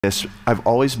this. I've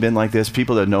always been like this.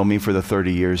 People that know me for the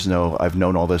 30 years know I've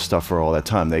known all this stuff for all that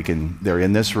time. They're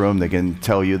in this room, they can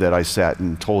tell you that I sat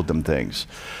and told them things.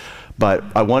 But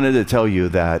I wanted to tell you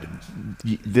that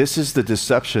this is the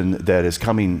deception that is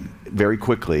coming very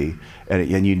quickly, and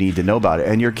you need to know about it.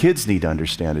 And your kids need to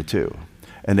understand it too.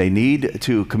 And they need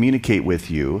to communicate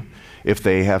with you if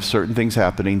they have certain things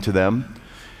happening to them.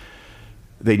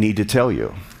 They need to tell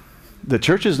you. The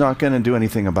church is not going to do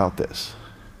anything about this.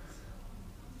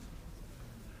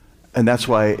 And that's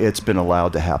why it's been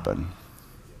allowed to happen.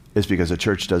 It's because the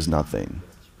church does nothing.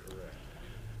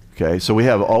 Okay, so we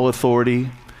have all authority.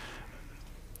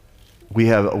 We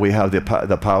have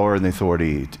the power and the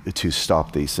authority to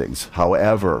stop these things.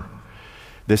 However,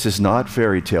 this is not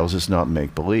fairy tales. It's not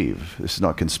make-believe. This is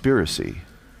not conspiracy.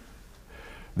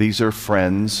 These are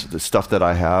friends. The stuff that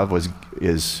I have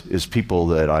is people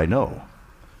that I know.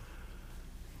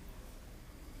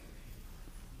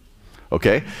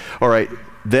 Okay? All right.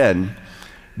 Then,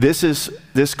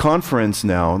 this conference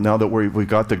now that we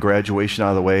got the graduation out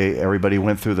of the way, everybody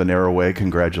went through the narrow way.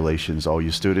 Congratulations, all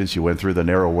you students, you went through the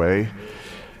narrow way.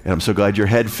 And I'm so glad your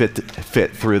head fit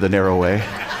through the narrow way.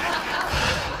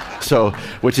 So,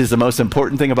 which is the most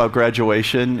important thing about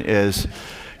graduation is,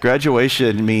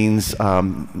 graduation means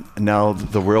now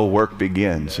the real work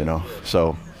begins, you know.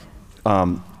 So,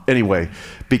 anyway,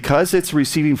 because it's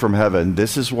receiving from heaven,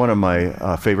 this is one of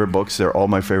my favorite books. They're all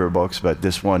my favorite books, but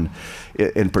this one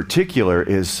in particular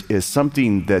is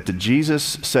something that Jesus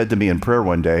said to me in prayer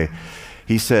one day.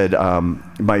 He said,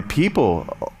 my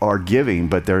people are giving,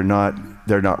 but they're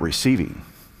not receiving.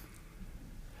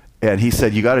 And he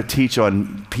said, you got to teach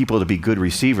on people to be good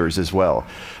receivers as well.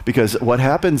 Because what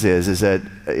happens is that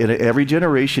in every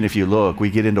generation, if you look, we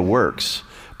get into works.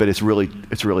 But it's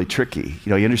really tricky. You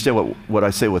know, you understand what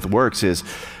I say with works is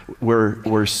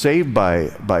we're saved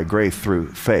by grace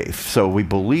through faith. So we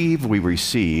believe, we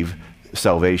receive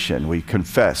salvation. We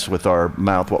confess with our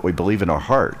mouth what we believe in our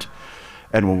heart.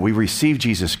 And when we receive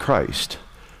Jesus Christ.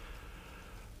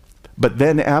 But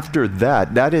then after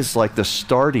that is like the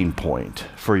starting point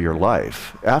for your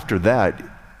life. After that,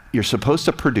 you're supposed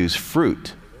to produce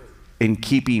fruit in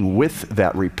keeping with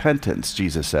that repentance,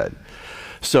 Jesus said.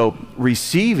 So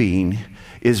receiving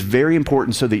is very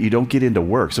important so that you don't get into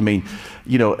works. I mean,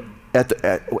 you know,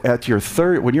 at your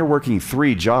third, when you're working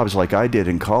 3 jobs like I did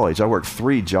in college, I worked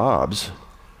 3 jobs.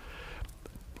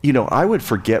 You know, I would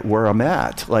forget where I'm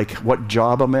at, like what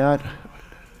job I'm at.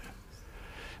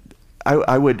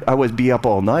 I would be up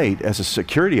all night as a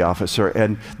security officer,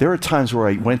 and there were times where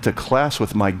I went to class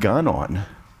with my gun on.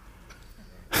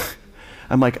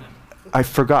 I'm like, I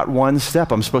forgot one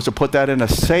step. I'm supposed to put that in a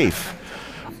safe.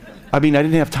 I mean, I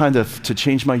didn't have time to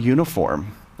change my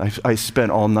uniform. I spent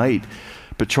all night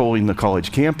patrolling the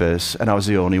college campus, and I was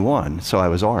the only one, so I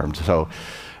was armed. So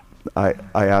I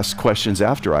asked questions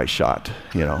after I shot,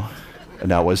 you know, and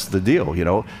that was the deal, you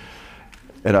know.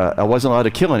 And I wasn't allowed to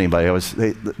kill anybody.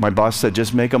 My boss said,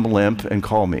 just make them limp and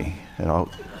call me. And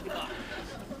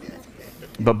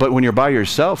but when you're by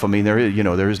yourself, I mean, there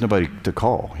is nobody to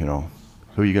call, you know.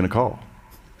 Who are you going to call?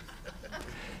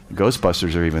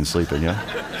 Ghostbusters are even sleeping,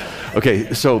 yeah?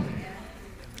 Okay, so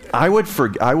I would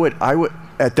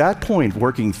at that point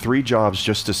working 3 jobs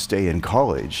just to stay in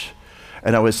college,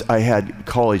 and I had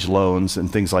college loans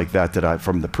and things like that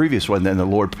from the previous one. Then the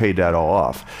Lord paid that all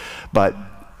off. But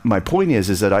my point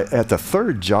is that at the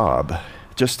 3rd job,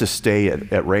 just to stay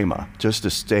at Rhema, just to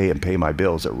stay and pay my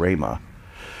bills at Rhema,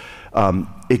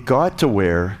 it got to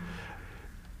where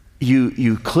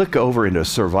you click over into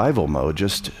survival mode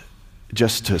just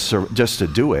to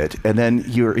do it, and then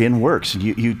you're in works.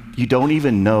 You don't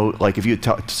even know, like if you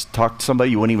talk to somebody,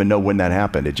 you wouldn't even know when that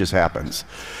happened. It just happens.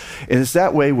 And it's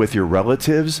that way with your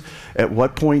relatives. At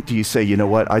what point do you say, you know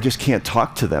what, I just can't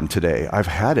talk to them today. I've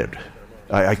had it.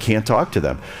 I can't talk to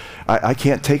them. I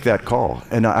can't take that call.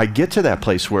 And I get to that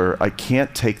place where I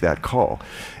can't take that call.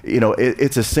 You know,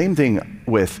 it's the same thing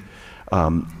with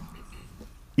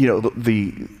you know,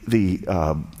 the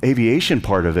aviation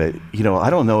part of it. You know, I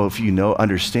don't know if you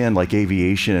understand like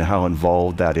aviation and how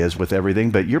involved that is with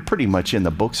everything, but you're pretty much in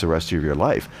the books the rest of your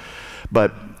life.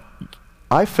 But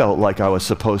I felt like I was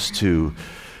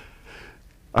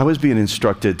being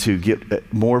instructed to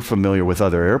get more familiar with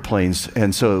other airplanes,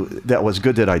 and so that was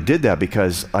good that I did that,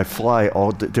 because I fly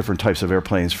all different types of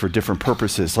airplanes for different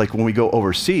purposes. Like when we go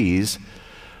overseas,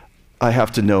 I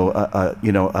have to know a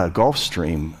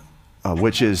Gulfstream,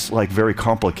 which is like very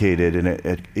complicated, and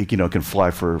it can fly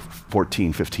for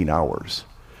 14, 15 hours,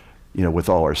 you know, with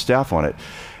all our staff on it.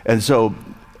 And so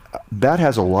that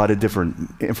has a lot of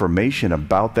different information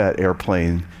about that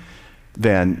airplane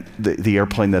than the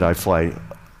airplane that I fly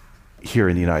here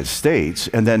in the United States.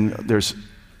 And then there's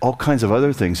all kinds of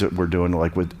other things that we're doing,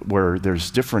 like where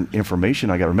there's different information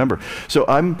I got to remember. So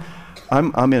I'm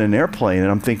in an airplane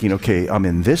and I'm thinking, okay, I'm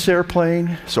in this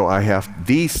airplane, so I have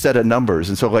these set of numbers.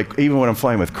 And so like even when I'm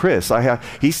flying with Chris,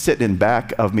 he's sitting in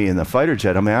back of me in the fighter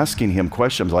jet. I'm asking him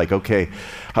questions like, okay,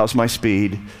 how's my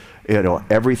speed?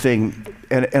 Everything.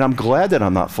 And I'm glad that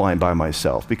I'm not flying by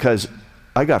myself, because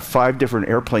I got 5 different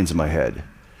airplanes in my head.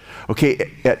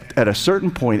 Okay, at a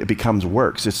certain point it becomes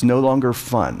works. It's no longer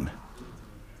fun.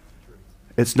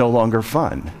 It's no longer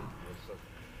fun.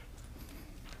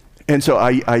 And so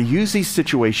I use these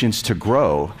situations to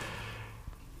grow,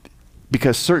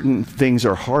 because certain things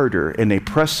are harder and they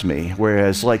press me,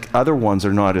 whereas like other ones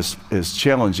are not as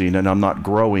challenging, and I'm not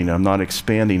growing, I'm not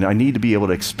expanding. I need to be able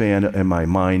to expand in my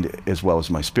mind as well as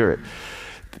my spirit.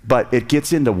 But it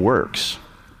gets into works.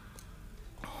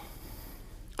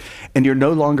 And you're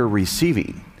no longer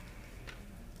receiving.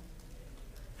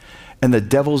 And the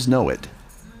devils know it.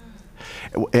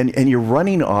 And you're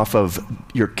running off of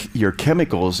your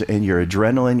chemicals and your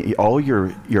adrenaline, all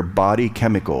your body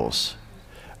chemicals.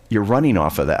 You're running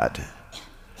off of that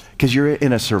because you're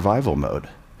in a survival mode.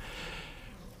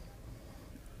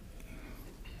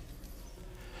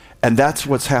 And that's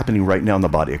what's happening right now in the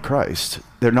body of Christ.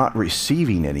 They're not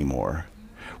receiving anymore.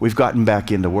 We've gotten back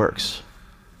into works.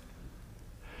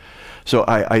 So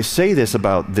I say this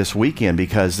about this weekend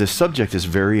because this subject is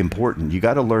very important. You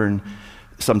got to learn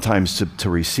sometimes to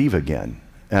receive again,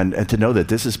 and to know that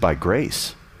this is by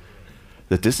grace,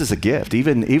 that this is a gift.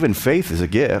 Even faith is a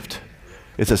gift.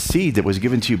 It's a seed that was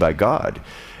given to you by God.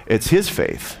 It's his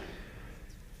faith,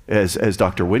 as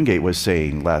Dr. Wingate was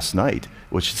saying last night,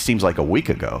 which seems like a week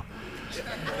ago.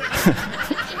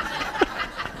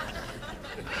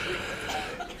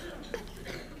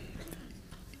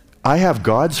 I have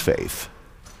God's faith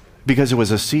because it was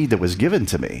a seed that was given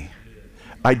to me.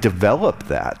 I developed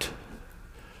that.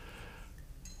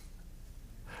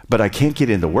 But I can't get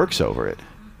into works over it.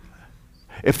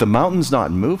 If the mountain's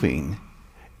not moving,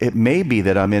 it may be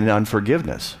that I'm in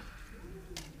unforgiveness.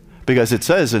 Because it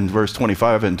says in verse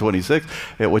 25 and 26,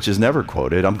 which is never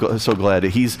quoted, I'm so glad that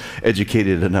he's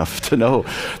educated enough to know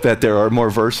that there are more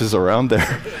verses around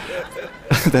there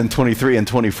than 23 and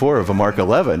 24 of Mark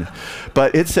 11.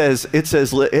 But it says it's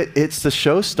the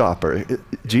showstopper.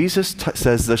 Jesus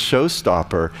says the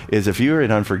showstopper is if you're in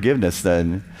unforgiveness,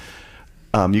 then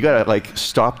you got to like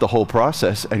stop the whole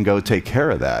process and go take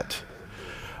care of that.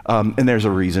 And there's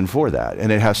a reason for that.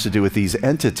 And it has to do with these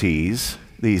entities,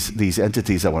 these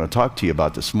entities I want to talk to you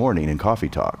about this morning in Coffee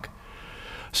Talk.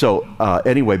 So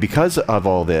anyway, because of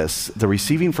all this, the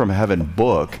Receiving from Heaven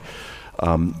book,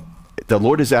 the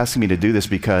Lord is asking me to do this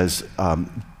because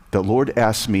the Lord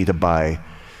asked me to buy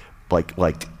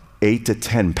like 8 to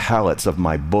 10 pallets of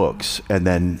my books and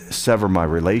then sever my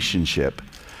relationship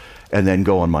and then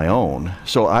go on my own.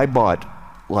 So I bought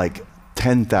like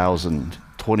 10,000,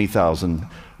 20,000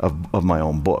 of my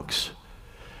own books.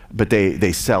 But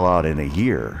they sell out in a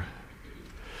year.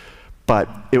 But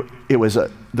it was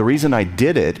the reason I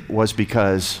did it was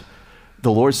because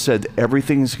the Lord said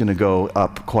everything's going to go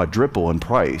up quadruple in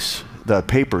price. The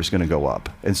paper's going to go up.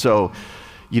 And so,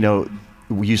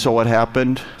 you saw what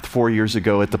happened 4 years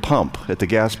ago at the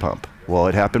gas pump. Well,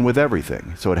 it happened with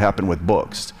everything. So it happened with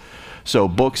books. So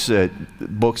books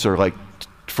are like,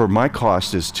 for my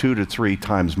cost is 2 to 3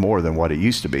 times more than what it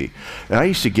used to be. And I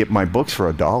used to get my books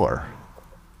for $1.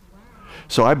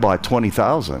 So I bought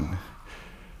 20,000,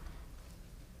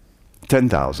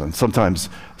 10,000.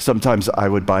 Sometimes I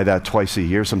would buy that twice a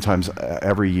year, sometimes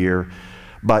every year.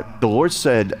 But the Lord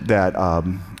said that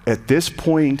at this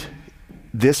point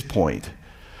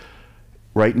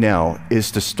right now is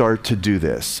to start to do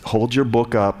this. Hold your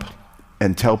book up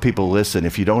and tell people, listen,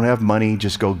 if you don't have money,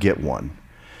 just go get one.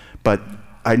 But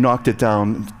I knocked it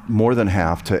down more than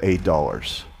half to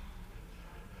 $8.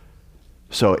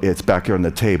 So it's back here on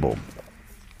the table.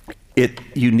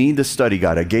 You need the study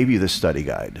guide. I gave you the study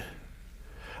guide.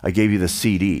 I gave you the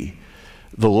CD.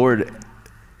 The Lord,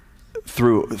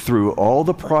 through all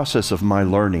the process of my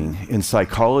learning in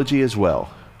psychology as well,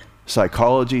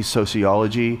 psychology,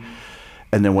 sociology,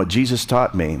 and then what Jesus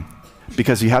taught me,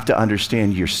 because you have to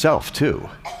understand yourself too.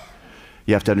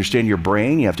 You have to understand your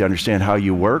brain. You have to understand how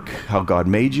you work, how God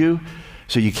made you.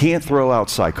 So you can't throw out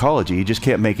psychology. You just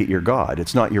can't make it your God.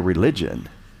 It's not your religion.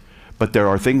 But there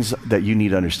are things that you need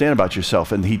to understand about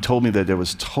yourself. And he told me that there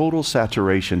was total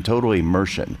saturation, total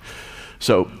immersion.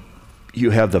 So you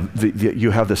have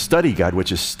the study guide,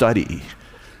 which is study.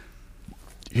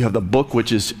 You have the book,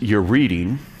 which is your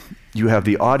reading. You have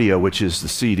the audio, which is the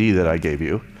CD that I gave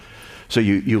you. So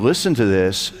you listen to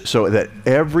this so that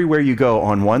everywhere you go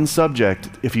on one subject,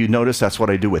 if you notice, that's what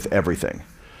I do with everything.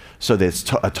 So that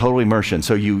it's a total immersion.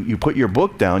 So you put your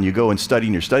book down, you go and study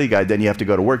in your study guide, then you have to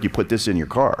go to work, you put this in your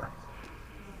car.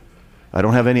 I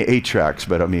don't have any 8-tracks,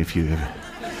 but I mean,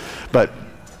 but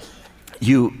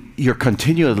you're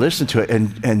continuing to listen to it.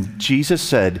 And Jesus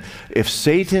said, if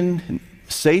Satan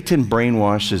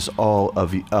brainwashes all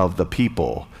of the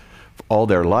people all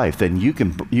their life, then you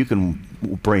can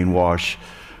brainwash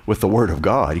with the Word of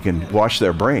God. You can wash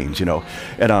their brains, you know.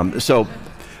 And so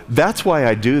that's why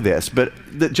I do this. But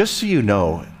just so you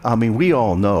know, I mean, we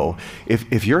all know,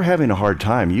 if you're having a hard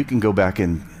time, you can go back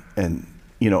and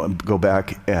go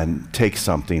back and take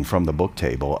something from the book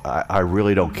table. I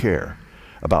really don't care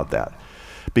about that.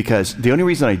 Because the only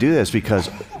reason I do this is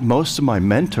because most of my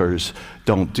mentors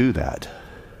don't do that.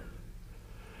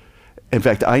 In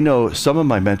fact, I know some of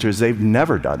my mentors, they've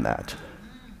never done that.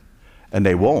 And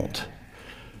they won't.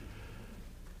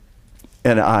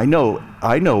 And I know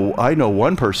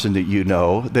one person that you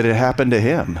know that it happened to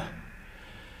him.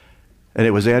 And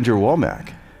it was Andrew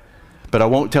Womack. But I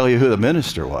won't tell you who the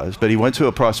minister was, but he went to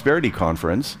a prosperity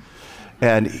conference,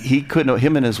 and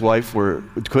him and his wife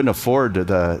couldn't afford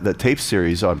the tape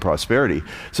series on prosperity.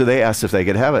 So they asked if they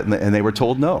could have it, and they were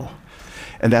told no.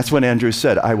 And that's when Andrew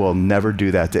said, I will never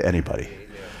do that to anybody.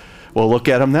 Well, look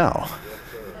at him now.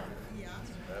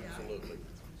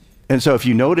 And so if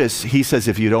you notice, he says,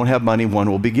 if you don't have money,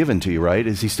 one will be given to you, right?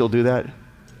 Does he still do that?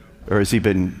 Or has he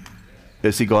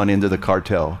gone into the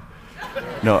cartel?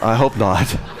 No, I hope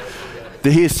not.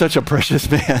 He is such a precious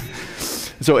man.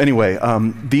 So anyway,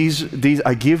 these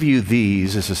I give you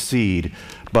these as a seed,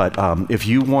 but if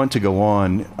you want to go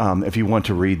on, if you want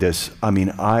to read this, I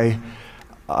mean,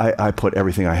 I put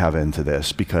everything I have into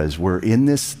this because we're in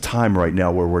this time right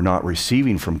now where we're not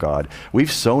receiving from God.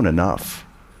 We've sown enough.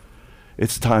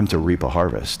 It's time to reap a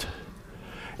harvest.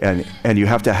 And you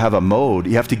have to have a mode.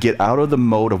 You have to get out of the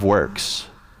mode of works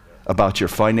about your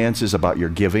finances, about your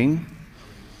giving.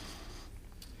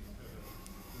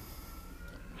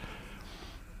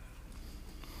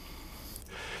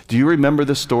 Do you remember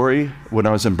the story when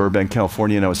I was in Burbank,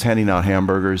 California, and I was handing out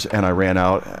hamburgers, and I ran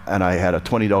out, and I had a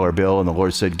 $20 bill, and the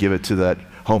Lord said, give it to that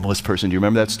homeless person. Do you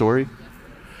remember that story?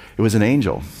 It was an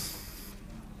angel.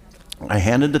 I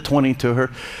handed the 20 to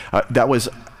her.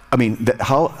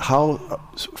 How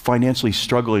financially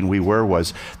struggling we were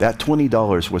was that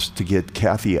 $20 was to get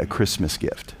Kathy a Christmas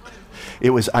gift.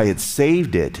 I had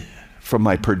saved it from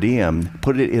my per diem,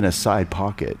 put it in a side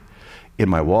pocket in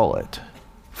my wallet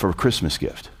for a Christmas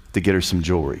gift, to get her some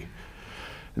jewelry.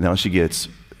 Now she gets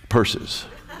purses,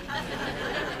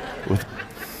 with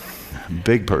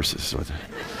big purses.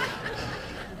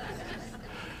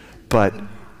 But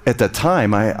at the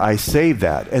time, I saved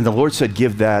that, and the Lord said,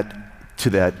 give that to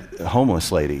that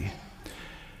homeless lady.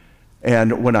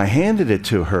 And when I handed it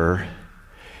to her,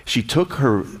 she took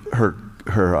her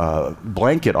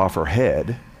blanket off her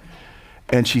head,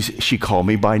 and she called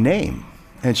me by name.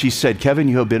 And she said, Kevin,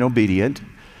 you have been obedient.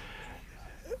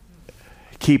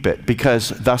 Keep it, because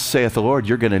thus saith the Lord,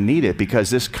 you're going to need it, because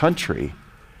this country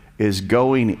is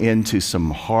going into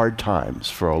some hard times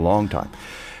for a long time.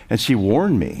 And she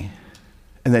warned me,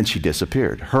 and then she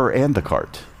disappeared, her and the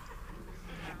cart,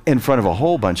 in front of a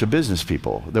whole bunch of business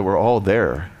people that were all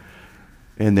there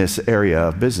in this area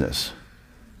of business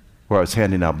where I was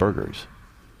handing out burgers.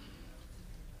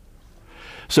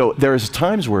 So there's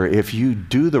times where if you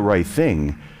do the right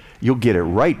thing, you'll get it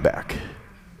right back.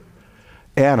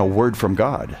 And a word from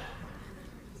God.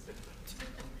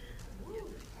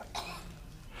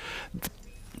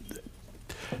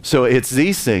 So it's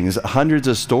these things, hundreds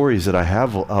of stories that I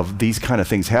have of these kind of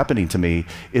things happening to me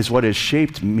is what has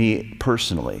shaped me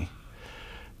personally.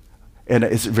 And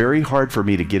it's very hard for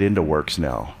me to get into works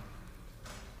now,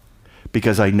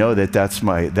 because I know that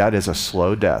that is a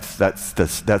slow death. That's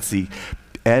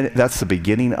the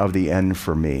beginning of the end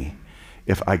for me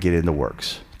if I get into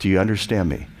works. Do you understand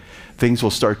me? Things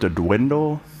will start to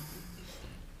dwindle.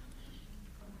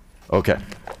 Okay.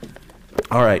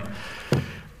 All right.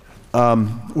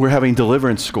 We're having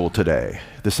deliverance school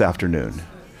this afternoon.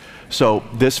 So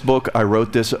this book, I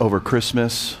wrote this over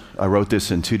Christmas. I wrote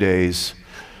this in 2 days.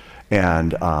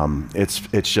 And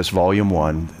it's just volume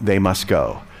 1. They must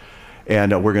go.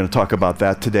 And we're going to talk about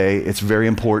that today. It's very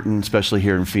important, especially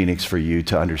here in Phoenix, for you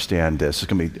to understand this.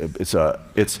 It's going to be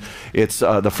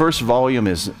the first volume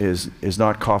is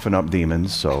not coughing up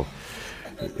demons, so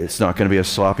it's not going to be a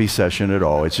sloppy session at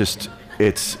all. It's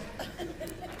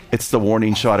the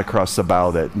warning shot across the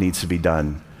bow that needs to be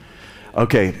done.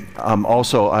 Okay.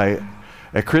 Also,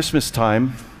 at Christmas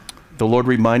time, the Lord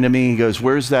reminded me, he goes,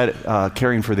 where's that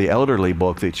Caring for the Elderly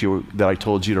book that I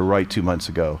told you to write 2 months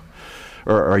ago,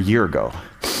 or a year ago?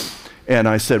 And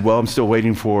I said, well, I'm still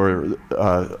waiting for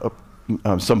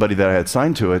somebody that I had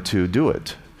signed to it to do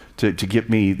it, to give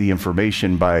me the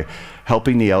information by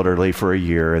helping the elderly for a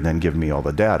year and then give me all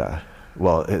the data.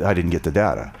 Well, I didn't get the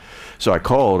data. So I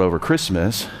called over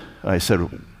Christmas. I said,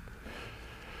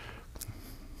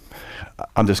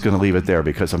 I'm just going to leave it there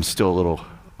because I'm still a little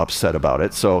upset about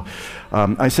it. So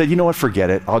I said, you know what,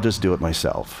 forget it. I'll just do it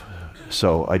myself.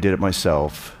 So I did it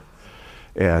myself.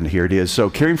 And here it is. So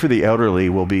Caring for the Elderly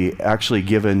will be actually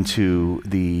given to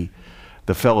the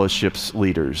fellowships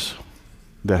leaders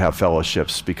that have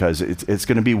fellowships, because it's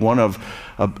going to be one of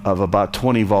about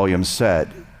 20 volume set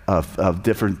of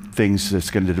different things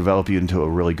that's going to develop you into a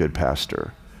really good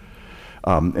pastor.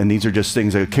 And these are just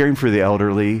things that Caring for the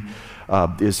Elderly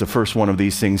is the first one of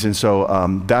these things. And so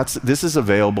this is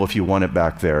available if you want it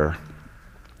back there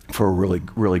for a really,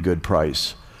 really good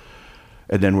price.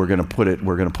 And then we're going to put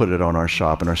it on our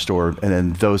shop and our store, and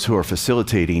then those who are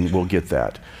facilitating will get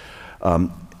that.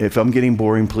 If I'm getting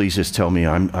boring, please just tell me.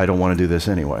 I don't want to do this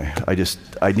anyway. I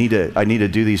need to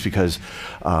do these because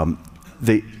I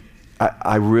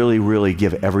really, really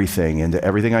give everything into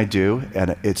everything I do,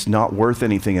 and it's not worth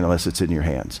anything unless it's in your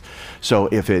hands. So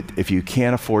if you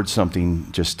can't afford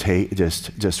something, just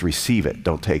receive it.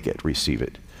 Don't take it. Receive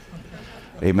it.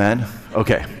 Amen.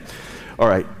 Okay. All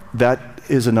right. That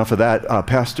is enough of that.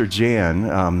 Pastor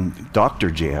Jan, Dr.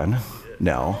 Jan,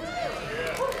 now.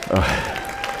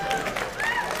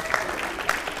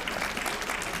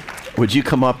 Would you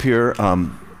come up here?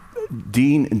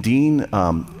 Dean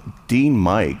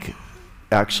Mike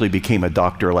actually became a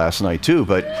doctor last night too,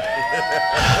 but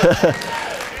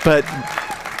but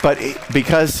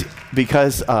because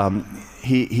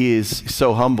he is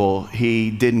so humble,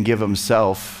 he didn't give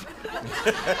himself.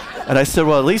 And I said,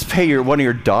 well, at least pay one of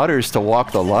your daughters to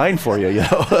walk the line for you, you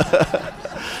know.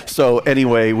 So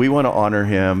anyway, we want to honor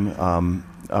him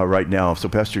right now. So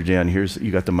Pastor Jan,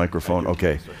 you got the microphone,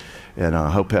 okay. And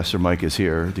I hope Pastor Mike is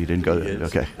here. He didn't go there.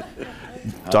 Okay.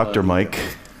 Dr. Mike.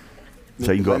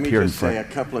 So you can go up here in front. Let me just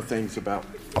say a couple of things about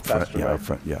up front, Pastor Mike. Up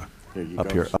front, yeah. Here you up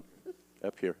go. Here.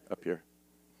 Up here, up here.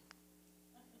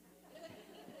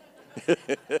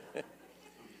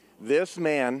 This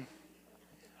man,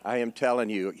 I am telling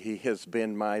you, he has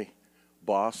been my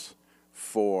boss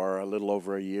for a little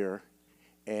over a year.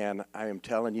 And I am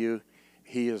telling you,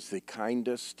 he is the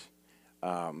kindest,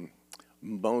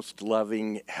 most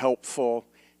loving, helpful.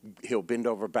 He'll bend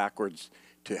over backwards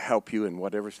to help you in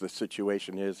whatever the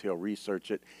situation is. He'll research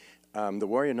it. The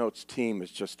Warrior Notes team is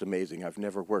just amazing. I've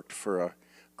never worked for a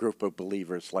group of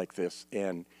believers like this.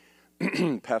 And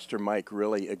Pastor Mike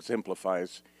really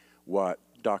exemplifies what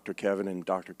Dr. Kevin and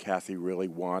Dr. Kathi really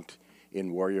want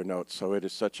in Warrior Notes. So it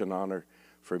is such an honor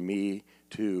for me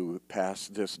to pass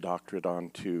this doctorate on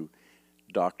to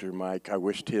Dr. Mike. I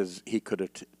wished he could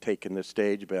have taken the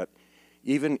stage, but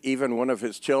even one of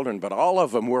his children, but all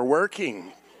of them were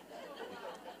working.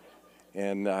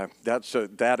 And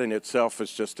that in itself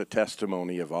is just a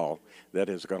testimony of all that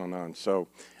has gone on. So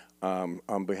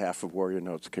on behalf of Warrior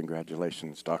Notes,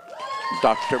 congratulations, Dr.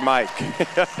 Mike. You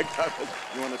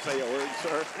want to say a word,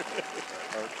 sir?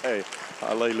 Okay,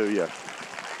 hallelujah.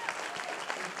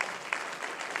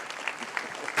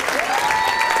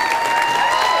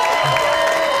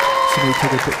 Somebody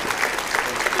take a picture.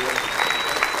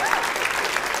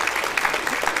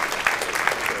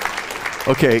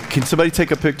 Okay, can somebody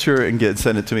take a picture and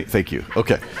send it to me? Thank you.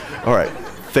 Okay. All right.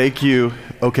 Thank you.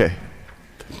 Okay.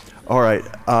 All right.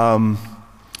 All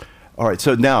right.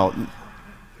 So now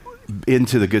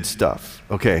into the good stuff.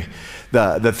 Okay.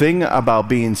 The thing about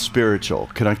being spiritual,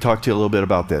 can I talk to you a little bit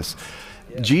about this?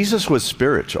 Yeah. Jesus was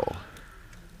spiritual.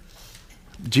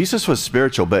 Jesus was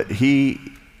spiritual, but he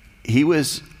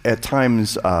was at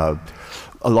times a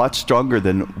lot stronger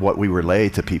than what we relay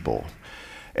to people.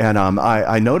 And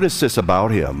I noticed this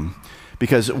about him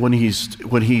because when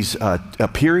he's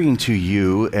appearing to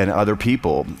you and other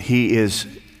people, he is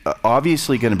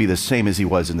obviously going to be the same as he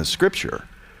was in the scripture.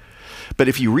 But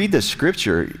if you read the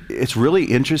scripture, it's really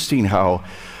interesting how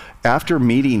after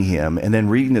meeting him and then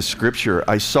reading the scripture,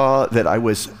 I saw that I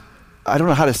don't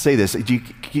know how to say this.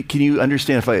 Can you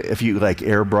understand if you like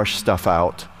airbrush stuff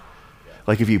out?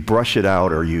 Like if you brush it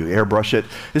out or you airbrush it,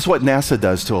 this is what NASA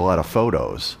does to a lot of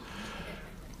photos.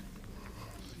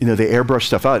 You know, they airbrush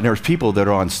stuff out, and there's people that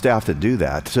are on staff that do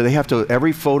that. So they have to,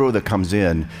 every photo that comes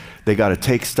in, they got to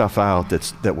take stuff out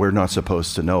that we're not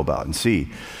supposed to know about and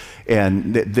see.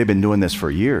 And they've been doing this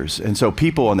for years. And so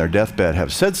people on their deathbed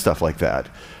have said stuff like that.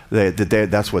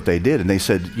 That's what they did. And they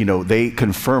said, they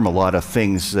confirm a lot of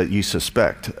things that you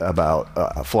suspect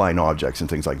about flying objects and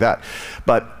things like that.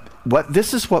 But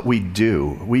this is what we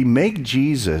do. We make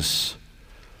Jesus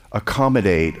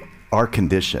accommodate our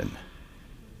condition.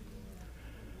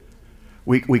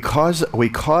 We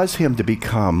cause him to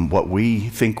become what we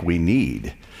think we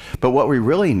need. But what we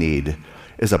really need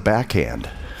is a backhand.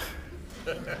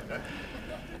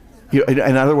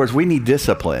 In other words, we need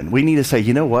discipline. We need to say,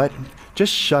 you know what?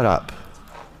 Just shut up.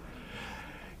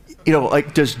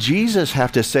 Does Jesus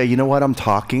have to say, you know what, I'm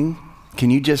talking? Can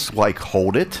you just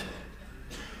hold it?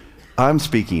 I'm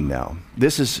speaking now.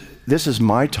 This is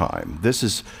my time.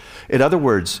 In other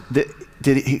words,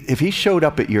 if he showed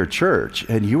up at your church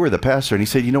and you were the pastor and he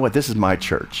said, you know what, this is my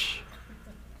church,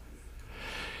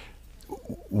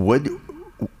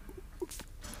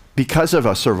 because of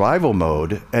a survival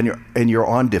mode and you're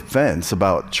on defense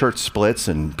about church splits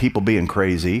and people being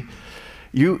crazy,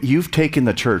 you've taken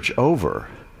the church over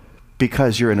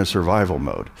because you're in a survival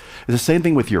mode. It's the same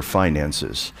thing with your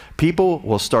finances. People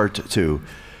will start to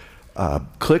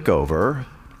click over,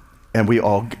 and we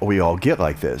all get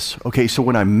like this. Okay, so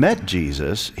when I met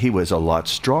Jesus, he was a lot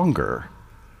stronger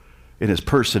in his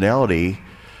personality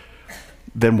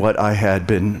than what I had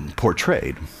been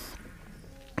portrayed.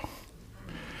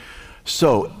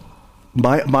 So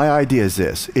my idea is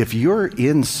this: if you're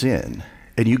in sin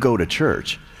and you go to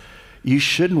church, you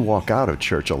shouldn't walk out of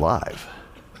church alive.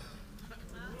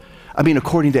 I mean,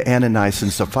 according to Ananias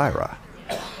and Sapphira.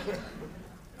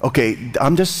 Okay,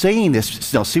 I'm just saying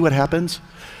this. Now, see what happens?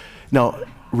 Now,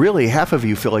 really, half of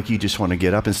you feel like you just want to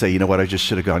get up and say, you know what, I just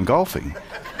should have gone golfing.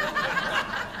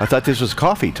 I thought this was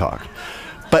coffee talk.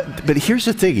 But here's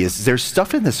the thing is, there's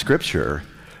stuff in the scripture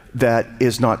that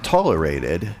is not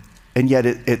tolerated, and yet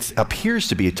it appears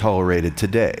to be tolerated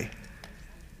today.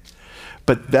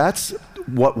 But that's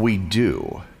what we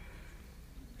do.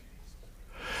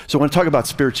 So I want to talk about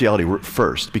spirituality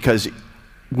first, because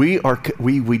we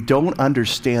don't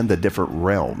understand the different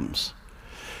realms.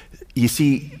 You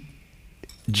see,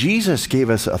 Jesus gave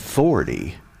us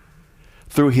authority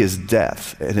through his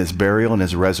death and his burial and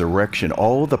his resurrection.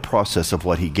 All the process of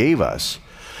what he gave us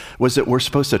was that we're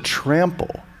supposed to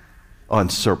trample on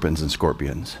serpents and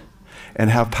scorpions and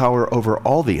have power over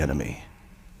all the enemy.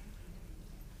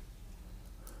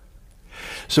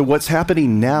 So what's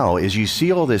happening now is you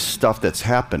see all this stuff that's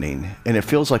happening, and it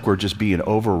feels like we're just being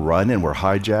overrun and we're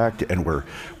hijacked and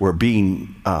we're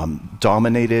being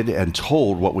dominated and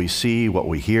told what we see, what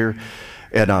we hear.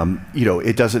 And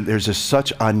it doesn't. There's just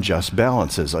such unjust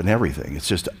balances on everything. It's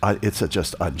just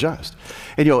unjust.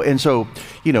 And so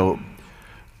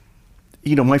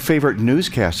my favorite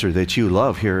newscaster that you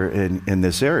love here in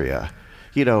this area,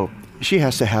 she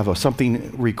has to have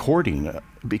something recording,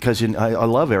 because I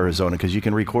love Arizona because you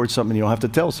can record something and you don't have to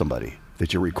tell somebody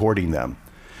that you're recording them.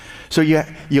 So you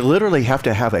literally have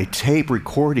to have a tape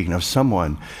recording of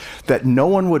someone that no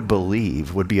one would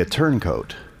believe would be a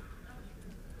turncoat.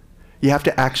 You have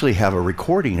to actually have a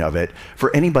recording of it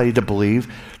for anybody to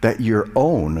believe that your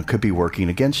own could be working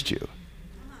against you.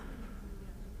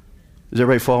 Does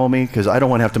everybody follow me? Because I don't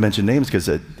want to have to mention names, because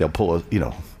they'll pull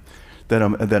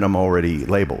then I'm already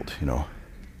labeled,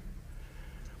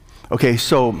 Okay,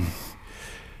 so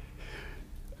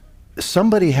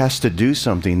somebody has to do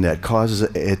something that causes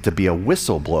it to be a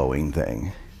whistleblowing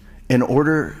thing in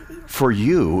order for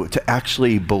you to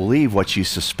actually believe what you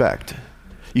suspect.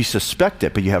 You suspect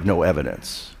it, but you have no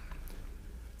evidence,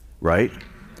 right?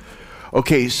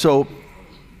 Okay, so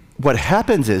what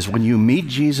happens is when you meet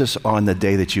Jesus on the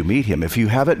day that you meet him, if you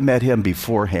haven't met him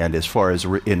beforehand, as far as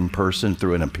in person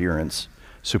through an appearance,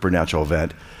 supernatural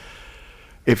event,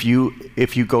 if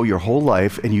you go your whole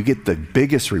life and you get the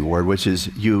biggest reward, which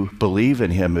is you believe in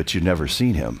him but you've never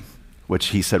seen him, which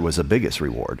he said was the biggest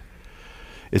reward,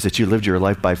 is that you lived your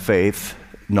life by faith,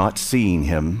 not seeing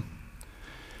him,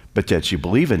 but that you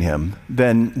believe in him.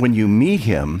 Then when you meet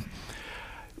him,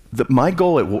 my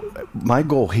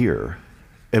goal here,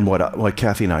 and what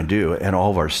Kathy and I do and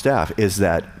all of our staff, is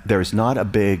that there's not a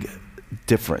big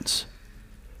difference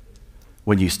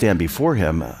when you stand before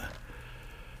him,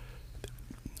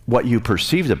 what you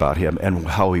perceived about him and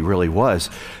how he really was.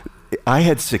 I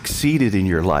had succeeded in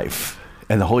your life,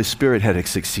 and the Holy Spirit had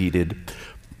succeeded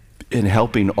in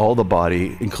helping all the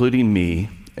body, including me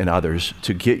and others,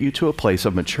 to get you to a place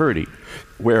of maturity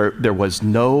where there was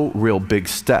no real big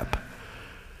step.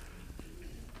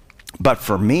 But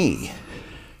for me,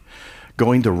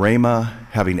 going to Rhema,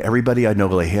 having everybody I know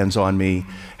lay hands on me,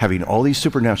 having all these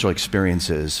supernatural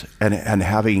experiences, and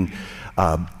having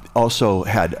also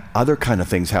had other kind of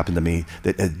things happen to me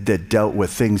that dealt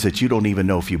with things that you don't even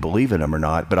know if you believe in them or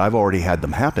not, but I've already had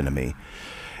them happen to me.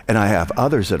 And I have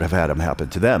others that have had them happen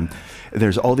to them.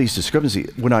 There's all these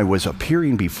discrepancies. When I was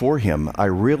appearing before him, I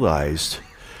realized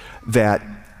that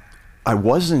I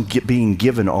wasn't being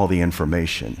given all the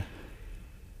information.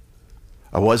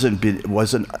 I wasn't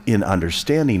in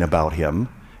understanding about him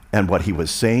and what he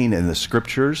was saying in the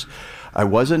scriptures.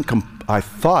 I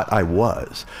thought I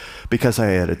was, because I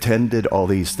had attended all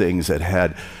these things that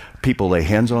had people lay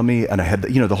hands on me, and I had,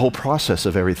 the whole process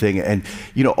of everything. And,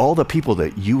 all the people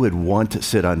that you would want to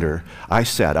sit under, I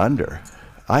sat under.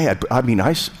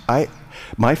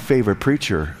 My favorite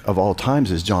preacher of all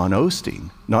times is John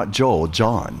Osteen, not Joel,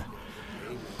 John.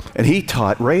 And he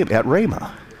taught at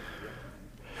Rhema.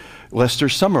 Lester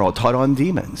Summerall taught on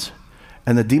demons,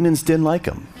 and the demons didn't like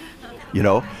him.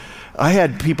 I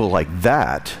had people like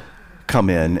that come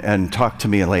in and talk to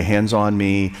me and lay hands on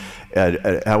me.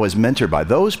 I was mentored by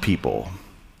those people.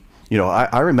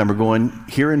 I remember going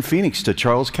here in Phoenix to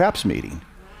Charles Capp's meeting.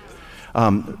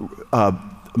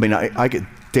 I get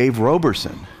Dave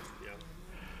Roberson,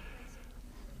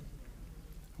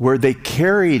 where they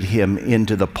carried him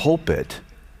into the pulpit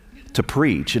to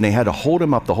preach, and they had to hold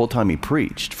him up the whole time he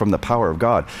preached from the power of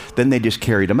God. Then they just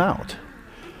carried him out.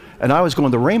 And I was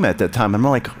going to Rhema at that time. I'm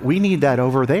like, we need that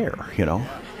over there,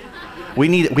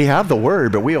 We have the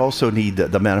word, but we also need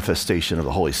the manifestation of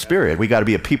the Holy Spirit. We got to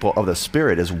be a people of the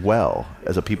Spirit as well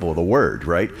as a people of the word,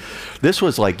 right? This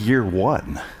was like year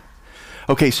one.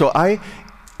 Okay, so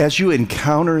as you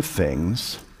encounter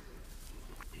things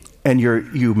and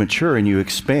you mature and you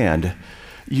expand,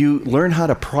 you learn how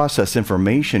to process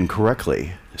information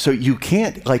correctly. So you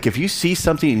can't, if you see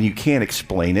something and you can't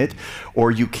explain it, or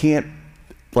you can't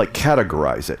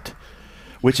categorize it,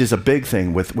 which is a big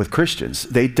thing with Christians.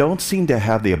 They don't seem to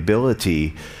have the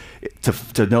ability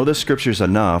to know the scriptures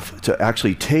enough to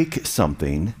actually take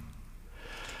something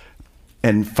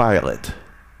and file it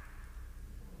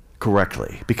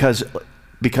correctly, because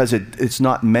it's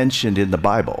not mentioned in the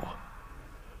Bible.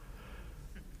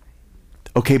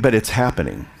 Okay, but it's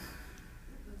happening.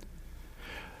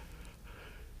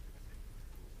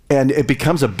 And it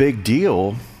becomes a big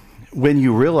deal when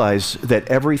you realize that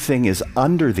everything is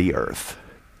under the earth.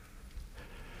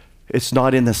 It's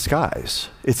not in the skies.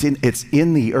 It's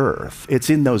in the earth. It's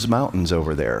in those mountains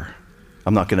over there.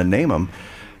 I'm not going to name them,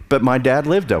 but my dad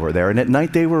lived over there, and at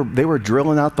night they were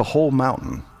drilling out the whole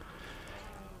mountain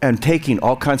and taking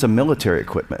all kinds of military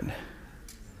equipment.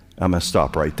 I'm going to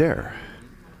stop right there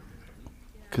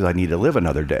because I need to live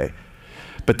another day.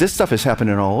 But this stuff is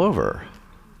happening all over.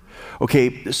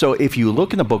 Okay, so if you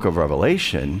look in the book of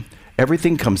Revelation,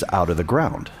 everything comes out of the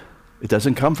ground. It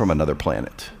doesn't come from another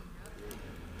planet.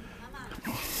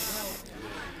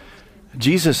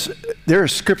 Jesus, there are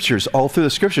scriptures, all through the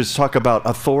scriptures talk about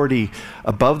authority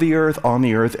above the earth, on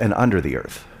the earth, and under the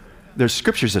earth. There's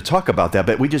scriptures that talk about that,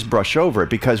 but we just brush over it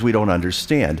because we don't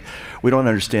understand. We don't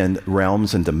understand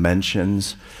realms and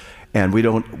dimensions, and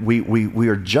we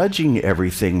are judging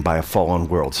everything by a fallen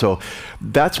world. So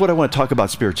that's what I want to talk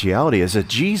about spirituality, is that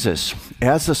Jesus,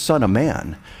 as the Son of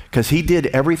Man, because he did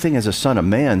everything as a Son of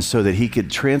Man so that he could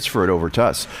transfer it over to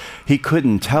us. He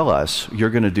couldn't tell us, you're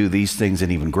going to do these things and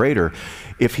even greater,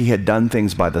 if he had done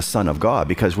things by the Son of God,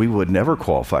 because we would never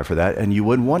qualify for that, and you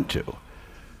wouldn't want to.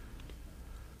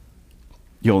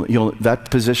 That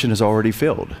position is already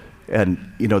filled,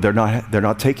 and they're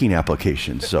not taking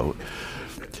applications.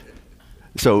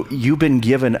 So you've been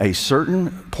given a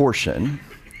certain portion,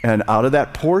 and out of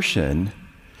that portion,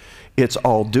 it's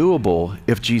all doable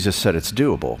if Jesus said it's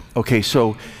doable. Okay,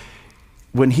 so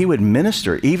when he would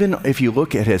minister, even if you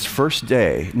look at his first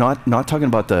day, not talking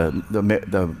about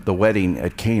the wedding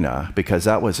at Cana, because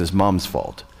that was his mom's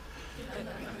fault,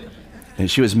 and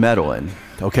she was meddling.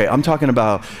 Okay, I'm talking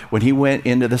about when he went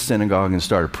into the synagogue and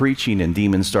started preaching, and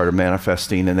demons started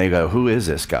manifesting, and they go, "Who is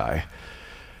this guy?"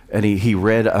 And he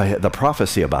read the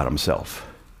prophecy about himself.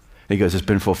 And he goes, "It's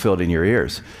been fulfilled in your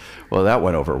ears." Well, that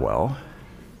went over well,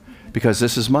 because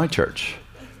this is my church.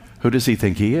 Who does he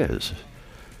think he is?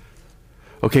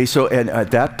 Okay, so and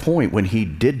at that point when he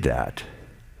did that,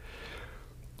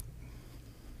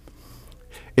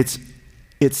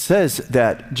 it says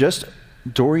that just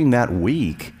during that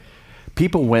week,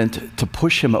 people went to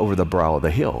push him over the brow of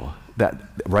the hill. That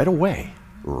right away,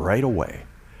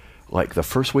 like the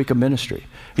first week of ministry.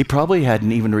 He probably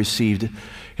hadn't even received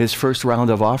his first round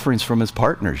of offerings from his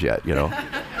partners yet,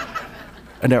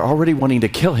 And they're already wanting to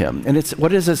kill him. And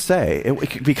what does it say?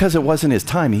 Because it wasn't his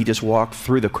time, he just walked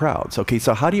through the crowds. Okay,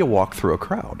 so how do you walk through a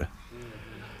crowd?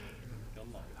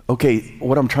 Okay,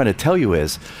 what I'm trying to tell you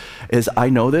is I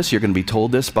know this, you're going to be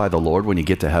told this by the Lord when you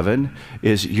get to heaven,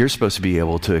 is you're supposed to be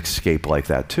able to escape like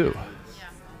that too,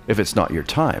 if it's not your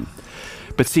time.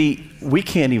 But see, we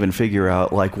can't even figure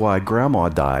out like why grandma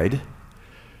died.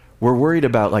 We're worried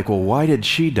about like, well, why did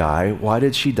she die? Why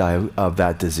did she die of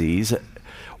that disease?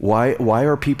 Why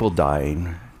are people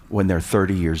dying when they're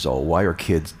 30 years old? Why are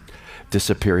kids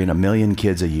disappearing? 1 million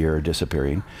kids a year are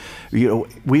disappearing. You know,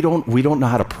 we don't know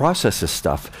how to process this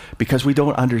stuff because we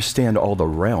don't understand all the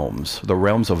realms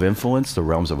of influence, the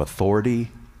realms of authority.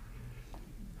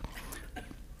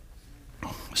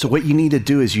 So what you need to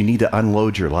do is you need to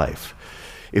unload your life.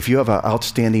 If you have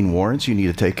outstanding warrants, you need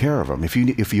to take care of them. If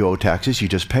you owe taxes, you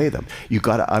just pay them. You've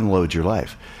got to unload your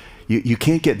life. You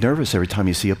can't get nervous every time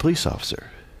you see a police officer.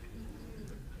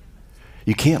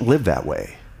 You can't live that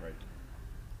way.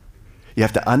 You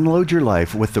have to unload your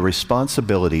life with the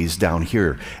responsibilities down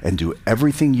here and do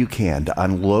everything you can to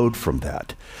unload from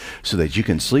that so that you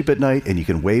can sleep at night and you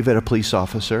can wave at a police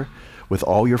officer with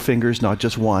all your fingers, not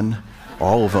just one,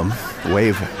 all of them,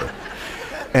 wave.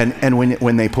 And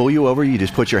when they pull you over, you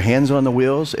just put your hands on the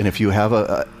wheels, and if you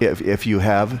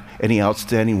have any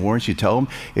outstanding warrants, you tell them.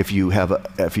 If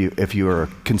you are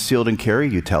concealed and carry,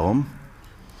 you tell them.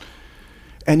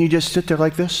 And you just sit there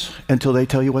like this until they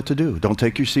tell you what to do. Don't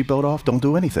take your seatbelt off. Don't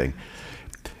do anything.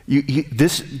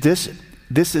 This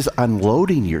is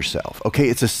unloading yourself. Okay,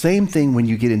 it's the same thing when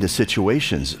you get into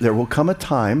situations. There will come a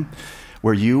time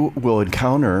where you will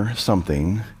encounter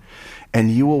something,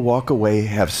 and you will walk away,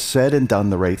 have said and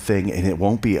done the right thing, and it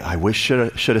won't be, I wish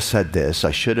should have said this. I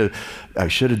should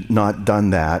have not done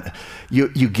that.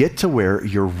 You get to where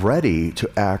you're ready to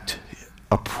act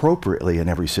appropriately in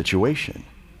every situation.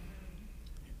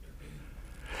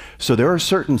 So there are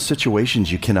certain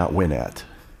situations you cannot win at.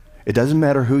 It doesn't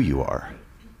matter who you are.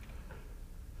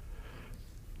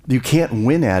 You can't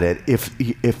win at it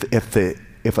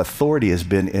if authority has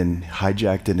been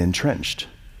hijacked and entrenched.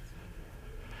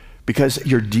 Because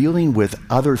you're dealing with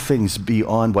other things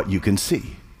beyond what you can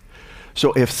see.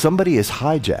 So if somebody is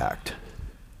hijacked,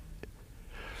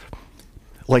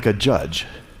 like a judge,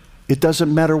 it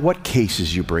doesn't matter what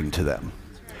cases you bring to them.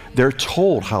 They're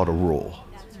told how to rule.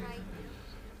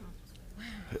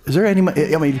 Is there any,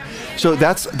 I mean, so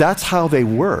that's how they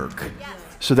work.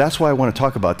 So that's why I want to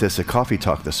talk about this at Coffee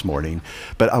Talk this morning.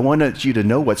 But I wanted you to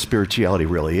know what spirituality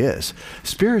really is.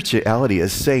 Spirituality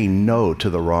is saying no to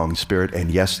the wrong spirit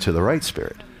and yes to the right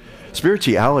spirit.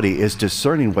 Spirituality is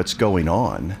discerning what's going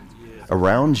on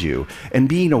around you and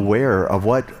being aware of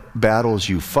what battles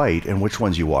you fight and which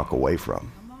ones you walk away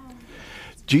from.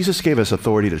 Jesus gave us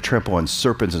authority to trample on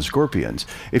serpents and scorpions.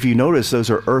 If you notice, those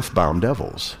are earthbound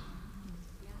devils.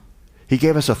 He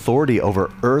gave us authority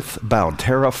over earthbound,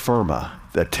 terra firma,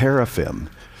 the terra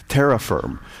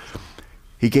firm.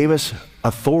 He gave us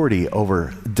authority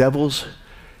over devils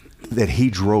that he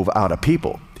drove out of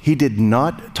people. He did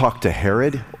not talk to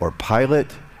Herod or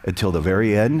Pilate until the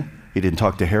very end. He didn't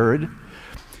talk to Herod.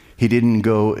 He didn't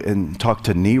go and talk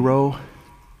to Nero.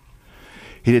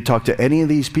 He didn't talk to any of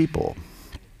these people.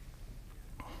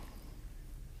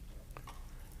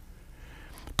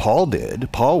 Paul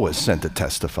did. Paul was sent to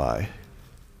testify.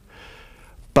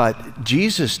 But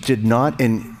Jesus did not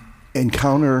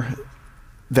encounter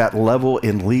that level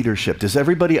in leadership. Does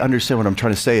everybody understand what I'm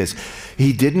trying to say? Is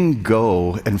he didn't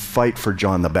go and fight for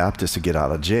John the Baptist to get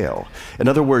out of jail. In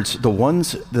other words, the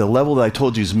level that I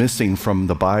told you is missing from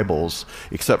the Bibles,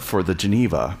 except for the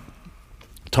Geneva,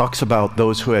 talks about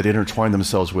those who had intertwined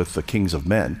themselves with the kings of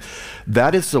men.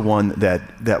 That is the one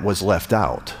that was left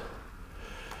out.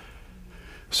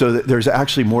 So there's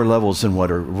actually more levels than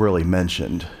what are really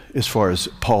mentioned as far as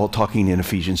Paul talking in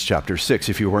Ephesians chapter 6,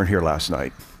 if you weren't here last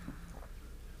night.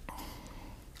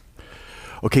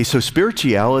 Okay, so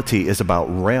spirituality is about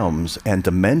realms and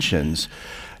dimensions,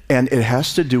 and it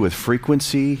has to do with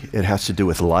frequency, it has to do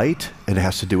with light, and it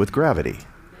has to do with gravity.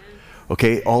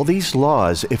 Okay, all these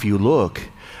laws, if you look,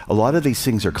 a lot of these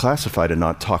things are classified and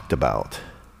not talked about.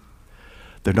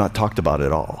 They're not talked about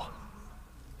at all.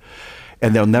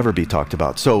 And they'll never be talked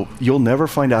about. So you'll never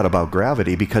find out about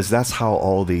gravity because that's how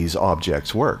all these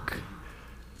objects work.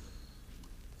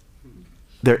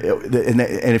 And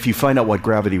if you find out what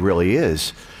gravity really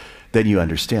is, then you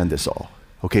understand this all.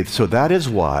 Okay, so that is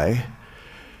why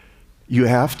you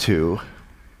have to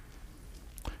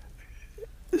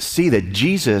see that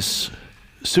Jesus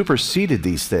superseded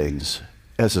these things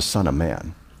as a Son of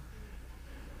Man.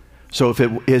 So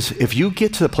if you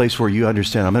get to the place where you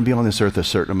understand, I'm going to be on this earth a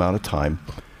certain amount of time,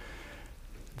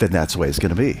 then that's the way it's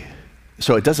going to be.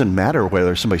 So it doesn't matter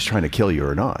whether somebody's trying to kill you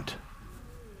or not.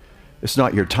 It's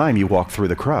not your time, you walk through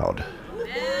the crowd.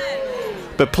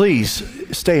 But please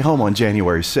stay home on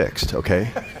January 6th, okay?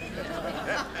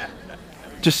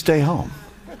 Just stay home.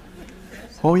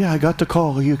 Oh yeah, I got the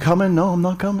call. Are you coming? No, I'm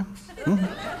not coming. I'm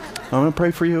going to pray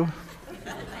for you.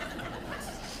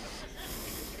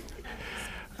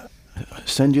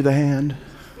 Send you the hand.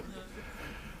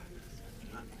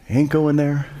 Ain't going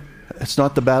there. It's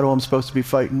not the battle I'm supposed to be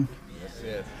fighting.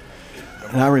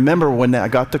 And I remember when I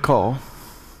got the call,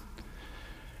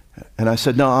 and I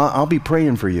said, no, I'll be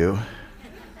praying for you.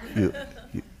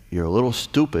 You're a little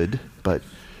stupid, but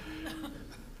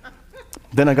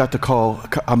then I got the call.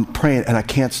 I'm praying, and I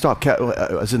can't stop. I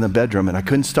was in the bedroom, and I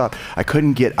couldn't stop. I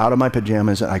couldn't get out of my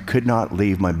pajamas, and I could not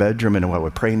leave my bedroom, and while I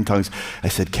would pray in tongues, I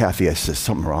said, Kathi, I said,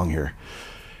 something wrong here.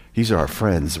 These are our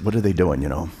friends. What are they doing, you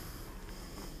know?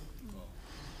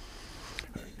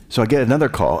 So I get another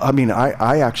call.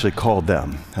 I actually called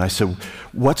them. And I said,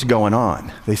 what's going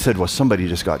on? They said, well, somebody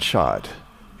just got shot.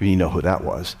 You know who that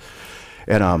was.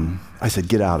 And I said,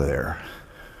 get out of there.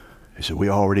 They said, we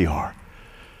already are.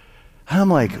 And I'm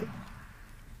like,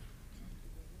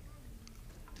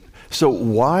 so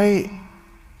why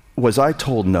was I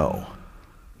told no?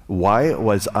 Why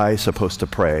was I supposed to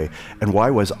pray? And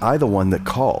why was I the one that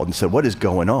called and said, what is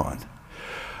going on?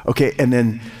 Okay, and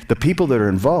then the people that are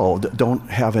involved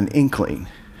don't have an inkling.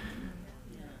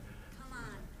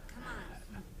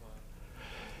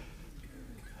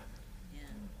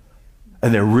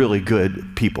 And they're really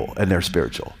good people, and they're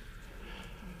spiritual.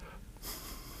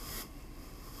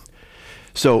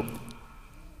 So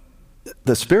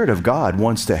the Spirit of God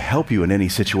wants to help you in any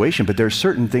situation, but there's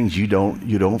certain things you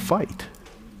don't fight.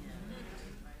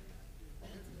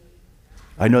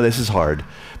 I know this is hard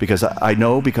because I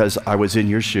know because I was in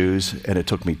your shoes, and it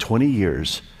took me 20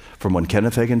 years from when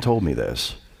Kenneth Hagin told me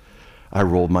this. I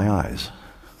rolled my eyes.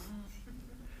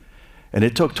 And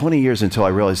it took 20 years until I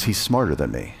realized he's smarter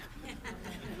than me.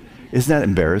 Isn't that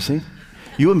embarrassing?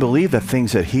 You wouldn't believe the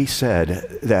things that he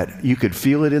said, that you could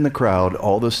feel it in the crowd.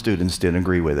 All the students didn't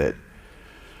agree with it.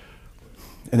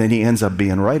 And then he ends up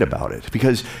being right about it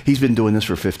because he's been doing this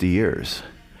for 50 years.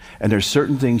 And there's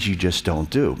certain things you just don't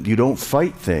do. You don't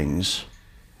fight things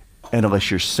unless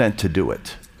you're sent to do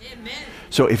it. Amen.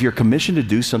 So if you're commissioned to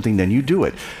do something, then you do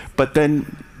it. But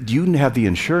then you have the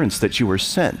assurance that you were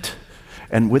sent.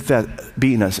 And with that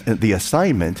being the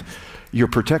assignment, you're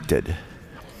protected.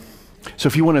 So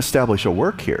if you want to establish a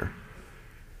work here,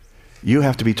 you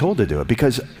have to be told to do it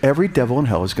because every devil in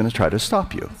hell is going to try to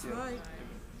stop you. That's right.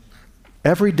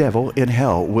 Every devil in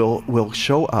hell will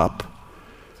show up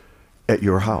at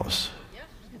your house.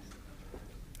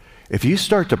 If you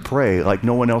start to pray like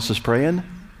no one else is praying,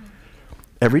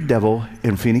 every devil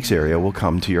in Phoenix area will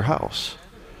come to your house.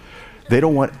 They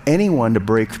don't want anyone to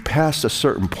break past a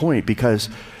certain point because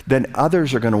then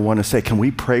others are going to want to say, can we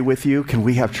pray with you? Can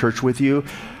we have church with you?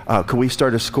 Can we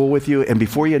start a school with you? And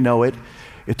before you know it,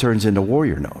 it turns into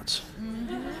warrior notes.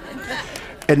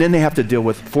 And then they have to deal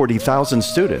with 40,000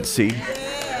 students, see?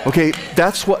 Okay,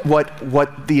 that's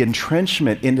what the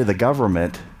entrenchment into the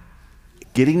government,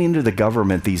 getting into the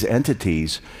government, these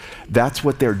entities, that's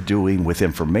what they're doing with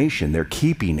information. They're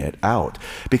keeping it out.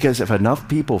 Because if enough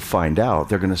people find out,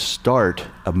 they're going to start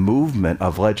a movement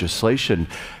of legislation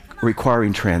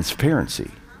requiring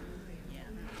transparency.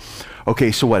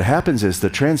 Okay, so what happens is the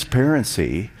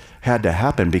transparency had to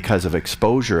happen because of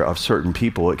exposure of certain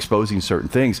people exposing certain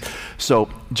things. So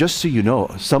just so you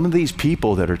know, some of these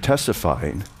people that are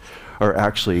testifying are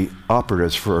actually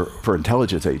operatives for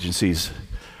intelligence agencies.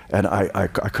 And I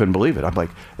couldn't believe it. I'm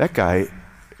like, that guy,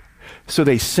 so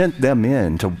they sent them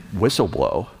in to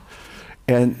whistleblow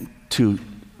and to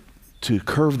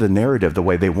curve the narrative the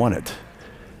way they want it.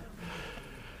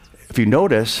 If you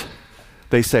notice,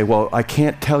 they say, well, I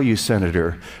can't tell you,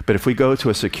 Senator, but if we go to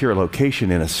a secure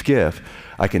location in a skiff,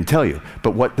 I can tell you.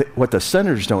 But what the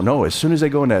senators don't know, as soon as they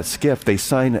go in that skiff, they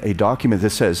sign a document that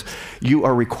says, you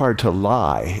are required to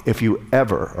lie if you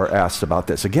ever are asked about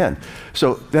this again.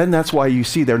 So then that's why you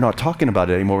see they're not talking about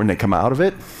it anymore when they come out of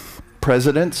it.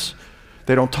 Presidents,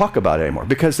 they don't talk about it anymore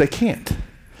because they can't.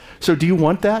 So do you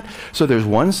want that? So there's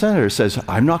one senator that says,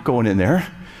 I'm not going in there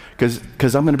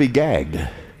because I'm going to be gagged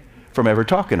from ever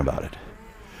talking about it.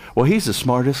 Well, he's the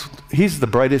smartest, he's the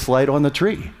brightest light on the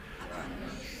tree,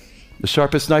 the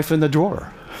sharpest knife in the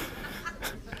drawer,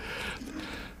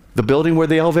 the building where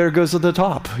the elevator goes to the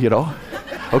top, you know?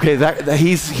 Okay,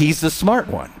 he's the smart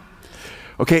one.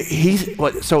 Okay,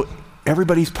 so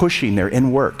everybody's pushing, they're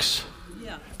in works,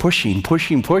 pushing,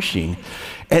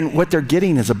 and what they're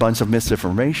getting is a bunch of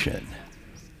misinformation.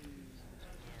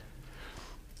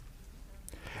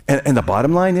 And the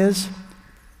bottom line is,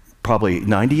 probably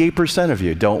 98% of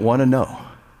you don't want to know.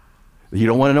 You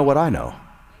don't want to know what I know.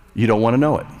 You don't want to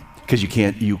know it because you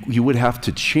can't. You would have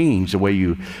to change the way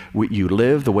you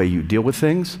live, the way you deal with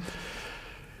things.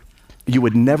 You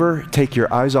would never take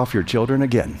your eyes off your children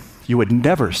again. You would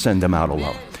never send them out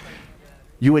alone.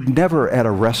 You would never at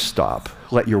a rest stop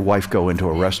let your wife go into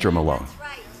a restroom alone.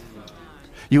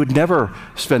 You would never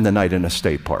spend the night in a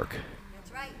state park.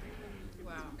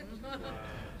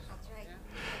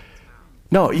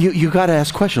 No, you got to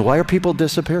ask questions. Why are people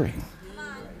disappearing?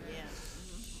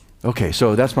 Okay,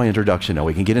 so that's my introduction. Now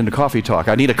we can get into coffee talk.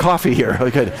 I need a coffee here.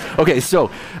 Okay, so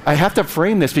I have to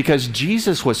frame this because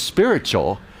Jesus was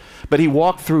spiritual, but he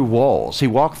walked through walls. He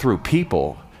walked through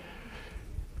people.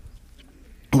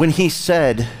 When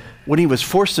he was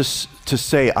forced to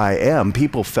say, I am,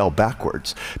 people fell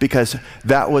backwards because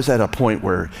that was at a point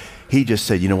where he just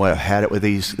said, you know what, I've had it with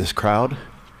this crowd.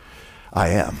 I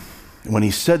am. When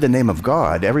he said the name of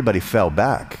God, everybody fell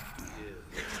back.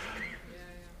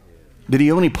 But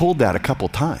he only pulled that a couple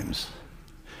times.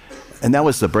 And that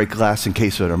was the break glass in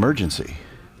case of an emergency.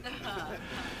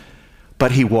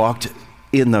 But he walked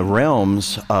in the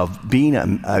realms of being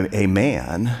a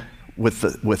man with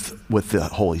the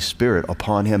Holy Spirit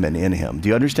upon him and in him. Do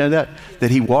you understand that? That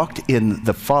he walked in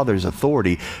the Father's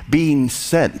authority, being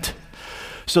sent.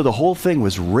 So the whole thing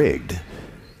was rigged.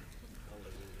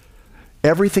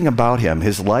 Everything about him,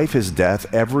 his life, his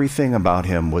death, everything about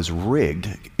him was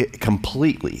rigged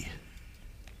completely.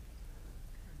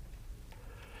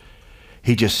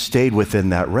 He just stayed within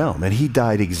that realm, and he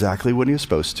died exactly when he was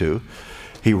supposed to.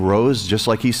 He rose just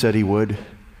like he said he would,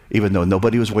 even though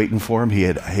nobody was waiting for him.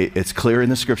 It's clear in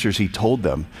the scriptures he told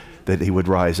them that he would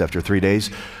rise after 3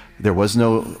 days. There was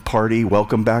no party.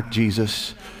 Welcome back,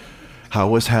 Jesus. How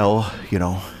was hell?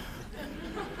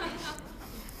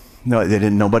 No, they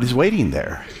didn't. Nobody's waiting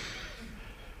there.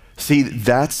 See,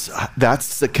 that's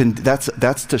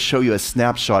to show you a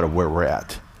snapshot of where we're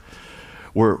at.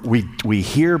 We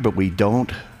hear, but we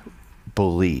don't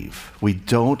believe.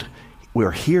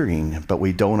 We're hearing, but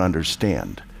we don't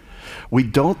understand. We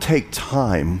don't take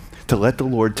time to let the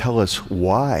Lord tell us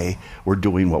why we're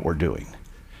doing what we're doing.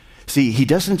 See, he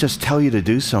doesn't just tell you to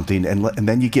do something and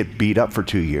then you get beat up for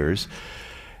 2 years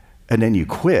and then you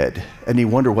quit and you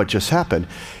wonder what just happened.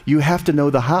 You have to know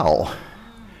the how.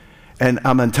 And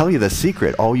I'm going to tell you the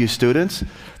secret, all you students,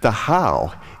 the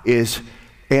how is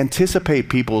anticipate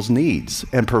people's needs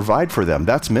and provide for them.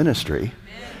 That's ministry.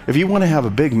 If you want to have a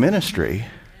big ministry,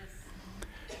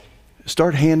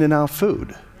 start handing out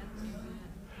food.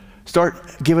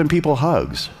 Start giving people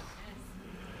hugs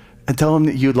and tell them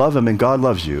that you love them and God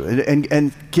loves you.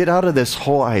 And get out of this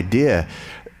whole idea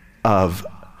of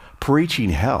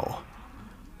preaching hell.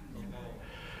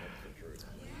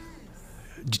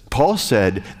 Paul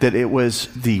said that it was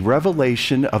the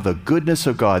revelation of the goodness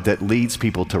of God that leads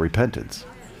people to repentance,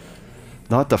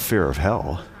 not the fear of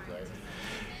hell.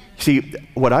 See,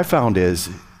 what I found is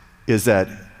that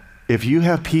if you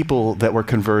have people that were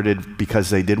converted because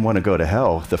they didn't want to go to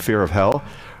hell, the fear of hell,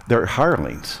 they're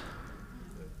hirelings.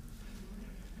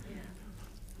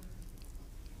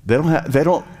 They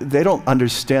don't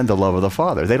understand the love of the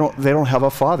Father. They don't have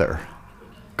a Father,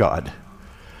 God.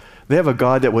 They have a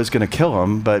God that was going to kill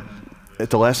them, but at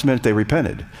the last minute they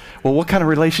repented. Well, what kind of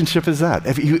relationship is that?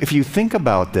 If you think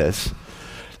about this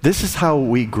is how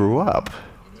we grew up.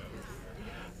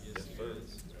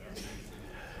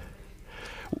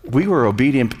 We were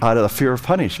obedient out of the fear of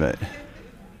punishment.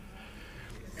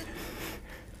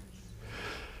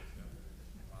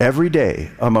 Every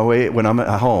day on my way, when I'm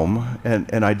at home,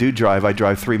 and I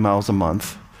drive 3 miles a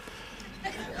month.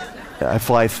 I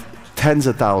fly tens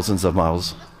of thousands of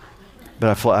miles,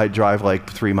 but I drive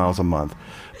like 3 miles a month.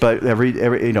 But every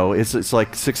it's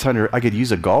like 600. I could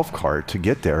use a golf cart to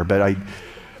get there, but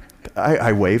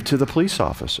I wave to the police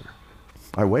officer.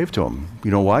 I wave to him.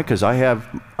 You know why? Because I have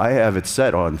it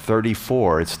set on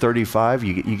 34. It's 35.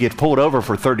 You get pulled over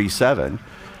for 37,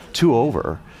 2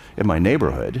 over in my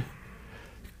neighborhood,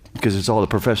 because it's all the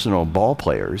professional ball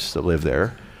players that live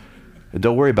there. And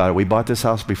don't worry about it. We bought this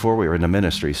house before we were in the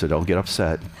ministry, so don't get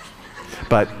upset.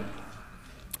 But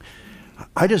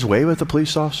I just wave at the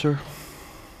police officer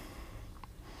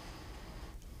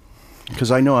because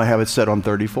I know I have it set on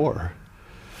 34.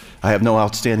 I have no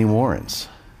outstanding warrants.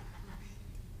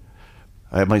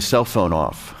 I have my cell phone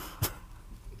off.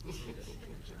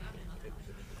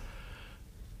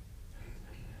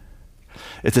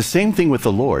 It's the same thing with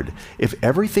the Lord. If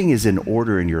everything is in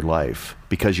order in your life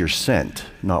because you're sent,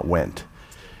 not went.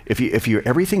 If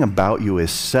everything about you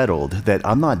is settled, that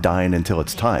I'm not dying until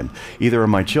it's time, either of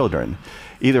my children.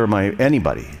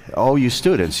 anybody, all you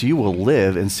students, you will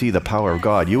live and see the power of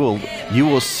God. You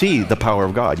will see the power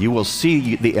of God. You will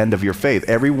see the end of your faith.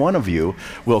 Every one of you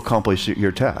will accomplish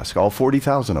your task, all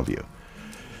 40,000 of you.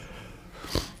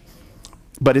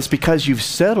 But it's because you've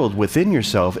settled within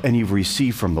yourself and you've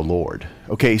received from the Lord.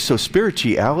 Okay, so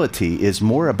spirituality is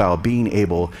more about being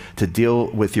able to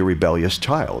deal with your rebellious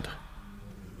child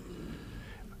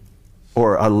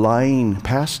or a lying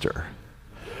pastor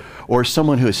or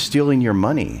someone who is stealing your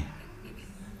money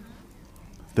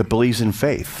that believes in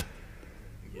faith,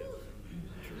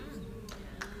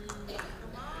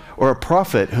 or a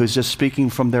prophet who's just speaking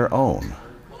from their own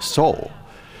soul.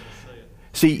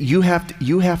 See, you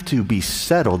have to be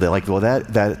settled that, like, well, that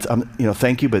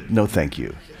thank you, but no thank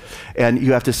you. And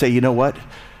you have to say, you know what?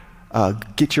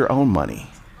 Get your own money.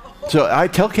 So I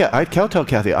tell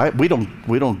Kathy, we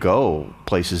don't go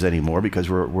places anymore because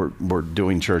we're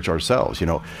doing church ourselves. You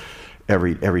know,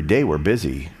 every day we're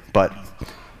busy, but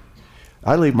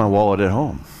I leave my wallet at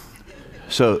home.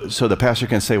 So the pastor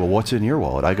can say, well, what's in your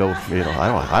wallet? I go,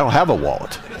 I don't have a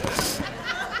wallet.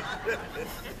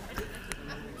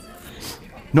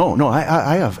 No,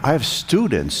 I have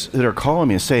students that are calling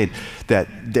me and saying that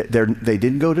they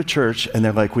didn't go to church and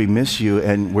they're like, we miss you,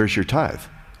 and where's your tithe?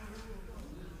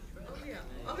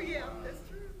 Oh yeah, that's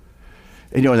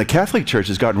true. And the Catholic Church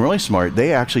has gotten really smart.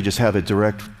 They actually just have a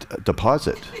direct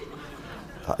deposit.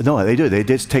 No, they do. They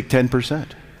just take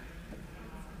 10%.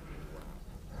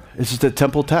 This is the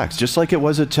temple tax, just like it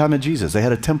was at the time of Jesus. They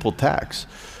had a temple tax.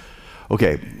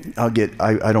 Okay, I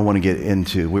don't want to get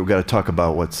into, we've got to talk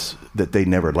about that they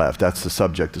never left. That's the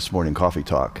subject this morning, Coffee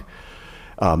Talk.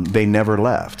 They never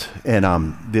left.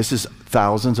 And this is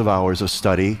thousands of hours of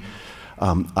study.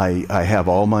 I have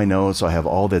all my notes, I have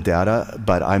all the data,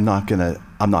 but I'm not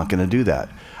gonna do that.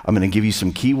 I'm gonna give you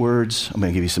some key words, I'm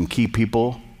gonna give you some key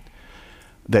people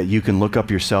that you can look up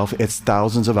yourself. It's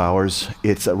thousands of hours,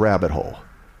 it's a rabbit hole.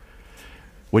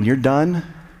 When you're done,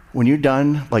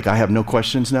 like I have no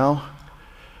questions now,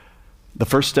 the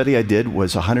first study I did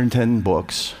was 110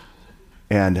 books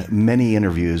and many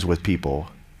interviews with people.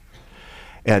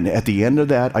 And at the end of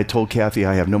that, I told Kathy,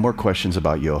 I have no more questions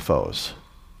about UFOs.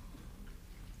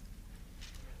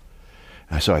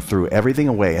 And so I threw everything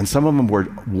away. And some of them were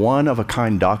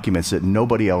one-of-a-kind documents that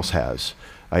nobody else has.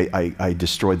 I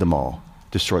destroyed them all.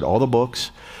 Destroyed all the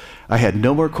books. I had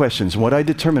no more questions. What I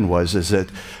determined is that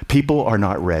people are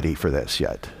not ready for this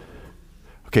yet.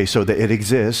 Okay, so that it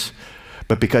exists,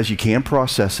 but because you can't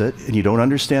process it and you don't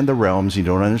understand the realms, you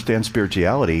don't understand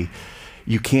spirituality,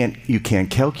 you can't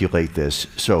calculate this.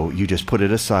 So you just put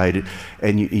it aside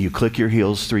and you click your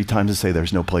heels 3 times and say,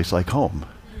 there's no place like home.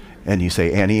 And you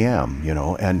say, Annie M,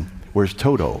 and where's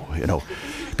Toto,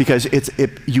 Because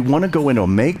you want to go into a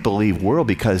make-believe world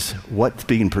because what's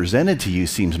being presented to you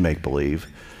seems make-believe,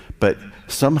 but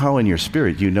somehow in your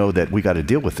spirit you know that we got to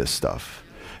deal with this stuff.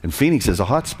 And Phoenix is a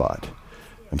hot spot.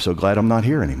 I'm so glad I'm not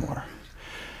here anymore.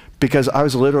 Because I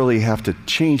was literally have to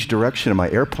change direction in my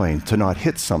airplane to not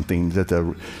hit something that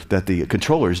the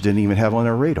controllers didn't even have on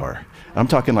their radar. I'm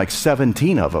talking like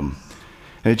 17 of them.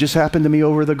 And it just happened to me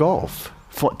over the Gulf.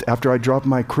 After I dropped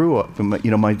my crew up,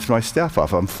 my staff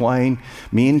off, I'm flying,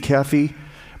 me and Kathy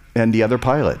and the other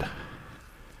pilot,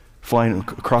 flying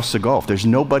across the Gulf. There's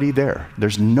nobody there.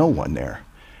 There's no one there.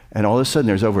 And all of a sudden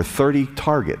there's over 30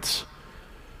 targets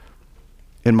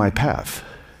in my path.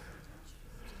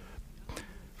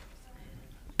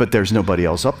 But there's nobody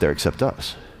else up there except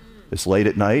us. It's late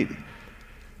at night.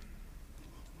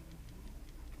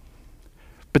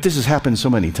 But this has happened so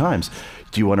many times.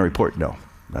 Do you want to report? No,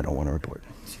 I don't want to report.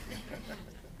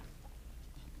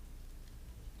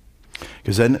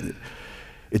 Because then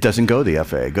it doesn't go to the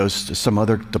FAA. It goes to some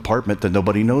other department that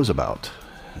nobody knows about.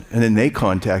 And then they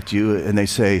contact you and they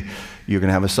say, you're going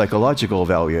to have a psychological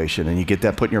evaluation. And you get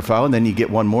that put in your file, and then you get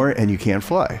one more and you can't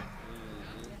fly.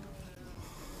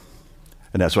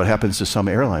 And that's what happens to some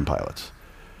airline pilots.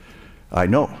 I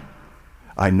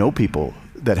know people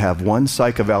that have one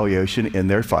psych evaluation in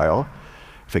their file.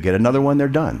 If they get another one, they're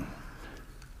done.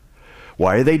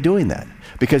 Why are they doing that?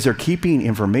 Because they're keeping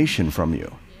information from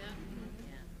you.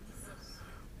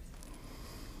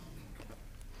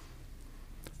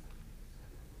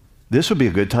 This would be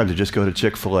a good time to just go to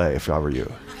Chick-fil-A if I were you.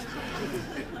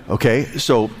 Okay,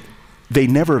 so they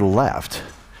never left.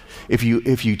 If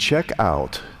you check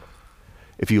out,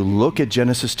 if you look at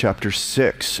Genesis chapter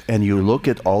 6 and you look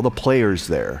at all the players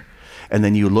there, and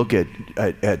then you look at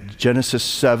Genesis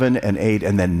 7 and 8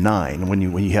 and then 9, when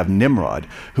you have Nimrod,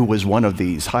 who was one of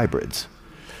these hybrids,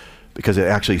 because it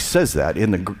actually says that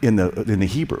in the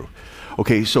Hebrew.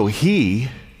 Okay, so he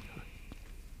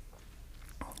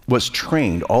was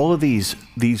trained. All of these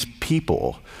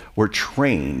people were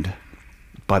trained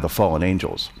by the fallen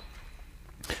angels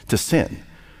to sin.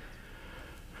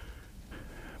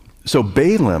 So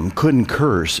Balaam couldn't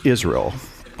curse Israel,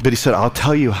 but he said, I'll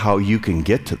tell you how you can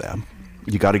get to them.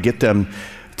 You got to get them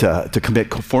to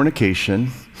commit fornication.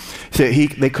 So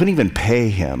they couldn't even pay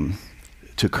him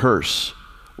to curse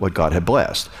what God had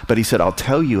blessed. But he said, I'll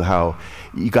tell you how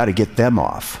you got to get them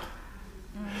off.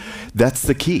 That's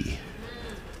the key.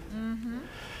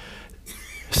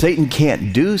 Satan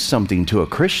can't do something to a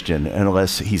Christian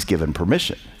unless he's given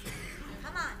permission.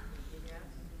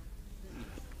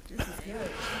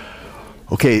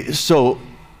 Okay, so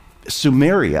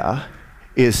Sumeria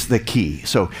is the key.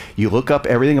 So you look up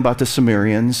everything about the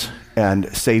Sumerians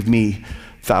and save me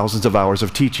thousands of hours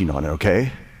of teaching on it,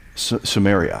 okay?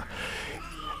 Sumeria.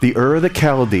 The Ur of the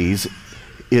Chaldees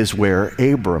is where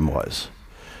Abram was.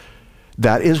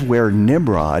 That is where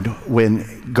Nimrod,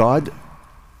 when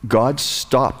God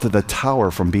stopped the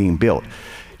tower from being built.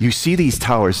 You see these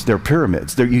towers, they're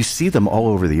pyramids. You see them all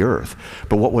over the earth.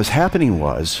 But what was happening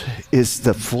is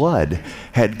the flood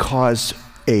had caused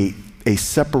a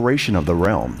separation of the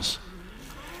realms.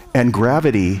 And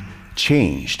gravity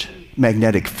changed.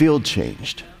 Magnetic field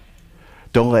changed.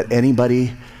 Don't let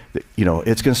anybody,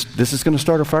 this is going to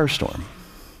start a firestorm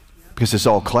because it's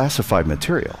all classified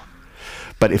material.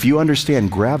 But if you understand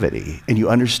gravity and you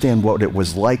understand what it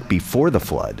was like before the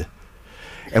flood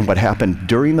and what happened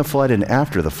during the flood and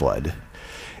after the flood,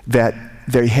 that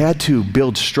they had to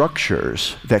build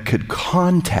structures that could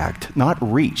contact, not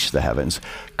reach the heavens,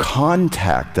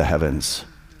 contact the heavens.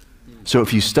 So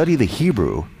if you study the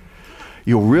Hebrew,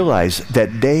 you'll realize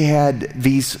that they had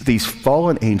these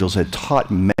fallen angels had taught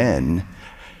men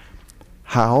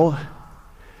how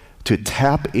to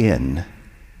tap in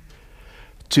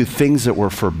to things that were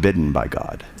forbidden by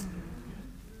God.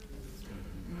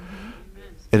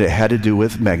 And it had to do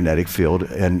with magnetic field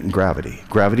and gravity.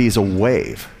 Gravity is a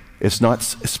wave. It's not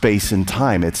space and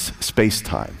time, it's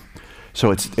space-time.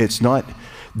 So it's not,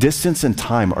 distance and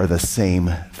time are the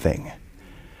same thing.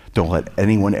 Don't let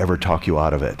anyone ever talk you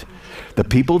out of it. The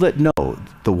people that know,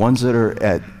 the ones that are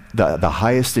at the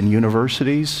highest in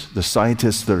universities, the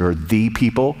scientists that are the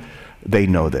people, they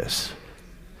know this.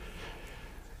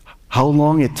 How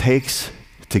long it takes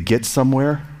to get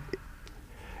somewhere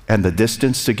and the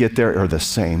distance to get there are the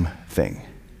same thing.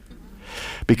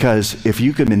 Because if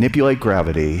you can manipulate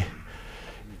gravity,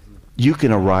 you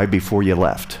can arrive before you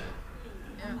left.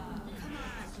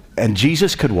 And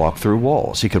Jesus could walk through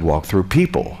walls. He could walk through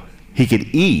people. He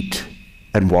could eat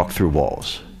and walk through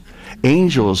walls.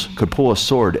 Angels could pull a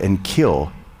sword and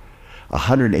kill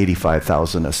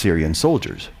 185,000 Assyrian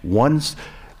soldiers. One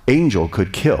angel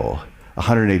could kill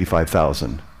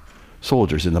 185,000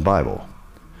 soldiers in the Bible.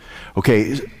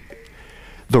 Okay,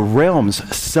 the realms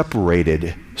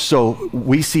separated, so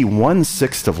we see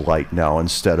 1/6 of light now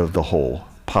instead of the whole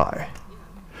pie.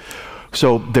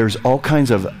 So there's all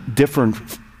kinds of different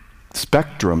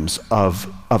spectrums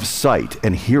of sight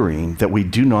and hearing that we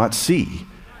do not see,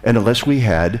 and unless we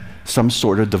had some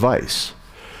sort of device.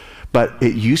 But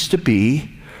it used to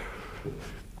be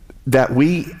that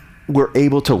we were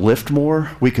able to lift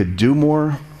more, we could do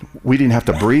more, we didn't have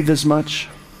to breathe as much.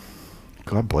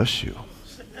 God bless you,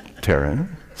 Taryn.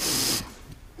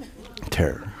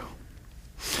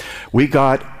 We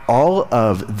got all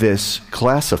of this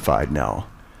classified now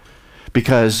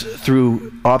because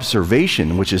through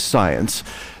observation, which is science,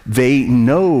 they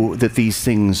know that these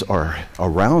things are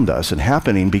around us and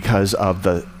happening because of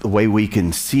the way we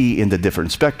can see in the different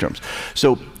spectrums.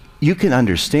 So you can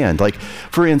understand, like,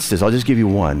 for instance, I'll just give you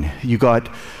one. You got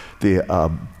the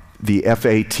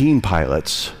F-18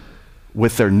 pilots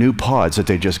with their new pods that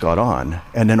they just got on,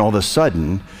 and then all of a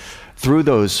sudden, through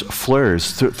those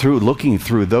flares, through looking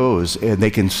through those, and they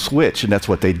can switch, and that's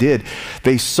what they did.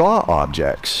 They saw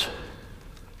objects,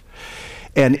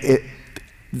 and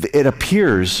it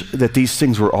appears that these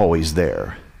things were always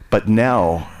there, but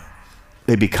now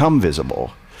they become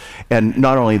visible. And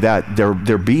not only that,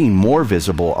 they're being more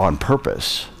visible on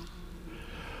purpose.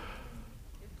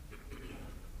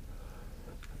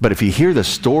 But if you hear the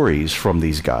stories from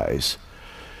these guys,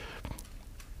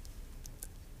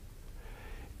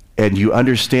 and you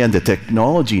understand that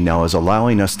technology now is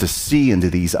allowing us to see into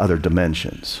these other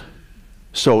dimensions.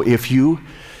 So if you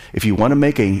want to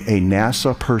make a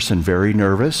NASA person very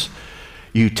nervous,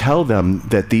 you tell them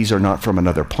that these are not from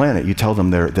another planet. You tell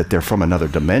them that they're from another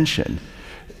dimension.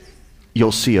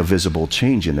 You'll see a visible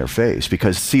change in their face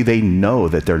because, see, they know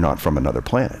that they're not from another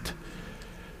planet.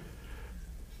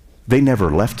 They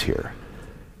never left here.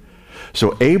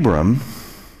 So Abram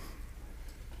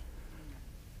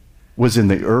was in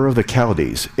the Ur of the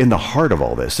Chaldees, in the heart of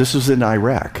all this. This was in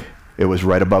Iraq. It was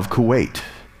right above Kuwait.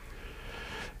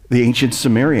 The ancient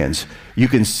Sumerians, you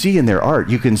can see in their art,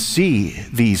 you can see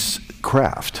these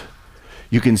craft.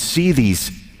 You can see these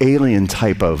alien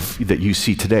type of, that you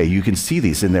see today, you can see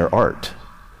these in their art.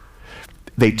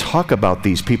 They talk about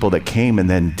these people that came and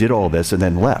then did all this and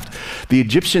then left. The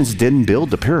Egyptians didn't build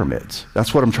the pyramids.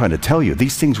 That's what I'm trying to tell you.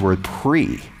 These things were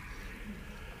pre.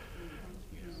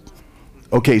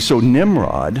 Okay, so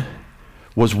Nimrod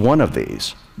was one of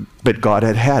these, but God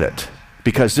had it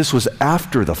because this was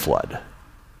after the flood.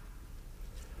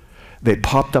 They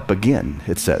popped up again,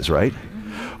 it says, right?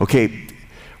 Okay,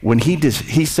 when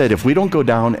he said, if we don't go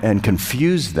down and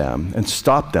confuse them and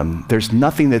stop them, there's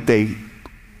nothing that they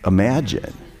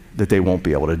imagine that they won't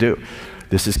be able to do.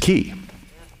 This is key.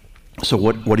 So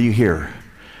what do you hear?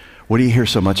 What do you hear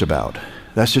so much about?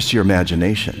 That's just your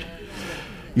imagination.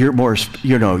 You're more,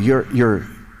 you're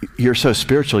so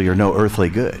spiritual, you're no earthly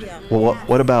good. Well,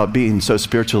 what about being so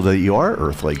spiritual that you are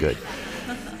earthly good?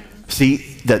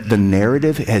 See, that the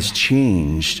narrative has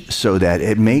changed so that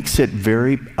it makes it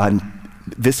very,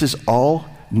 this is all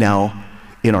now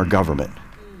in our government.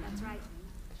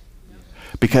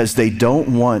 Because they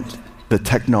don't want the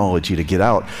technology to get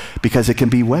out because it can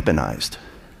be weaponized.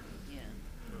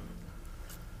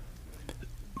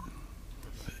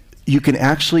 You can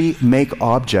actually make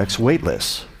objects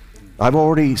weightless. I've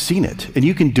already seen it, and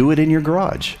you can do it in your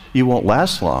garage. You won't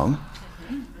last long.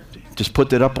 Just put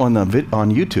that up on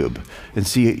YouTube and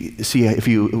see if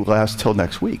you last till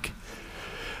next week.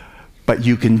 But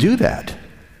you can do that,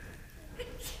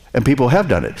 and people have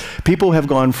done it. People have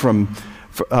gone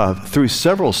through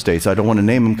several states. I don't want to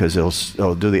name them because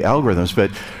they'll do the algorithms,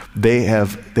 but they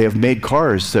have made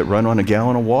cars that run on a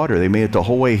gallon of water. They made it the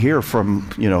whole way here from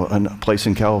a place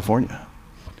in California.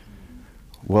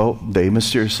 Well, they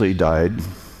mysteriously died.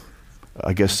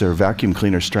 I guess their vacuum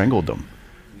cleaner strangled them.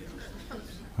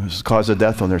 It was the cause of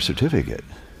death on their certificate.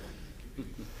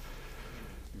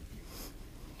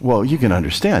 Well, you can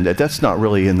understand that that's not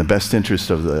really in the best interest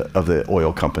of the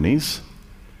oil companies.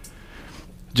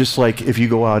 Just like if you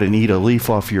go out and eat a leaf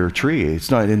off your tree, it's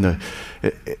not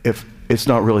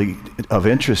really of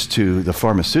interest to the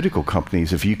pharmaceutical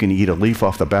companies if you can eat a leaf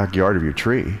off the backyard of your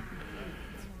tree.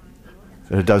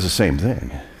 It does the same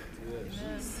thing.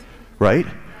 Right?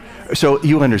 So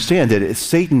you understand that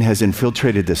Satan has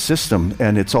infiltrated the system,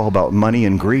 and it's all about money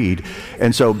and greed.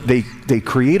 And so they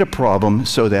create a problem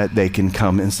so that they can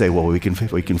come and say, well, we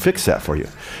can fix that for you.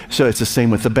 So it's the same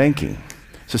with the banking.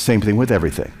 It's the same thing with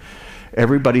everything.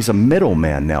 Everybody's a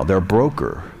middleman now. They're a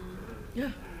broker.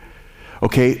 Yeah.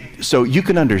 Okay, so you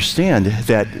can understand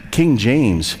that King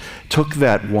James took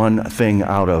that one thing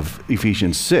out of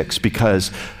Ephesians 6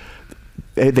 because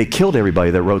they killed everybody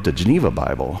that wrote the Geneva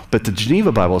Bible, but the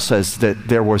Geneva Bible says that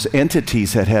there was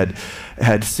entities that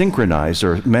had synchronized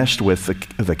or meshed with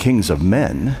the kings of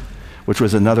men, which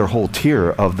was another whole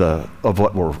tier of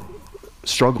what we're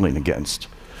struggling against.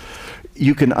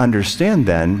 You can understand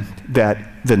then that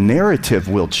the narrative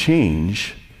will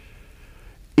change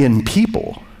in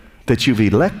people that you've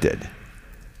elected.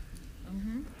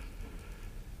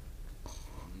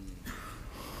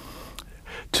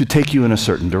 To take you in a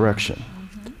certain direction.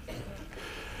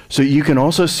 So you can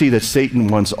also see that Satan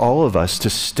wants all of us to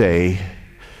stay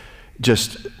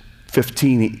just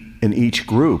 15 in each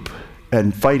group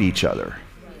and fight each other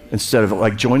instead of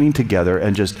like joining together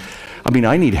and just,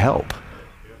 I need help.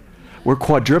 We're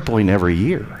quadrupling every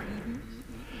year.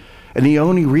 And the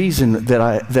only reason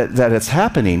that it's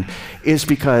happening is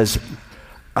because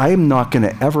I'm not going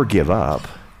to ever give up,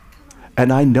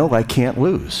 and I know I can't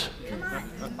lose.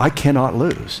 I cannot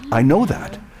lose. I know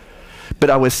that. But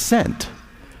I was sent.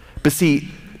 But see,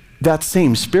 that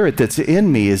same spirit that's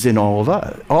in me is in all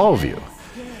of you.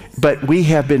 But we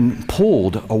have been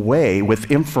pulled away with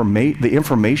the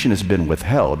information has been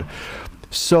withheld.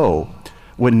 So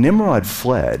when Nimrod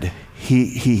fled, he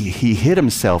hid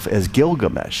himself as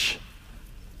Gilgamesh.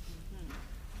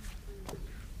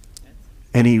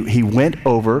 And he went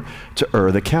over to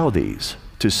Ur the Chaldees,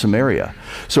 to Samaria.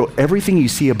 So everything you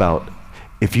see about,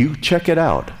 if you check it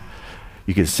out,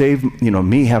 you can save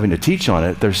me having to teach on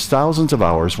it. There's thousands of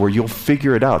hours where you'll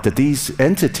figure it out, that these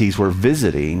entities were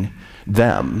visiting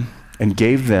them and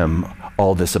gave them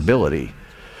all this ability.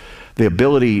 The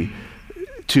ability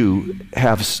to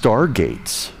have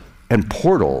stargates and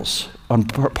portals on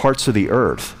parts of the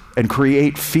earth and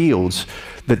create fields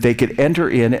that they could enter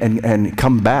in and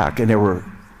come back, and there were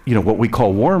what we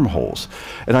call wormholes.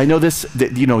 And I know this,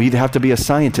 that, you'd have to be a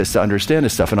scientist to understand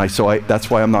this stuff, and that's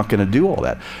why I'm not going to do all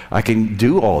that. I can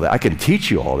do all that. I can teach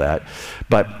you all that,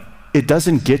 but it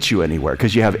doesn't get you anywhere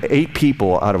because you have 8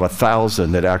 people out of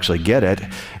 1,000 that actually get it,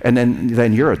 and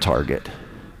then you're a target.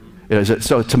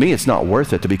 So to me, it's not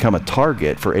worth it to become a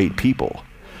target for 8 people,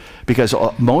 because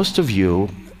most of you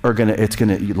are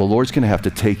the Lord's gonna have to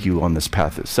take you on this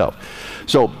path itself.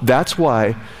 So that's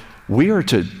why we are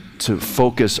to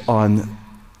focus on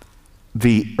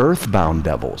the earthbound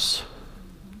devils,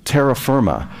 terra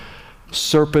firma,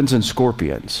 serpents and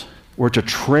scorpions. We're to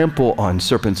trample on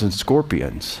serpents and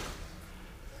scorpions.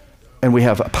 And we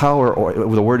have power, or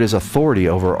the word is authority,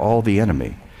 over all the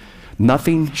enemy.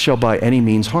 Nothing shall by any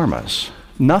means harm us.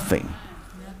 Nothing.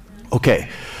 Okay,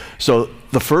 so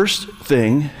the first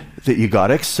thing that you got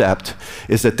to accept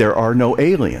is that there are no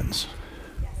aliens.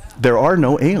 There are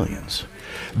no aliens.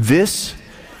 This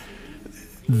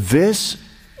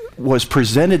was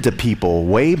presented to people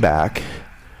way back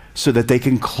so that they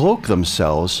can cloak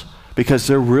themselves, because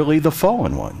they're really the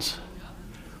fallen ones.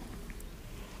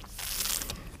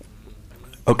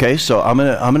 Okay, so I'm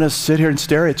gonna sit here and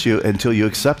stare at you until you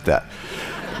accept that.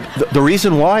 The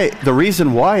reason why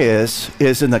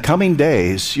is in the coming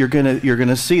days you're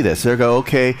gonna see this. They'll go,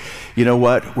 okay, you know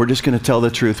what? We're just gonna tell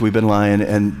the truth. We've been lying,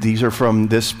 and these are from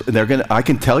this. I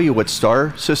can tell you what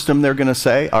star system they're gonna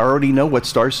say. I already know what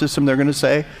star system they're gonna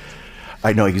say.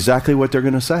 I know exactly what they're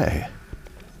gonna say,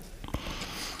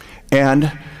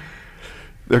 and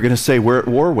they're gonna say we're at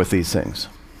war with these things.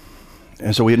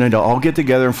 And so we need to all get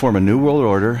together and form a new world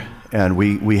order, and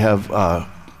we have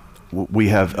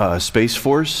a Space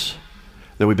Force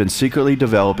that we've been secretly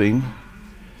developing.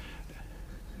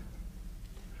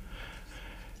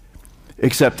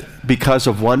 Except because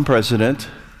of one president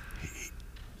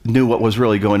knew what was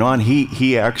really going on,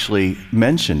 he actually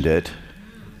mentioned it.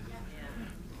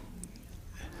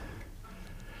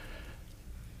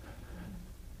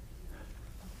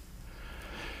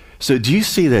 So do you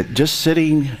see that just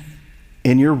sitting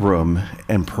in your room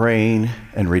and praying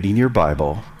and reading your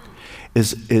Bible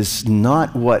is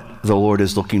not what the Lord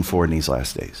is looking for in these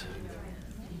last days?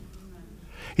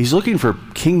 He's looking for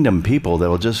kingdom people that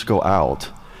will just go out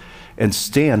and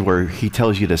stand where he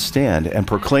tells you to stand and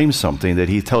proclaim something that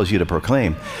he tells you to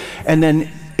proclaim. And then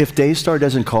if Daystar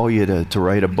doesn't call you to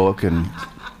write a book and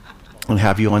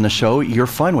have you on the show, you're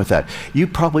fine with that. You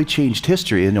probably changed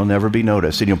history and you'll never be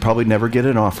noticed, and you'll probably never get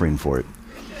an offering for it.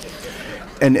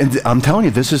 And I'm telling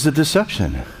you, this is the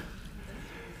deception.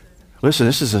 Listen,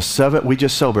 this is we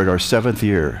just celebrated our 7th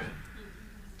year.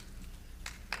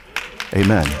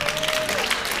 Amen.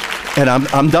 And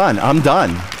I'm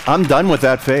done with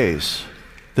that phase.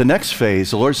 The next phase,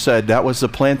 the Lord said that was the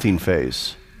planting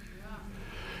phase.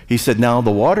 He said, now the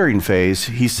watering phase,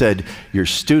 he said, your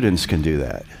students can do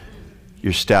that.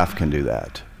 Your staff can do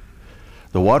that.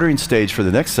 The watering stage for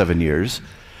the next 7 years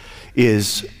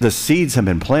is the seeds have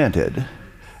been planted,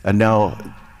 and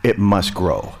now it must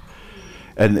grow.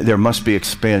 And there must be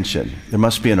expansion. There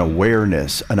must be an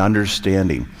awareness, an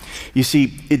understanding. You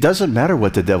see, it doesn't matter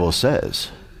what the devil says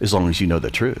as long as you know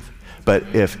the truth. But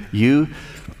if you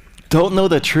don't know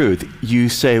the truth, you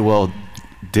say, well,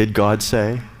 did God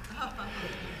say?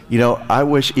 You know, I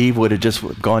wish Eve would have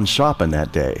just gone shopping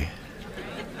that day.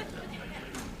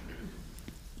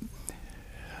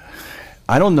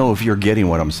 I don't know if you're getting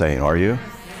what I'm saying, are you?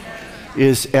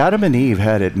 Is Adam and Eve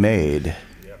had it made,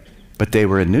 but they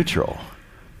were in neutral.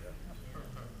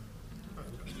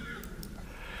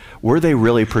 Were they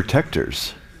really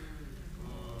protectors?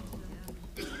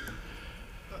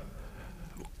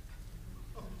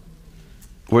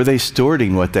 Were they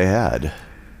stewarding what they had?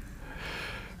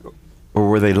 Or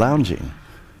were they lounging?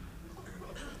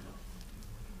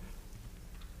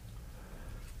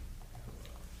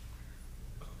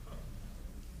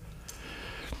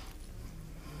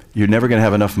 You're never going to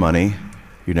have enough money.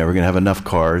 You're never going to have enough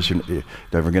cars. You're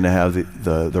never going to have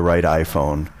the right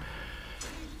iPhone.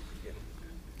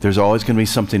 There's always going to be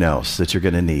something else that you're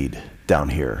going to need down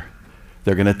here.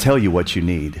 They're going to tell you what you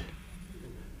need.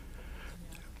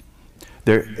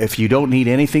 If you don't need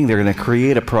anything, they're going to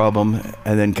create a problem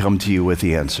and then come to you with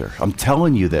the answer. I'm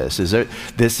telling you this.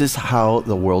 This is how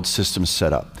the world system's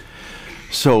set up.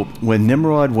 So when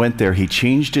Nimrod went there, he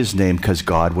changed his name because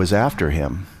God was after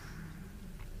him.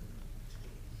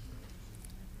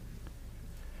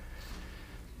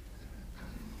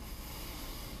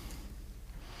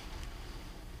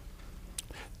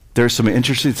 There's some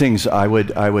interesting things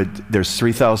there's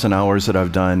 3,000 hours that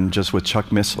I've done just with Chuck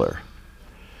Missler.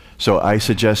 So I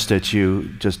suggest that you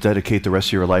just dedicate the rest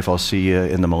of your life. I'll see you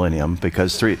in the millennium,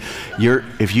 because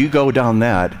if you go down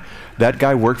that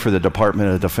guy worked for the Department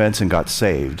of Defense and got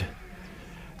saved.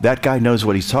 That guy knows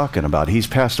what he's talking about. He's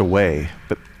passed away,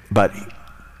 but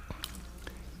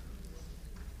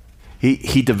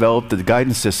He developed the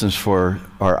guidance systems for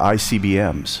our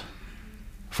ICBMs,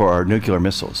 for our nuclear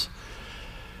missiles.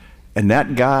 And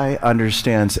that guy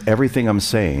understands everything I'm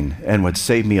saying and would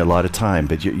save me a lot of time,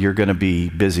 but you're going to be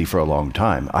busy for a long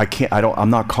time.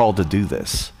 I'm not called to do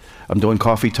this. I'm doing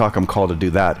coffee talk, I'm called to do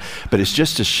that. But it's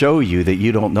just to show you that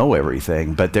you don't know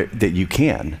everything, but that you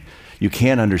can. You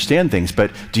can understand things, but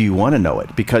do you want to know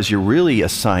it? Because you're really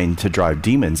assigned to drive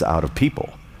demons out of people.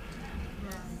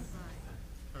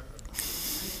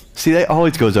 See, that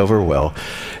always goes over well.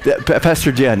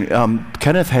 Pastor Jen,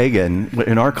 Kenneth Hagin,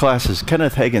 in our classes,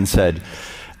 Kenneth Hagin said,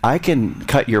 I can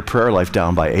cut your prayer life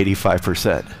down by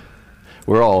 85%.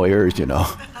 We're all ears,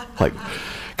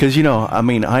 because,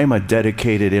 I am a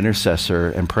dedicated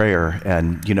intercessor and prayer,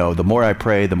 and, the more I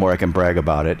pray, the more I can brag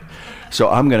about it. So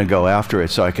I'm going to go after it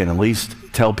so I can at least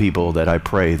tell people that I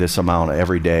pray this amount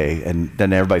every day, and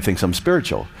then everybody thinks I'm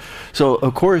spiritual. So,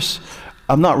 of course,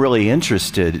 I'm not really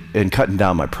interested in cutting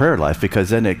down my prayer life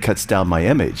because then it cuts down my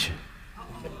image.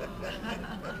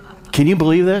 Can you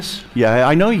believe this? Yeah,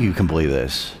 I know you can believe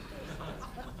this.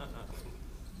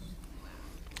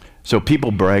 So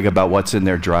people brag about what's in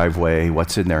their driveway,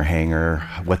 what's in their hangar,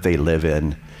 what they live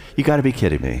in. You got to be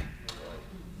kidding me.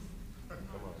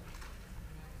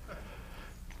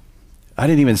 I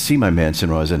didn't even see my mansion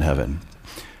when I was in heaven.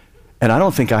 And I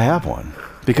don't think I have one.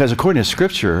 Because according to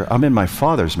Scripture, I'm in my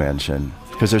Father's mansion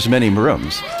because there's many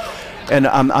rooms. And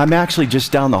I'm actually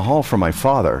just down the hall from my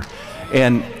Father.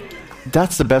 And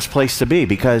that's the best place to be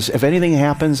because if anything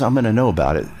happens, I'm going to know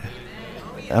about it.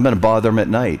 I'm going to bother him at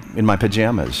night in my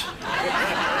pajamas.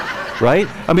 Right?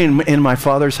 I mean, in my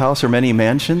Father's house are many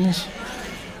mansions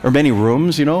or many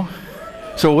rooms,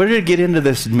 So where did it get into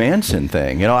this mansion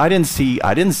thing? I didn't see,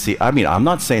 I'm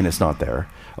not saying it's not there.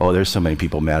 Oh, there's so many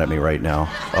people mad at me right now.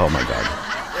 Oh my God.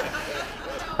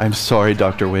 I'm sorry,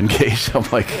 Dr. Wingate. I'm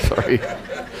sorry.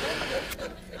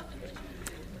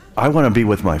 I want to be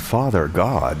with my Father,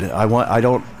 God. I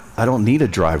don't need a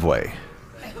driveway.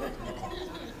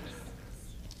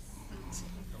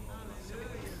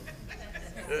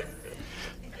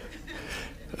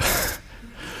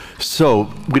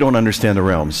 So we don't understand the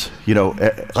realms.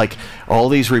 Like all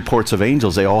these reports of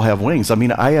angels, they all have wings.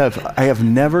 I have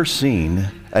never seen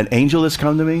an angel that's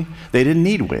come to me. They didn't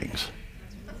need wings.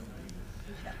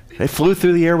 They flew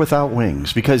through the air without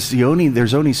wings because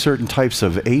there's only certain types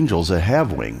of angels that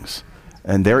have wings,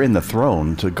 and they're in the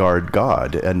throne to guard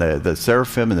God. And the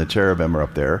seraphim and the cherubim are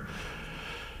up there.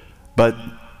 But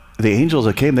the angels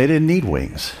that came, they didn't need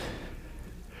wings.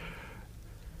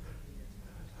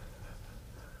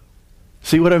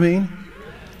 See what I mean?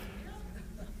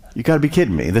 You got to be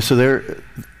kidding me. So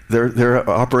they're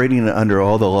operating under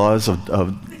all the laws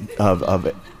of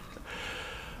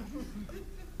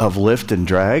lift and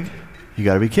drag. You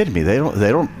got to be kidding me. They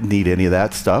don't need any of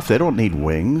that stuff. They don't need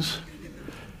wings.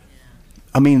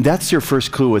 That's your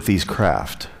first clue with these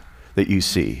craft that you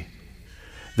see.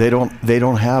 They don't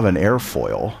have an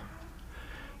airfoil.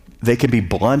 They can be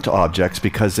blunt objects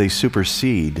because they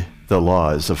supersede the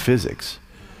laws of physics.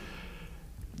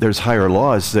 There's higher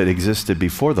laws that existed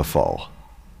before the fall.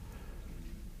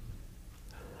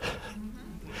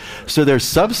 So there's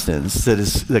substance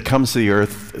that comes to the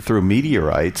earth through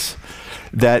meteorites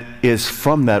that is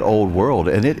from that old world,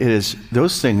 and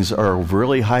those things are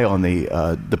really high on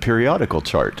the periodical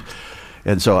chart.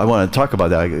 And so I want to talk about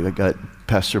that. I got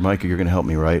Pastor Mike, you're going to help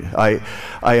me, right?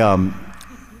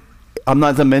 I'm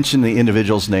not going to mention the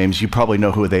individuals' names. You probably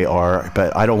know who they are,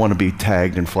 but I don't want to be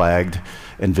tagged and flagged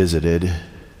and visited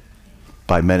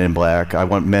by men in black. I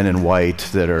want men in white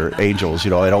that are angels.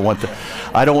 I don't want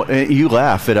you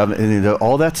laugh at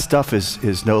all that stuff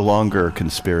is no longer a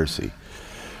conspiracy.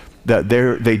 That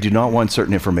they do not want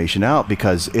certain information out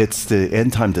because it's the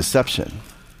end time deception.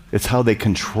 It's how they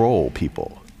control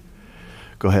people.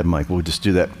 Go ahead, Mike. We'll just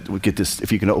do that. We'll get this,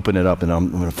 if you can open it up, and I'm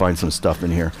going to find some stuff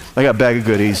in here. I got a bag of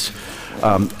goodies.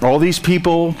 All these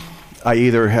people, I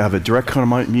either have a direct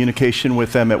communication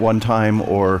with them at one time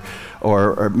or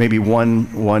maybe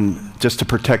one just to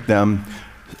protect them.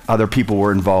 Other people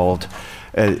were involved.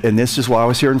 And this is why I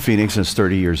was here in Phoenix, and it's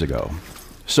 30 years ago.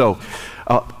 So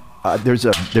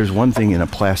there's one thing in a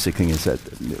plastic thing, is that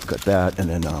got that, and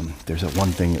then there's that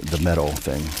one thing, the metal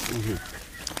thing.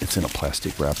 Mm-hmm. It's in a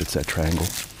plastic wrap. It's that triangle.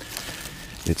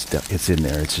 It's in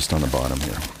there. It's just on the bottom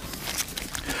here.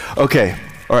 Okay.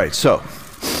 All right. So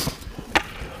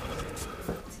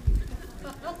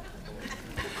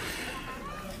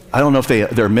I don't know if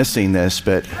they're missing this,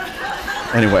 but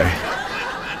anyway.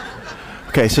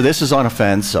 Okay. So this is on a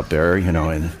fence up there,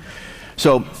 and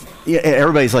so yeah,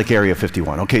 everybody's like Area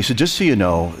 51. Okay. So just so you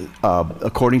know,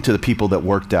 according to the people that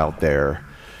worked out there,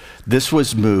 This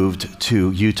was moved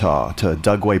to Utah, to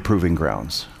Dugway Proving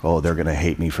Grounds. Oh, they're going to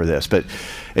hate me for this. But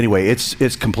anyway,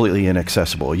 it's completely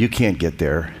inaccessible. You can't get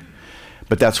there.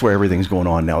 But that's where everything's going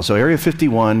on now. So Area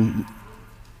 51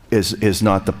 is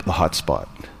not the hot spot.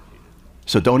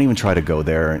 So don't even try to go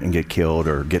there and get killed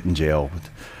or get in jail.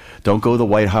 Don't go to the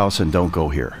White House and don't go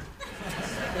here.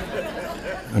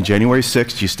 On January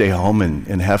 6th, you stay home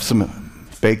and have some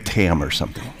baked ham or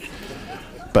something.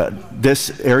 But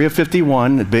this Area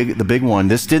 51, the big one,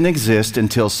 this didn't exist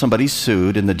until somebody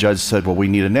sued and the judge said, well, we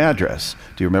need an address.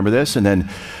 Do you remember this? And then,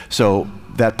 so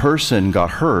that person got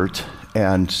hurt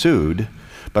and sued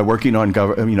by working on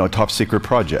top secret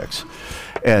projects.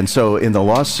 And so in the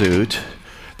lawsuit,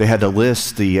 they had to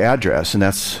list the address, and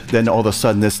then all of a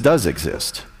sudden this does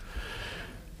exist.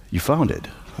 You found it.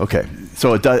 Okay,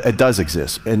 so it does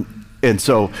exist. And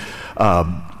so,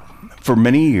 for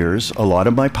many years, a lot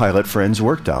of my pilot friends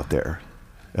worked out there.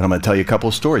 And I'm going to tell you a couple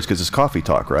of stories because it's coffee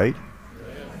talk, right?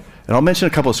 And I'll mention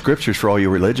a couple of scriptures for all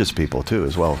you religious people too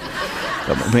as well.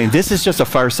 I mean, this is just a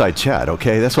fireside chat,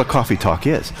 okay? That's what coffee talk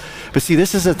is. But see,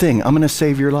 this is the thing. I'm going to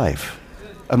save your life.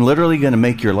 I'm literally going to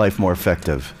make your life more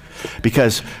effective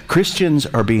because Christians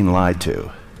are being lied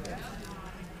to.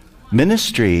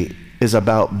 Ministry is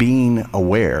about being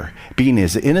aware, being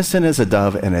as innocent as a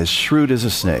dove and as shrewd as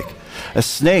a snake. A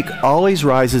snake always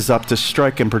rises up to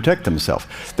strike and protect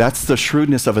himself. That's the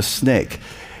shrewdness of a snake.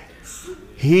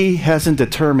 He hasn't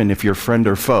determined if you're friend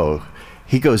or foe.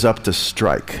 He goes up to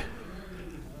strike.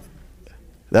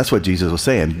 That's what Jesus was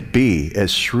saying. Be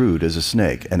as shrewd as a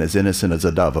snake and as innocent as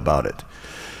a dove about it.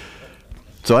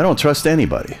 So I don't trust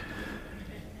anybody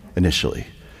initially,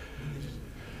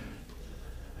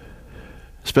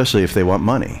 especially if they want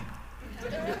money.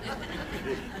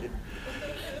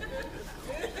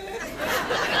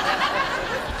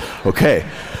 Okay,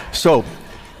 so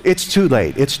it's too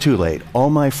late. It's too late.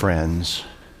 All my friends,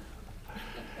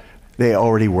 they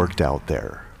already worked out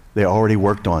there. They already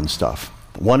worked on stuff.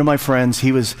 One of my friends,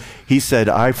 he said,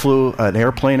 I flew an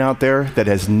airplane out there that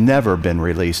has never been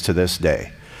released to this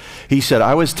day. He said,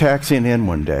 I was taxiing in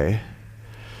one day,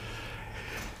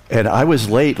 and I was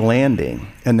late landing.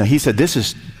 And he said, this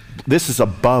is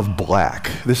above black.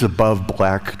 This is above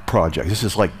black project. This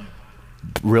is like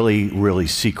really, really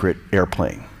secret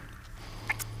airplane.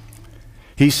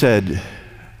 He said,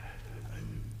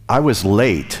 I was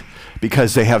late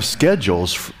because they have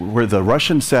schedules where the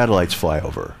Russian satellites fly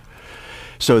over.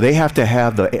 So they have to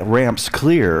have the ramps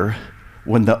clear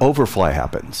when the overfly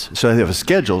happens. So they have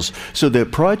schedules. So the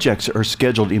projects are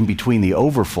scheduled in between the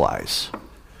overflies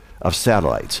of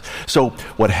satellites. So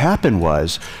what happened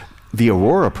was the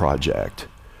Aurora project,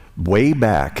 way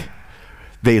back,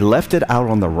 they left it out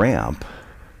on the ramp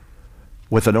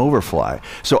with an overfly.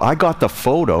 So I got the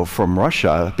photo from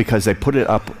Russia because they put it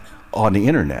up on the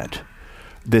internet.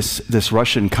 This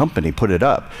Russian company put it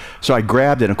up. So I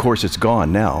grabbed it, and of course it's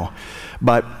gone now.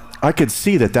 But I could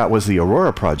see that was the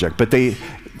Aurora project. But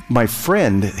my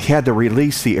friend had to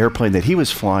release the airplane that he was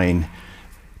flying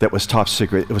that was top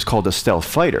secret. It was called a stealth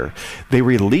fighter. They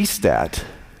released that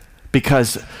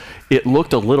because it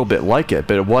looked a little bit like it,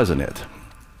 but it wasn't it.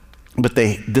 But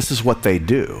this is what they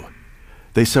do.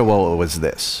 They said, well, it was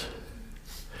this.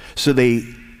 So they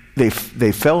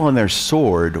fell on their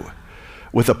sword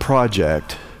with a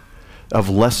project of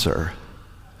lesser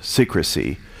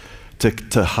secrecy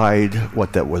to hide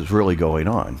what that was really going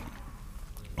on.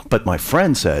 But my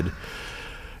friend said,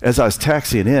 as I was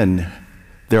taxiing in,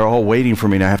 they're all waiting for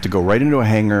me, and I have to go right into a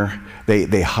hangar.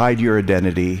 They hide your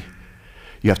identity.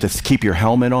 You have to keep your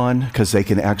helmet on because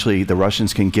the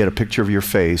Russians can get a picture of your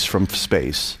face from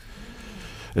space.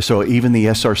 So even the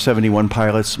SR-71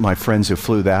 pilots, my friends who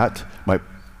flew that,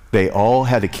 they all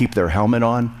had to keep their helmet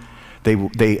on.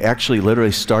 They actually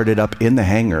literally started up in the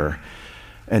hangar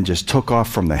and just took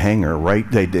off from the hangar, right?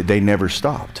 They never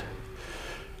stopped.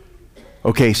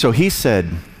 Okay, so he said,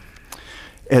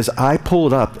 as I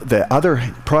pulled up, the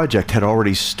other project had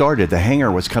already started. The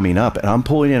hangar was coming up, and I'm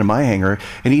pulling into my hangar,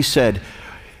 and he said,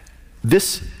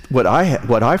 what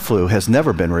I flew has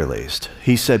never been released.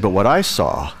 He said, but what I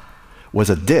saw was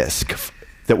a disc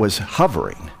that was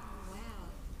hovering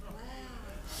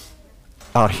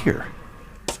out here.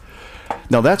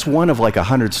 Now that's one of like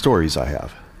 100 stories I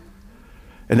have.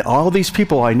 And all these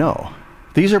people I know,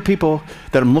 these are people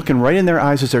that I'm looking right in their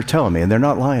eyes as they're telling me, and they're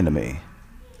not lying to me.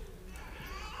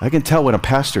 I can tell when a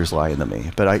pastor's lying to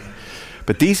me, but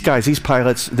these guys, these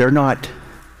pilots, they're not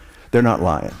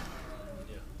lying.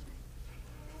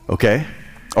 Okay?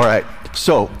 All right.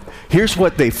 So here's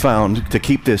what they found to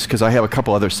keep this, because I have a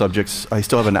couple other subjects. I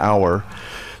still have an hour,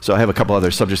 so I have a couple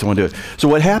other subjects I want to do. So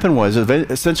what happened was,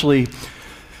 essentially,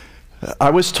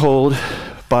 I was told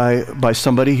by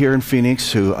somebody here in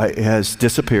Phoenix who has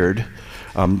disappeared.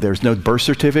 There's no birth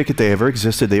certificate they ever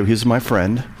existed. He's my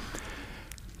friend.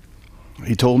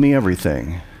 He told me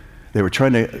everything.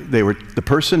 The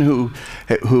person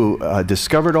who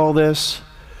discovered all this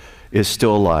is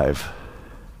still alive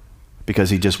because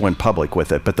he just went public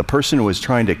with it. But the person who was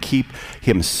trying to keep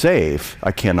him safe,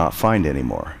 I cannot find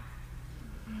anymore.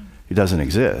 He doesn't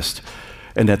exist.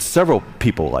 And that's several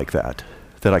people like that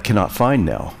I cannot find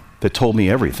now that told me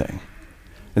everything.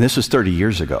 And this was 30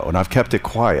 years ago, and I've kept it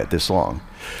quiet this long.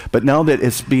 But now that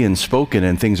it's being spoken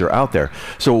and things are out there,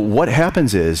 so what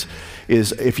happens is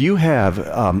if you have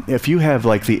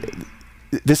like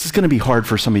this is going to be hard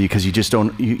for some of you because you just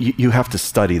don't, you have to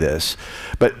study this.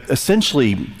 But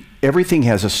essentially, everything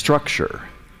has a structure,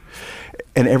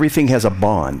 and everything has a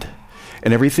bond,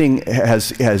 and everything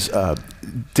has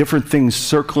different things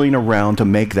circling around to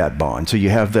make that bond. So you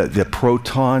have the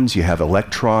protons, you have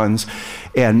electrons,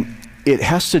 and it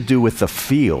has to do with the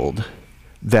field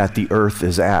that the Earth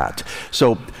is at.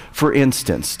 So, for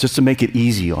instance, just to make it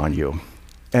easy on you,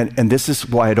 and this is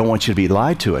why I don't want you to be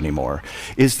lied to anymore,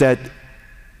 is that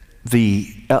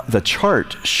the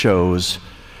chart shows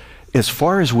as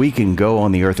far as we can go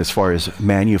on the Earth, as far as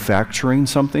manufacturing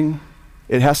something,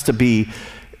 it has to be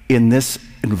in this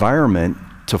environment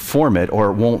to form it, or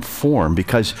it won't form,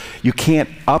 because you can't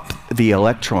up the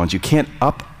electrons, you can't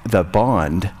up the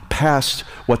bond past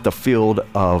what the field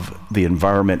of the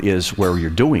environment is where you're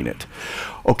doing it.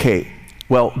 Okay,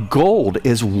 well, gold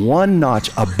is one notch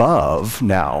above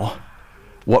now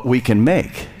what we can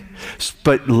make.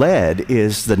 But lead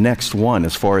is the next one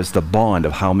as far as the bond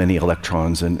of how many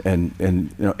electrons and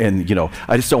you know,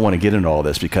 I just don't want to get into all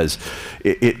this because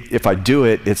if I do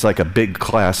it, it's like a big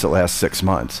class that lasts 6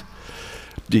 months.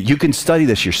 You can study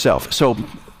this yourself. So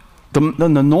the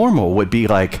normal would be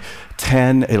like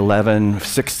 10, 11,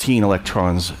 16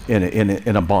 electrons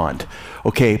in a bond.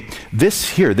 Okay,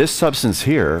 this substance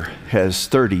here has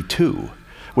 32,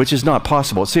 which is not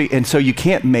possible. See, and so you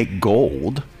can't make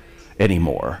gold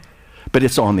anymore, but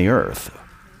it's on the Earth.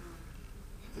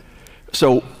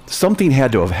 So something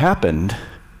had to have happened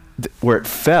where it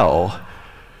fell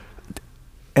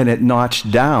and it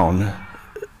notched down.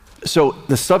 So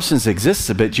the substance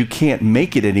exists, but you can't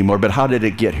make it anymore. But how did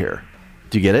it get here?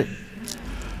 Do you get it?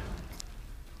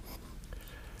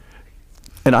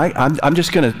 And I'm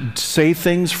just going to say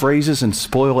things, phrases, and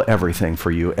spoil everything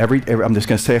for you. I'm just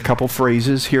going to say a couple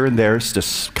phrases here and there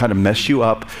to kind of mess you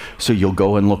up so you'll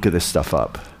go and look at this stuff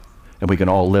up. And we can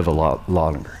all live a lot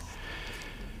longer.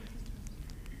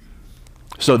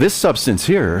 So this substance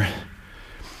here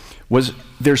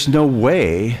there's no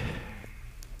way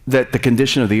that the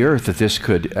condition of the Earth that this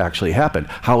could actually happen.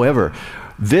 However,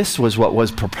 this was what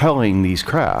was propelling these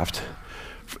craft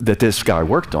that this guy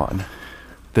worked on,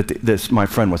 that my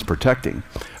friend was protecting.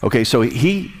 Okay, so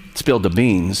he spilled the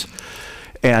beans,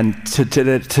 and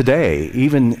today,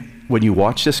 even when you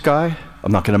watch this guy,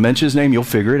 I'm not going to mention his name, you'll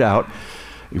figure it out.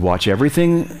 You watch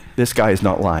everything, this guy is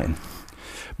not lying,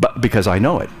 but because I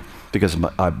know it. Because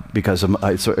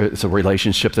it's a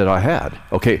relationship that I had.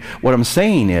 Okay, what I'm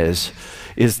saying is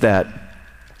that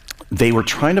they were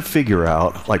trying to figure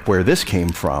out like where this came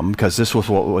from, because this was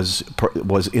what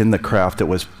was in the craft that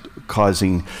was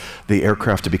causing the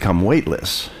aircraft to become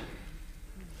weightless.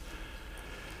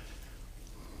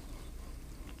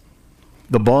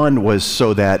 The bond was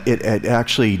so that it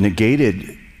actually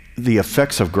negated the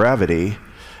effects of gravity,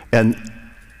 and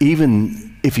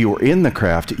even if you were in the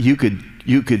craft, you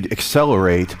could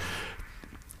accelerate.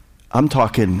 I'm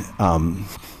talking, I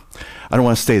don't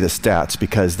want to say the stats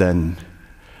because then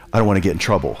I don't want to get in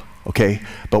trouble, okay?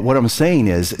 But what I'm saying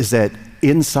is that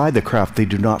inside the craft, they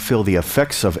do not feel the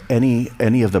effects of any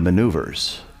of the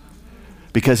maneuvers,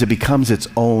 because it becomes its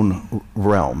own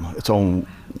realm, its own.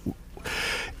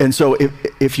 And so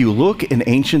if you look in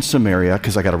ancient Sumeria,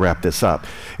 because I got to wrap this up,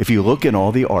 if you look in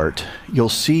all the art, you'll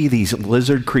see these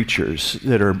lizard creatures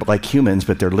that are like humans,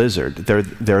 but they're lizard. They're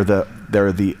the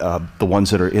ones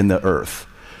that are in the earth.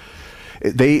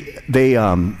 The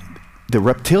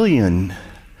reptilian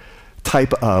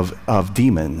type of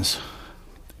demons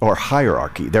or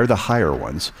hierarchy, they're the higher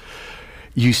ones.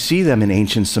 You see them in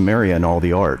ancient Sumeria in all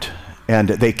the art, and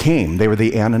they were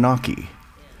the Anunnaki.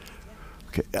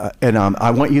 Okay, and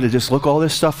I want you to just look all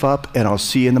this stuff up, and I'll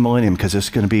see you in the millennium, because it's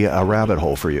going to be a rabbit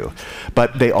hole for you.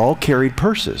 But they all carried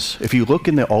purses. If you look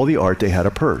in all the art, they had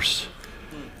a purse.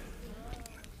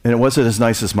 And it wasn't as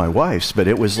nice as my wife's, but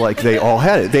it was like they all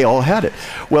had it. They all had it.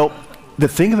 Well, the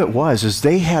thing of it is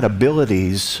they had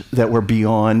abilities that were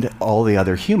beyond all the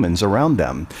other humans around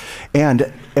them.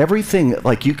 And everything,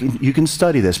 like you can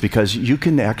study this because you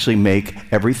can actually make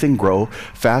everything grow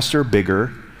faster,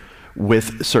 bigger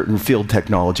with certain field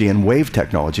technology and wave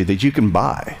technology that you can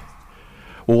buy.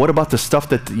 Well, what about the stuff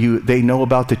that they know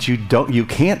about that you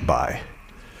can't buy?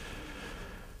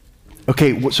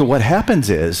 Okay, so what happens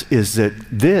is that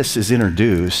this is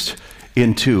introduced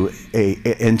into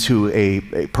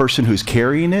a person who's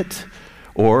carrying it,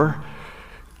 or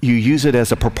you use it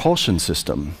as a propulsion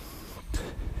system.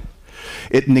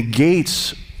 It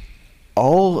negates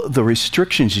all the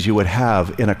restrictions you would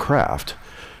have in a craft.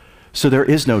 So there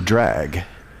is no drag.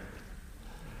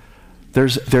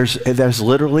 There's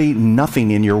literally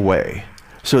nothing in your way.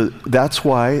 So that's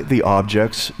why the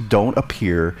objects don't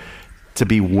appear to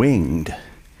be winged,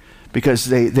 because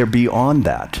they're beyond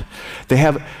that. They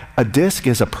have a disc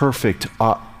is a perfect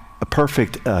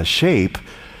shape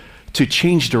to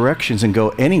change directions and go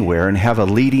anywhere and have a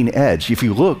leading edge. If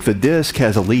you look, the disc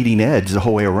has a leading edge the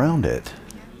whole way around it.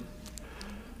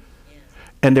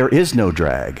 And there is no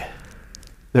drag.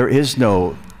 There is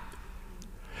no,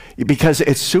 because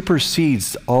it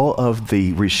supersedes all of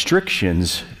the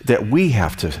restrictions that we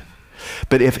have to.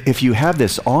 But if you have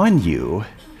this on you,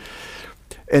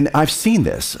 and I've seen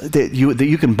this, that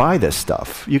you can buy this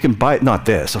stuff. You can buy it, not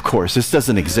this, of course. This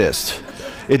doesn't exist.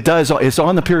 It does. It's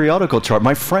on the periodical chart.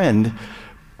 My friend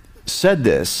said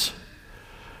this,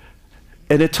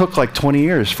 and it took like 20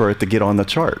 years for it to get on the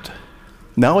chart.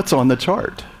 Now it's on the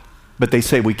chart, but they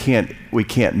say we can't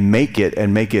make it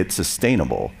and make it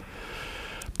sustainable.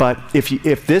 But if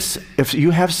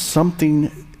you have something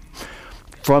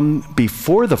from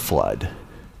before the flood,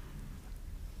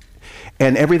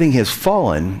 and everything has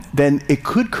fallen, then it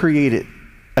could create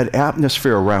an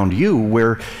atmosphere around you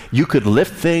where you could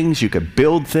lift things, you could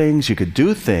build things, you could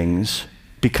do things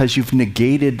because you've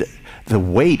negated the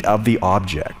weight of the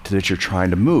object that you're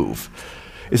trying to move.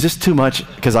 Is this too much?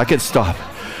 Because I could stop.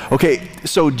 Okay,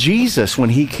 so Jesus, when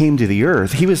he came to the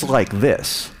earth, he was like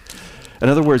this. In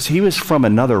other words, he was from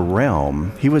another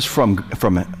realm. He was from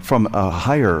a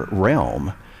higher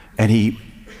realm, and he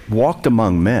walked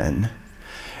among men.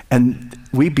 And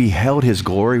we beheld his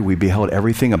glory. We beheld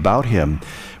everything about him.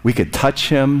 We could touch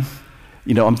him.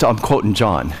 You know, I'm quoting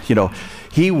John. You know,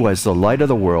 he was the light of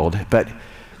the world, but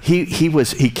he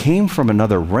came from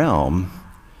another realm,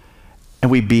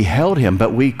 and we beheld him,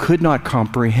 but we could not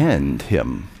comprehend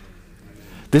him.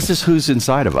 This is who's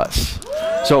inside of us.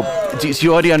 So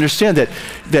you already understand that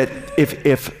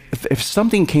if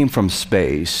something came from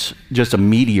space, just a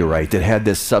meteorite that had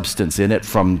this substance in it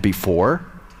from before.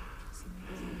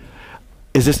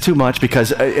 Is this too much?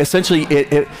 Because essentially,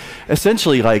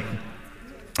 like,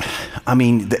 I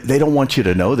mean, they don't want you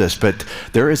to know this, but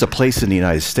there is a place in the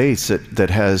United States that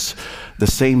has the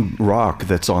same rock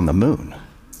that's on the moon,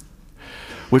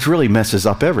 which really messes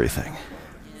up everything.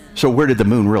 So where did the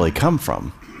moon really come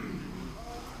from?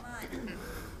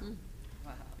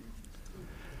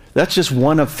 That's just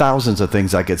one of thousands of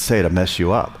things I could say to mess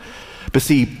you up. But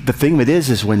see, the thing of it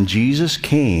is when Jesus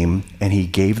came and he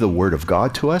gave the word of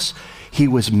God to us, he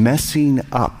was messing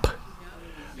up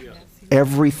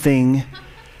everything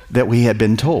that we had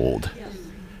been told.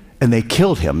 And they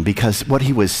killed him because what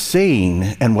he was saying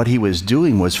and what he was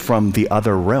doing was from the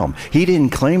other realm. He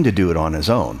didn't claim to do it on his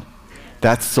own.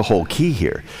 That's the whole key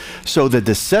here. So the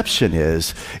deception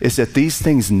is that these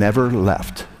things never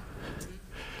left.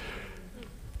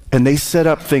 And they set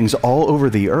up things all over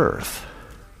the earth.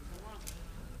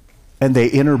 And they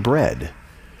interbred.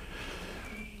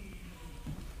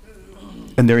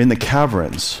 And they're in the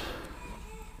caverns.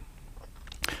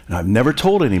 And I've never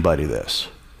told anybody this.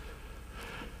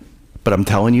 But I'm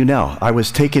telling you now, I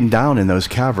was taken down in those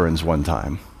caverns one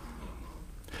time.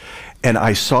 And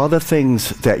I saw the things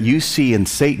that you see in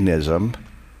Satanism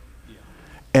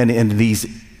and in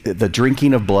the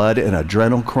drinking of blood and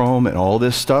adrenochrome and all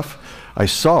this stuff. I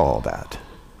saw all that.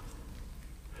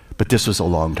 But this was a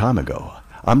long time ago.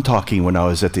 I'm talking when I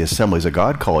was at the Assemblies of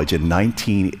God College in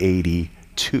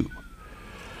 1982.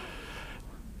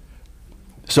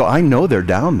 So I know they're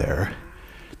down there.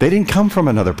 They didn't come from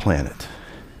another planet.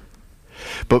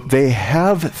 But they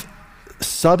have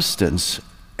substance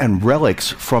and relics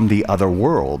from the other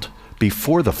world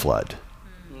before the flood.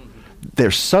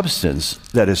 There's substance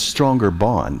that is stronger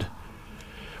bond.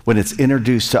 When it's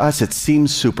introduced to us, it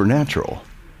seems supernatural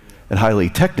and highly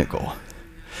technical.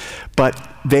 But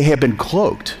they have been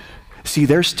cloaked. See,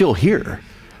 they're still here.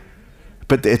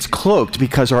 But it's cloaked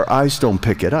because our eyes don't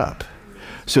pick it up.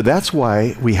 So that's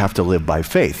why we have to live by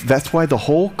faith. That's why the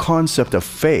whole concept of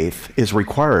faith is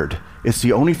required It's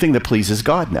the only thing that pleases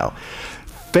God now.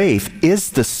 Faith is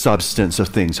the substance of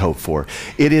things hoped for.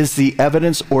 It is the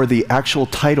evidence or the actual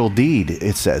title deed,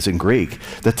 it says in Greek.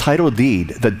 The title deed,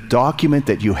 the document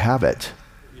that you have it.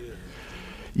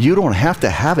 You don't have to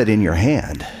have it in your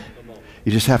hand.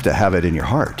 You just have to have it in your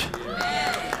heart.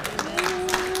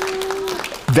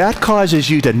 That causes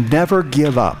you to never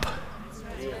give up.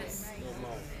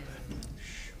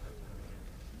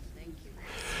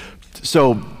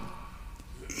 So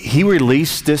he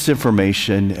released this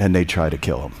information and they tried to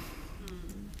kill him.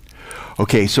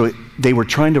 Okay, so they were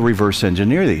trying to reverse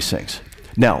engineer these things.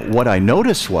 Now, what I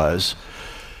noticed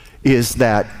is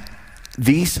that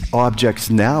these objects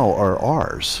now are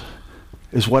ours,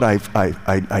 is what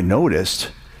I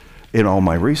noticed in all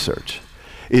my research.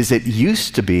 Is it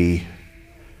used to be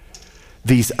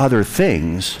these other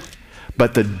things,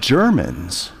 but the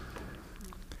Germans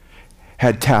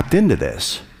had tapped into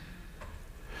this.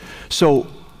 So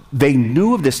they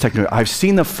knew of this technology. I've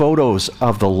seen the photos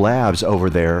of the labs over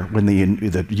there when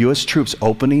the U.S. troops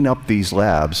opening up these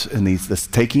labs and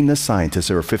taking the scientists.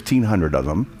 There were 1,500 of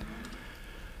them.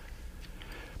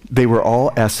 They were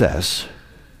all SS.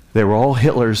 They were all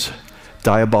Hitler's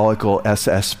diabolical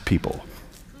SS people.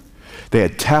 They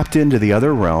had tapped into the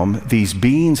other realm. These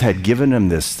beings had given them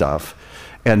this stuff.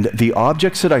 And the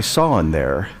objects that I saw in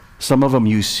there, some of them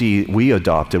you see we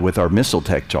adopted with our missile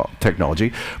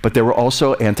technology, but there were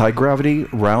also anti-gravity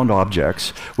round objects,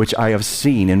 which I have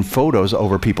seen in photos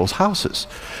over people's houses,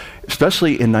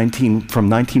 especially from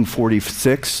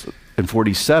 1946 and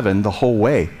 47, the whole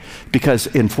way. Because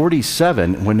in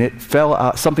 47, when it fell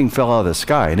out, something fell out of the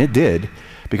sky, and it did,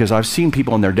 because I've seen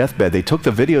people on their deathbed, they took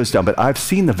the videos down, but I've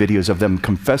seen the videos of them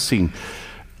confessing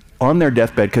on their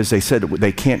deathbed because they said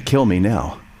they can't kill me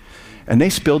now. And they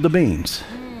spilled the beans.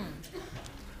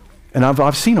 And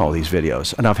I've seen all these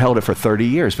videos, and I've held it for 30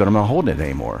 years, but I'm not holding it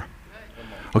anymore.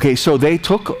 Okay, so they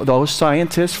took those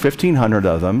scientists, 1,500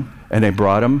 of them, and they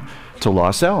brought them to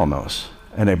Los Alamos,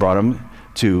 and they brought them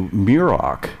to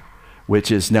Muroc,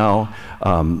 which is now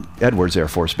Edwards Air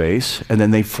Force Base, and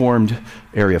then they formed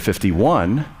Area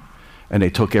 51, and they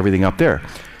took everything up there.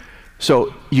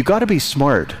 So you got to be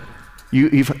smart.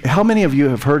 How many of you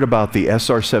have heard about the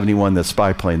SR-71, the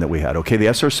spy plane that we had? Okay,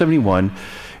 the SR-71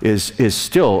 is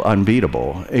still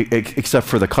unbeatable, except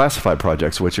for the classified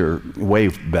projects, which are way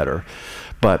better.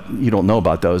 But you don't know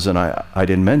about those, and I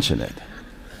didn't mention it.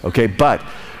 Okay, but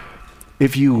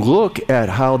if you look at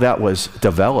how that was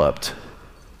developed,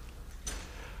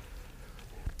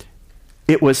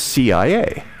 it was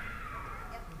CIA.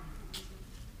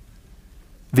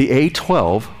 The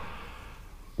A-12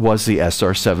 was the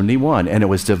SR-71, and it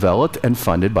was developed and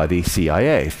funded by the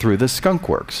CIA through the Skunk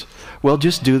Works. Well,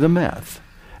 just do the math,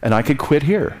 and I could quit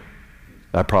here.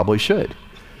 I probably should.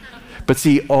 But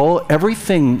see,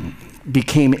 everything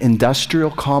became industrial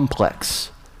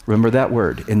complex. Remember that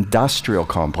word, industrial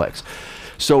complex.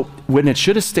 So when it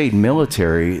should have stayed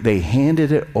military, they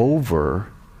handed it over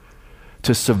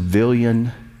to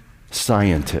civilian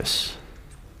scientists.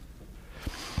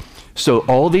 So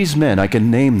all these men, I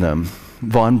can name them,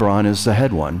 Von Braun is the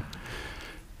head one.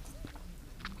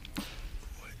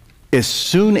 As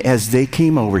soon as they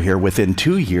came over here, within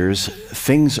 2 years,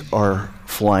 things are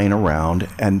flying around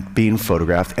and being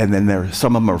photographed, and then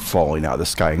some of them are falling out of the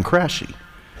sky and crashing.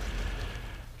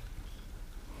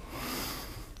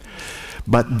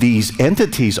 But these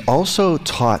entities also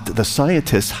taught the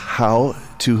scientists how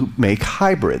to make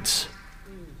hybrids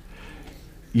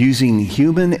using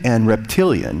human and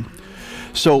reptilian.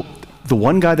 So the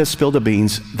one guy that spilled the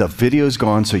beans, the video's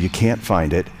gone, so you can't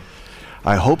find it.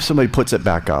 I hope somebody puts it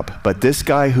back up. But this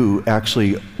guy who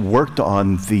actually worked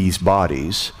on these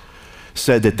bodies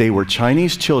said that they were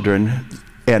Chinese children,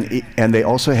 and they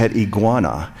also had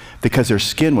iguana because their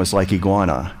skin was like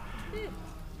iguana.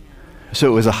 So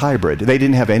it was a hybrid. They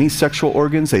didn't have any sexual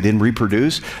organs. They didn't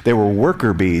reproduce. They were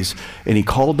worker bees, and he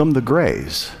called them the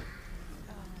Greys.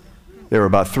 They were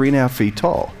about 3.5 feet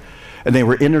tall, and they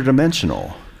were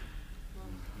interdimensional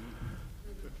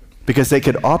because they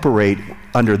could operate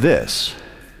under this.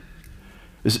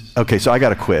 Okay, so I got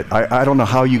to quit. I don't know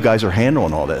how you guys are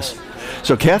handling all this.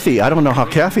 So Kathi, I don't know how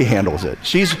Kathi handles it.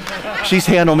 She's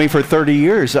handled me for 30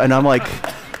 years, and I'm like,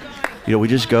 you know,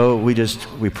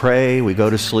 we pray, we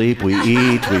go to sleep, we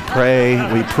eat, we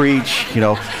pray, we preach, you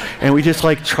know, and we just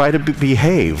like try to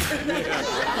behave.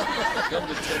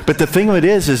 But the thing of it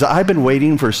is I've been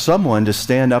waiting for someone to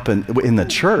stand up in the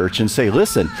church and say,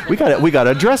 listen, we got to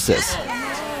address this.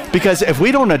 Because if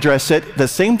we don't address it, the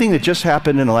same thing that just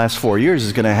happened in the last 4 years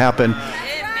is going to happen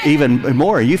even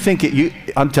more. You think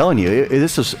I'm telling you,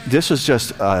 this is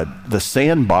just the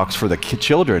sandbox for the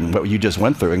children, what you just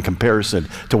went through in comparison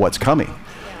to what's coming.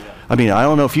 I mean, I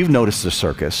don't know if you've noticed the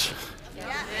circus,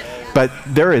 but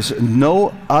there is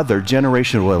no other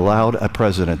generation who allowed a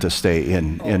president to stay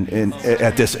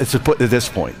at this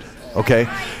point. Okay,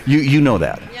 you know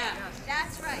that.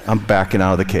 I'm backing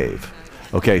out of the cave.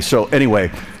 Okay, so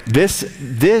anyway, this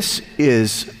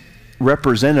is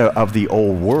representative of the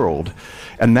old world,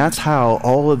 and that's how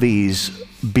all of these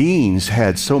beings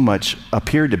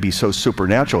appeared to be so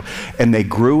supernatural, and they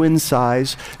grew in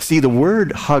size. See, the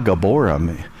word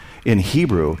Hagaborim in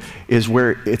Hebrew is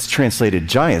where it's translated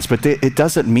giants, but it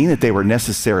doesn't mean that they were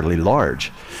necessarily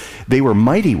large. They were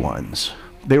mighty ones.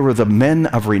 They were the men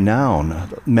of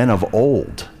renown, men of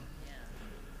old.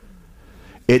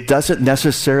 It doesn't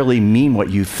necessarily mean what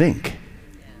you think.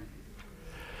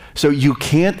 So you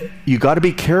got to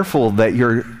be careful that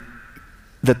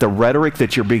the rhetoric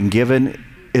that you're being given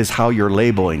is how you're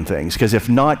labeling things, because if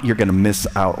not, you're going to miss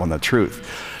out on the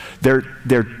truth. They're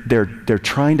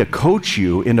trying to coach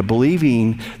you into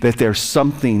believing that there's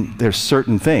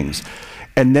certain things,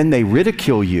 and then they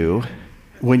ridicule you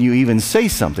when you even say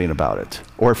something about it,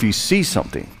 or if you see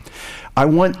something. I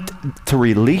want to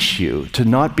release you to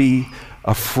not be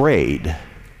afraid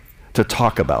to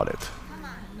talk about it.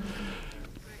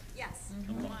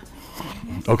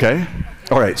 Okay?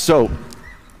 All right, so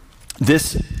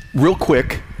this, real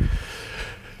quick,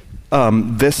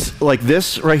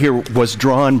 this right here was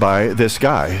drawn by this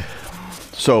guy.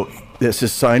 So this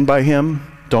is signed by him.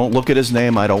 Don't look at his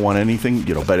name. I don't want anything,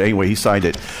 but anyway, he signed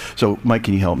it. So Mike,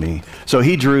 can you help me? So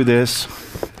he drew this.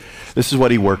 This is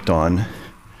what he worked on.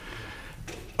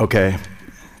 Okay.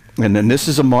 And then this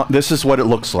is what it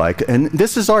looks like. And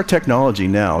this is our technology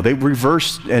now. They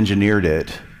reverse engineered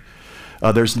it.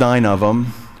 There's 9 of them.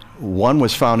 One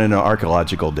was found in an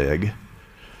archaeological dig.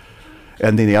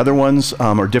 And then the other ones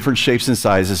are different shapes and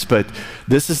sizes, but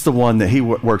this is the one that he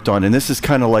worked on, and this is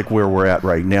kind of like where we're at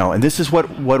right now. And this is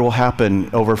what will happen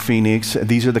over Phoenix.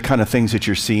 These are the kind of things that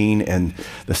you're seeing, and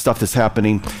the stuff that's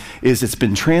happening is it's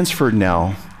been transferred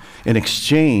now in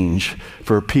exchange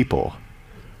for people,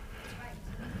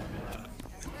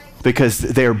 because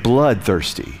they're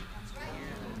bloodthirsty.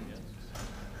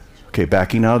 Okay,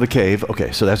 backing out of the cave.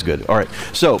 Okay, so that's good. All right,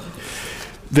 so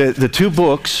the 2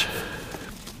 books,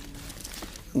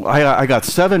 I got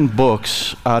 7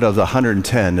 books out of the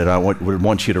 110 that I would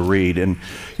want you to read, and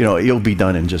you'll be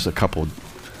done in just a couple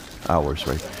hours,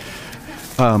 right?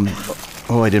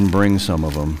 I didn't bring some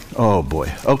of them. Oh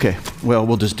boy. Okay, well,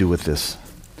 we'll just do with this.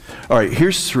 All right,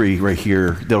 here's 3 right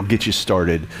here that'll get you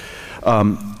started.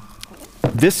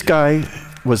 This guy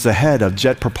was the head of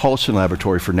Jet Propulsion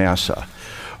Laboratory for NASA.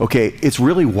 Okay, it's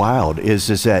really wild is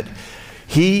that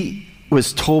he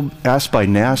was asked by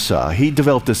NASA, he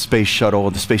developed the space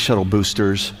shuttle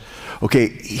boosters. Okay,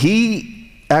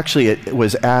 he actually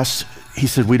was asked, he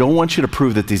said, we don't want you to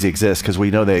prove that these exist because we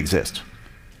know they exist.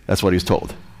 That's what he was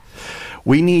told.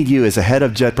 We need you as a head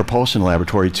of Jet Propulsion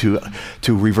Laboratory to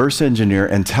reverse engineer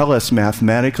and tell us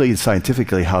mathematically and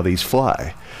scientifically how these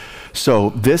fly. So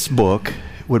this book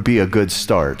would be a good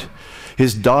start.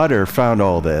 His daughter found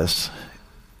all this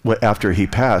after he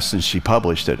passed, and she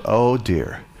published it. Oh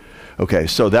dear. Okay,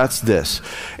 so that's this.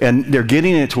 And they're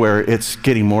getting it to where it's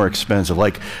getting more expensive.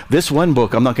 Like this one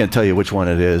book, I'm not going to tell you which one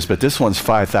it is, but this one's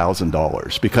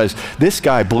 $5,000 because this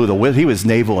guy blew the whistle. He was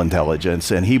naval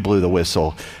intelligence, and he blew the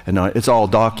whistle. And it's all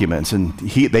documents, and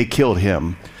they killed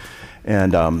him.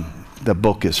 And the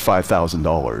book is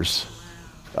 $5,000.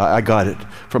 I got it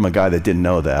from a guy that didn't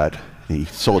know that. He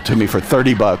sold it to me for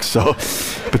 $30, so,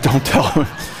 but don't tell him.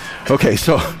 Okay,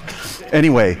 so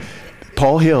anyway,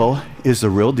 Paul Hill is the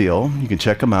real deal. You can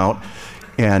check him out.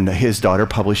 And his daughter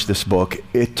published this book.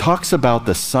 It talks about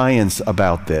the science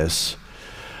about this,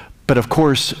 but of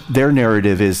course, their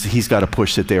narrative is he's got to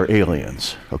push that they're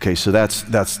aliens. Okay, so that's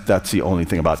the only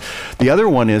thing about it. The other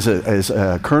one is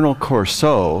Colonel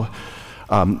Corso.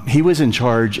 He was in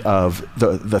charge of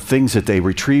the things that they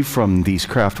retrieved from these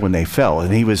craft when they fell,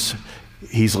 and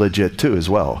he's legit too as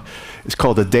well. It's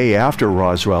called The Day After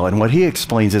Roswell, and what he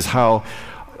explains is how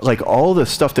like all the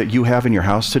stuff that you have in your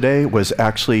house today was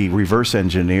actually reverse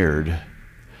engineered.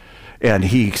 And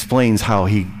he explains how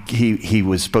he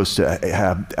was supposed to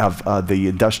have the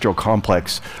industrial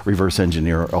complex reverse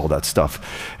engineer all that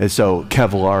stuff. And so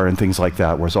Kevlar and things like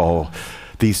that was all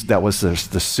that was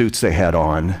the suits they had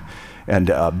on.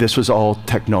 And this was all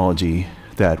technology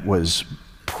that was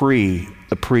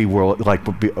pre-world, like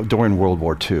during World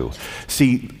War II.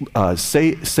 See,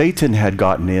 Satan had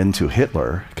gotten into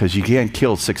Hitler, because you can't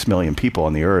kill 6 million people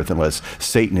on the earth unless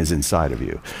Satan is inside of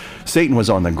you. Satan was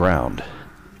on the ground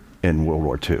in World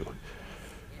War II.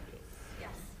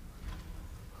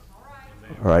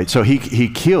 All right, so he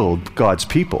killed God's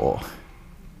people.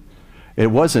 It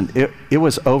was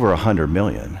over 100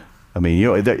 million. I mean, you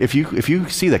know, if you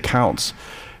see the counts,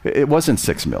 it wasn't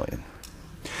 6 million.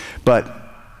 But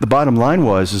the bottom line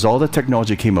is all the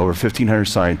technology came over, 1,500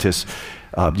 scientists.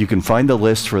 You can find the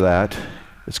list for that.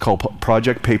 It's called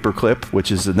Project Paperclip,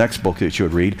 which is the next book that you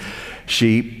would read.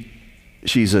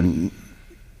 She's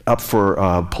up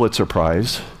for Pulitzer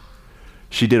Prize.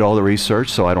 She did all the research,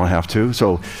 so I don't have to.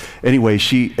 So anyway,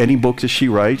 any book that she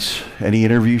writes, any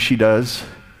interview she does,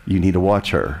 you need to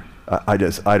watch her.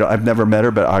 I've never met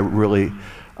her, but I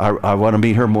want to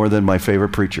meet her more than my favorite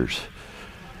preachers,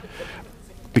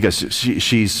 because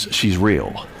she's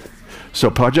real. So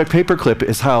Project Paperclip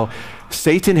is how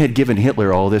Satan had given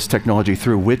Hitler all this technology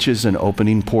through witches and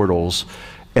opening portals,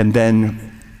 and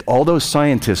then all those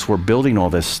scientists were building all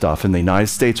this stuff, and the United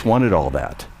States wanted all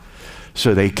that.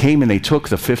 So they came and they took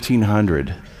the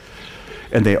 1,500,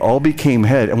 and they all became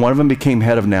head, and one of them became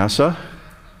head of NASA.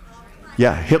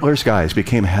 Yeah, Hitler's guys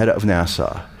became head of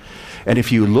NASA. And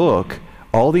if you look,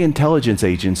 all the intelligence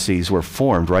agencies were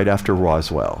formed right after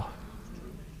Roswell.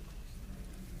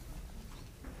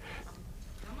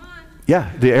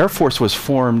 Yeah, the Air Force was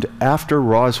formed after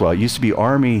Roswell. It used to be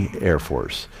Army Air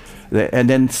Force. And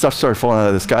then stuff started falling out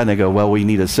of the sky, and they go, well, we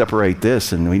need to separate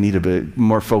this, and we need to be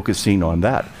more focusing on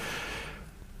that.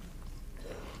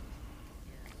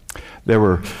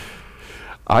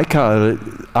 I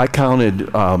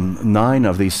counted 9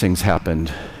 of these things happened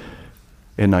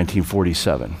in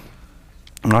 1947.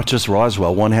 Not just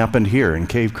Roswell, one happened here in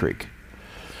Cave Creek.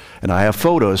 And I have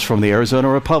photos from the Arizona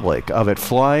Republic of it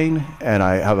flying, and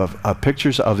I have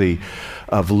pictures of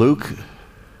Luke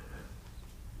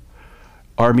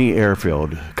Army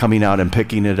Airfield coming out and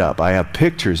picking it up. I have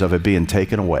pictures of it being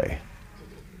taken away.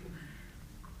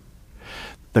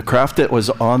 The craft that was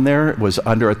on there was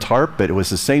under a tarp, but it was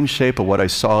the same shape of what I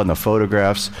saw in the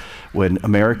photographs when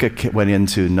America went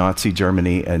into Nazi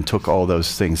Germany and took all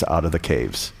those things out of the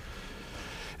caves.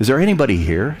 Is there anybody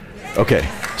here? Okay,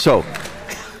 so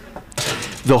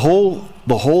the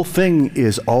whole thing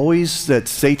is always that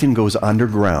Satan goes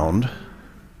underground,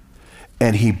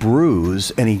 and he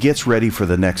brews, and he gets ready for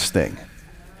the next thing.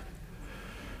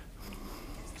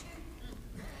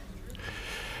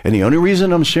 And the only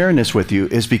reason I'm sharing this with you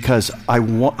is because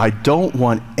I don't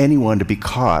want anyone to be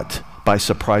caught by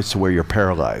surprise to where you're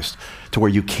paralyzed, to where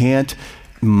you can't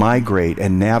migrate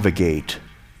and navigate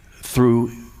through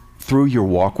your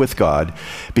walk with God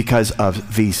because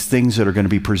of these things that are going to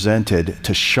be presented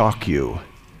to shock you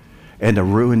and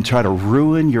to try to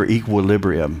ruin your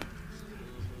equilibrium,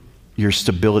 your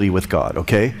stability with God,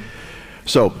 okay?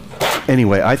 So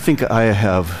anyway, I think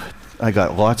I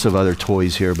got lots of other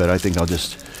toys here, but I think I'll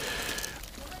just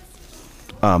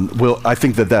I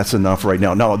think that's enough right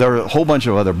now. No, there are a whole bunch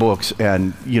of other books,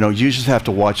 and you just have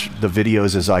to watch the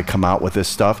videos as I come out with this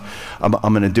stuff. I'm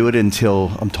going to do it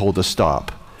until I'm told to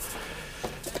stop.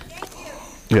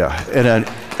 Yeah, and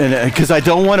because I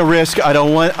don't want to risk.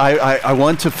 I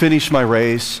want to finish my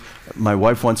race. My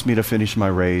wife wants me to finish my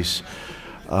race.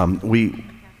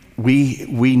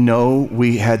 We know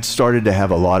we had started to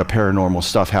have a lot of paranormal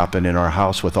stuff happen in our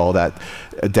house with all that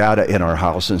data in our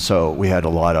house, and so we had a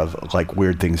lot of like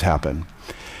weird things happen.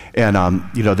 And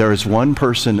there is one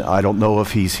person, I don't know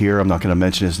if he's here, I'm not going to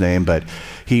mention his name, but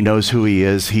he knows who he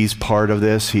is. He's part of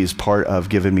this. He's part of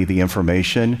giving me the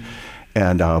information,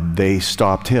 and they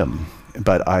stopped him.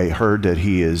 But I heard that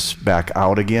he is back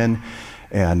out again.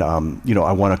 And, I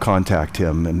want to contact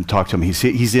him and talk to him.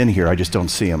 He's in here. I just don't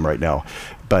see him right now.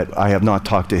 But I have not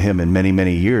talked to him in many,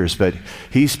 many years. But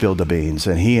he spilled the beans,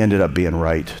 and he ended up being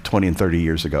right 20 and 30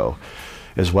 years ago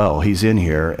as well. He's in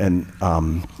here, and,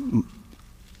 I'm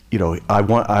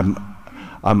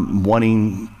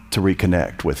wanting to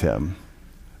reconnect with him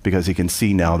because he can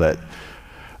see now that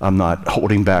I'm not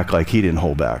holding back like he didn't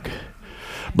hold back.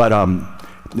 But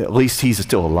at least he's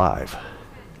still alive.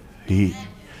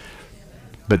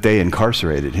 But they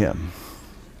incarcerated him.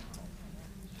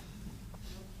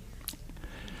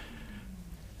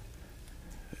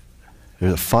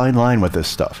 There's a fine line with this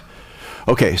stuff.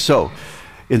 Okay, so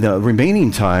in the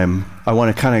remaining time, I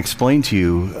want to kind of explain to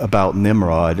you about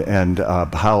Nimrod and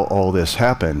how all this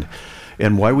happened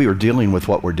and why we were dealing with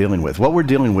what we're dealing with. What we're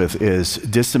dealing with is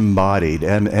disembodied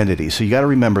entities. So you got to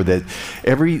remember that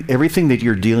everything that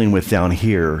you're dealing with down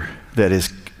here that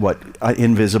is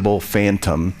invisible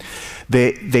phantom,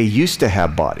 they used to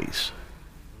have bodies.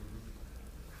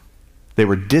 They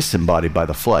were disembodied by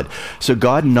the flood. So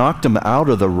God knocked them out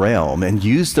of the realm and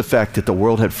used the fact that the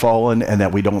world had fallen and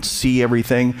that we don't see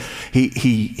everything.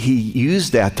 He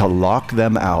used that to lock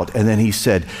them out. And then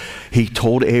he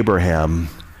told Abraham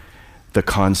the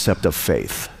concept of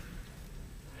faith.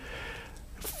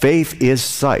 Faith is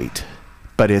sight,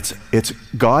 but it's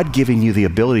God giving you the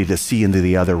ability to see into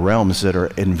the other realms that are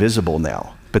invisible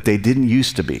now, but they didn't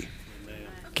used to be.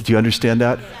 Do you understand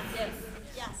that?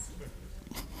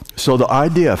 So the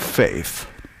idea of faith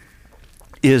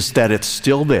is that it's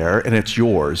still there and it's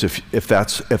yours. If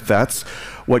that's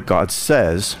what God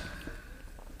says,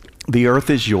 the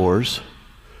earth is yours.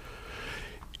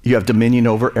 You have dominion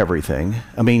over everything.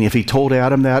 I mean, if he told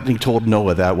Adam that and he told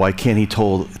Noah that, why can't he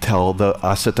tell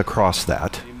us at the cross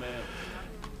that? Amen.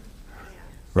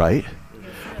 Right?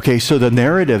 Okay, so the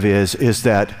narrative is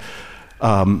that,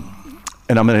 and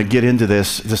I'm going to get into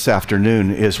this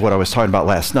afternoon, is what I was talking about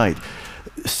last night.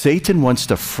 Satan wants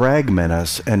to fragment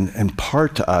us and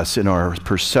impart to us in our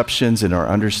perceptions, in our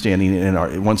understanding,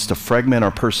 it wants to fragment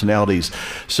our personalities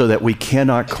so that we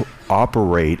cannot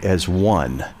operate as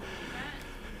one.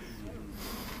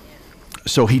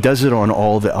 So he does it on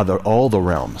all the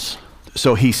realms.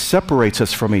 So he separates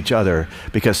us from each other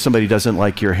because somebody doesn't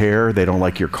like your hair, they don't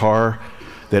like your car,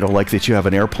 they don't like that you have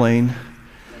an airplane.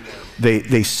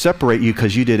 They separate you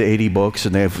because you did 80 books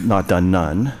and they have not done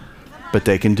none. But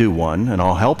they can do one, and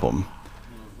I'll help them.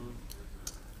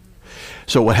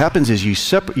 So what happens is you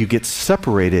get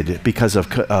separated because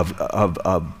of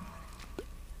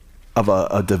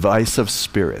a divisive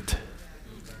spirit.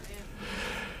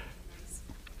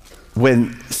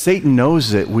 When Satan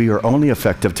knows that we are only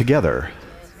effective together,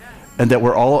 and that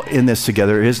we're all in this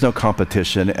together, there is no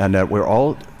competition, and that we're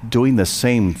all doing the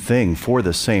same thing for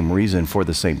the same reason, for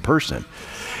the same person,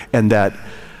 and that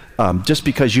just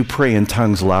because you pray in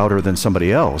tongues louder than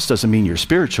somebody else doesn't mean you're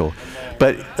spiritual,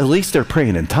 but at least they're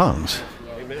praying in tongues.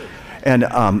 And,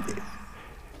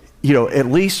 at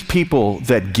least people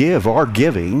that give are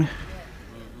giving,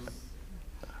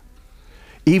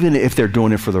 even if they're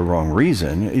doing it for the wrong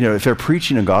reason. If they're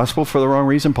preaching a gospel for the wrong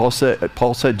reason,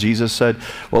 Jesus said,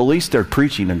 well, at least they're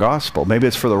preaching the gospel. Maybe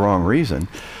it's for the wrong reason,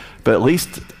 but at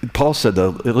least, Paul said,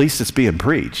 at least it's being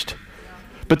preached.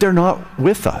 But they're not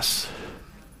with us.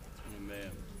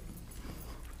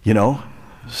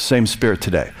 Same spirit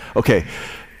today. Okay.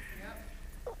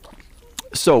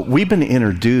 So we've been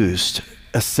introduced,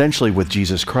 essentially with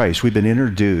Jesus Christ, we've been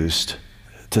introduced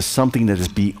to something that is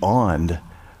beyond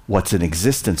what's in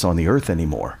existence on the earth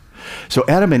anymore. So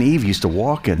Adam and Eve used to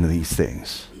walk into these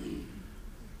things.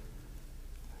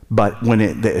 But when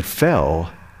it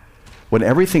fell, when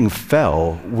everything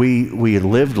fell, we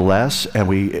lived less and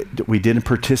we didn't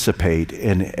participate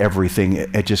in everything.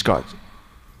 It just got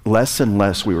less and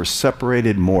less. We were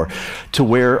separated more to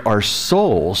where our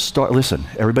souls listen,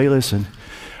 everybody listen,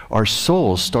 our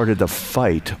souls started to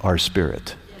fight our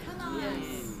spirit.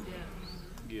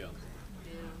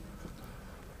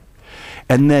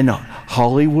 And then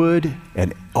Hollywood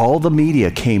and all the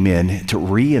media came in to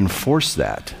reinforce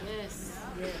that.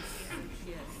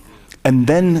 And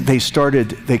then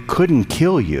they couldn't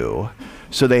kill you,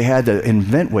 so they had to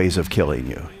invent ways of killing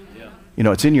you.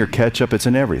 It's in your ketchup, it's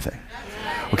in everything.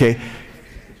 Okay,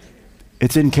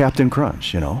 it's in Captain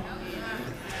Crunch,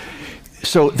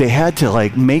 So they had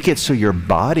to make it so your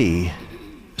body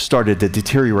started to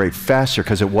deteriorate faster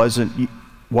because it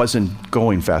wasn't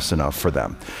going fast enough for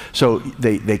them. So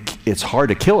it's hard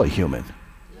to kill a human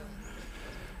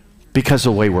because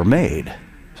of the way we're made.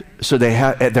 So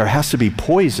there has to be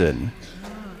poison.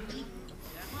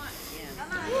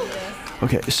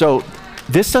 Okay, so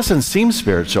this doesn't seem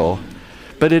spiritual.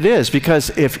 But it is, because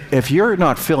if you're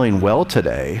not feeling well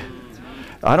today,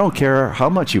 I don't care how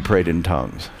much you prayed in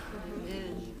tongues.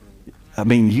 I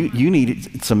mean, you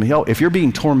need some help. If you're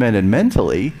being tormented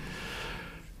mentally,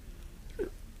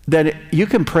 then you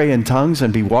can pray in tongues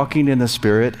and be walking in the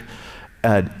Spirit,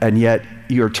 and yet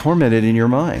you're tormented in your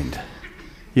mind.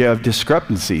 You have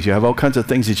discrepancies. You have all kinds of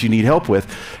things that you need help with.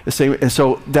 And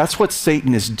so that's what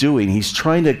Satan is doing. He's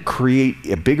trying to create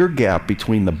a bigger gap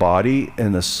between the body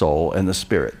and the soul and the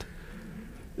spirit.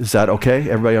 Is that okay?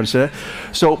 Everybody understand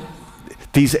that? So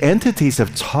these entities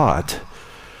have taught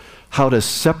how to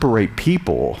separate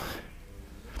people.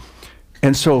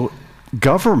 And so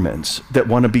governments that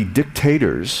want to be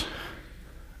dictatorships.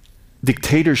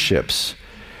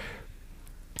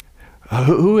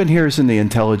 Who in here is in the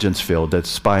intelligence field that's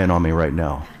spying on me right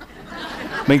now?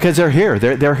 I mean, because they're here.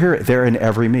 They're here. They're in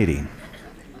every meeting.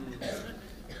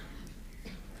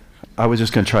 I was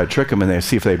just going to try to trick them and then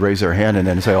see if they'd raise their hand and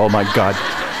then say, oh my God,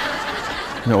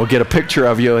 we'll get a picture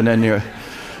of you and then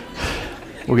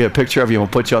we'll get a picture of you and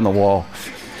we'll put you on the wall.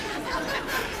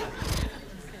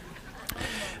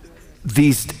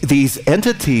 These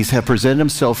entities have presented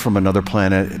themselves from another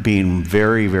planet, being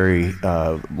very, very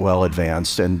well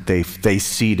advanced, and they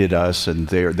seeded us, and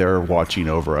they're watching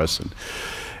over us,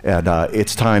 and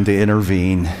it's time to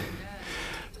intervene.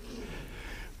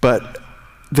 But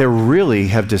they really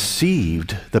have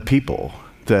deceived the people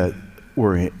that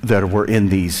were in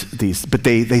these. But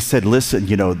they said, listen,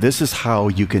 this is how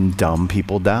you can dumb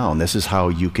people down. This is how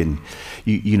you can,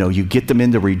 you get them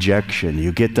into rejection.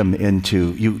 You get them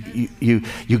into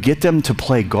you get them to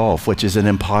play golf, which is an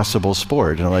impossible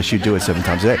sport unless you do it 7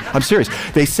 times a day. I'm serious.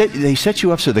 They set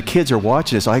you up so the kids are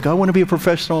watching this. Like, I want to be a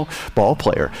professional ball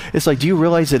player. It's like, do you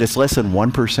realize that it's less than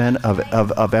 1%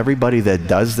 of everybody that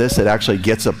does this that actually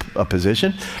gets a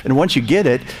position? And once you get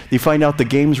it, you find out the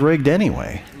game's rigged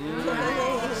anyway.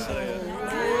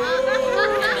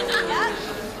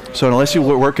 So unless you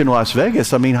work in Las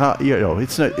Vegas, I mean,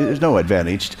 there's no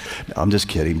advantage. I'm just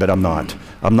kidding, but I'm not.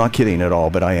 I'm not kidding at all,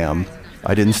 but I am.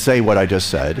 I didn't say what I just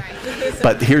said.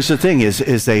 But here's the thing is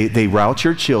they route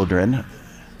your children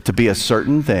to be a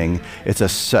certain thing. It's a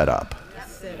setup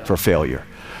for failure.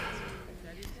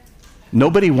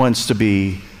 Nobody wants to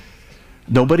be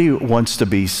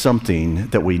something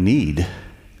that we need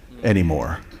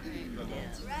anymore.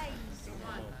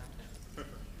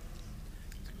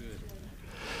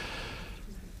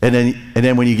 And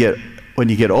then when you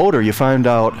get older, you find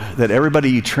out that everybody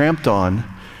you tramped on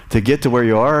to get to where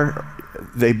you are,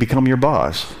 they become your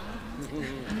boss.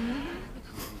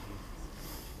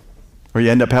 Or you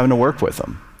end up having to work with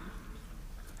them.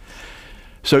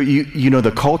 So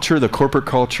the culture, the corporate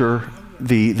culture,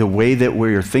 the way that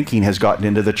we're thinking has gotten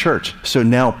into the church. So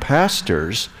now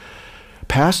pastors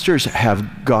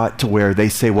have got to where they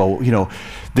say, well,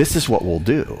 this is what we'll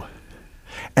do.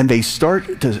 And they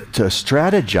start to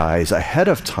strategize ahead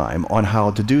of time on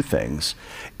how to do things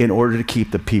in order to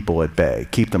keep the people at bay,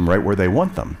 keep them right where they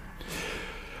want them.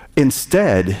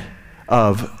 Instead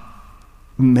of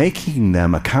making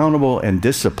them accountable and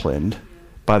disciplined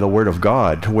by the Word of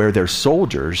God to where they're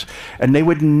soldiers, and they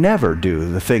would never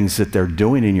do the things that they're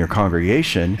doing in your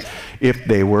congregation if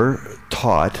they were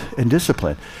taught and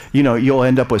disciplined. You'll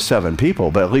end up with 7 people,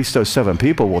 but at least those 7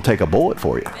 people will take a bullet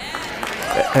for you.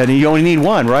 And you only need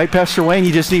one, right, Pastor Wayne?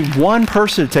 You just need one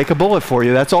person to take a bullet for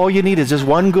you. That's all you need is just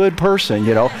one good person,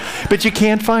 But you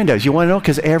can't find us. You want to know?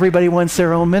 Because everybody wants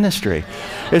their own ministry.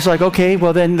 It's like, okay,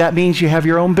 well then that means you have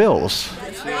your own bills.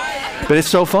 But it's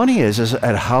so funny is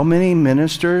at how many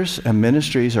ministers and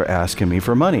ministries are asking me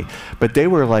for money. But they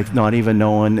were like not even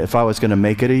knowing if I was going to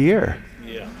make it a year.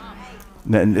 Yeah.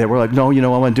 And they were like, no,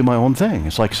 I want to do my own thing.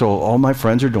 It's like, so all my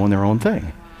friends are doing their own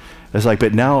thing. It's like,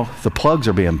 but now the plugs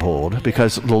are being pulled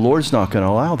because the Lord's not going to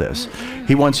allow this.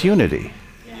 He wants unity.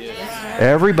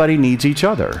 Everybody needs each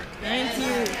other.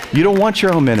 You don't want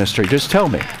your own ministry. Just tell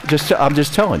me. I'm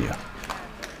just telling you.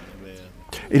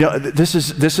 This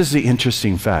is the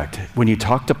interesting fact. When you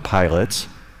talk to pilots,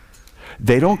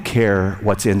 they don't care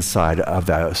what's inside of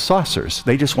the saucers.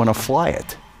 They just want to fly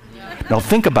it. Now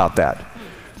think about that.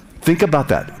 Think about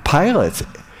that. Pilots.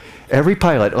 Every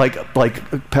pilot,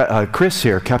 like Chris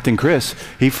here, Captain Chris,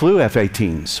 he flew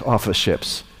F-18s off of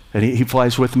ships, and he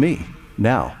flies with me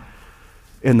now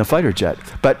in the fighter jet.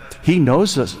 But he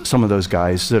knows some of those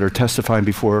guys that are testifying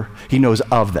before. He knows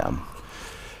of them.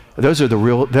 Those are the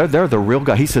real. They're the real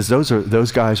guy. He says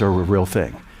those guys are a real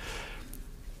thing.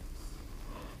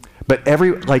 But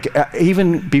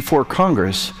even before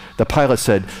Congress, the pilot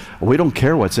said, "We don't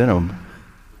care what's in them.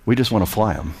 We just want to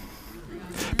fly them."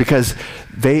 Because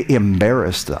they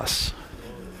embarrassed us.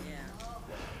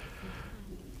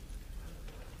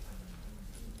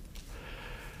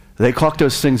 They clocked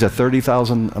those things at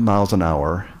 30,000 miles an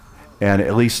hour and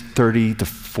at least 30 to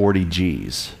 40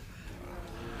 Gs.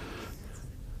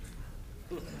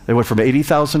 They went from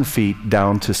 80,000 feet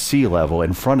down to sea level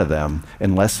in front of them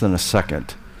in less than a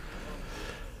second.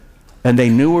 And they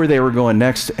knew where they were going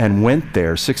next and went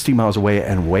there 60 miles away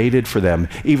and waited for them,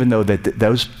 even though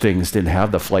those things didn't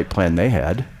have the flight plan they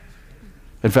had.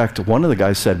 In fact, one of the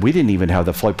guys said, we didn't even have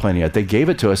the flight plan yet. They gave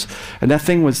it to us, and that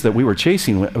thing that we were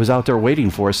chasing was out there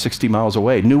waiting for us 60 miles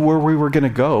away, knew where we were going to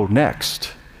go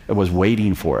next. It was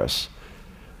waiting for us.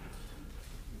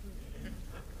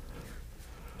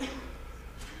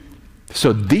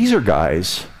 So these are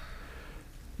guys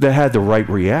that had the right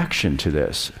reaction to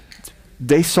this.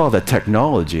 They saw the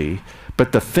technology,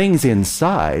 but the things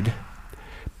inside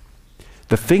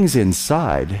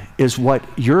is what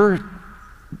you're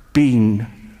being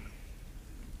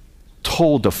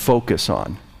told to focus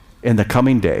on in the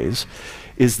coming days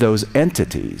is those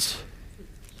entities.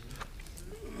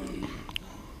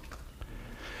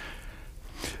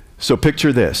 So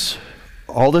picture this.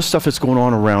 All this stuff that's going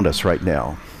on around us right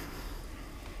now.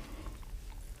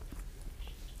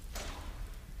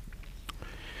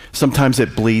 Sometimes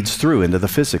it bleeds through into the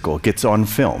physical. It gets on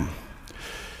film.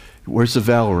 Where's the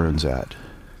Valoroons at?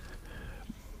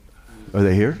 Are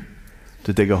they here?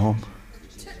 Did they go home?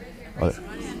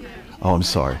 Oh, I'm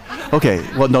sorry. Okay,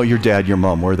 well, no, your dad, your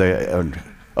mom, were they?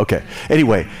 Okay,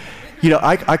 anyway,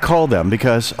 I call them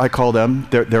because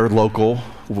they're local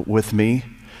with me.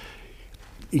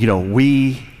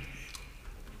 We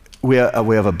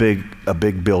have a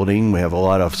big building. We have a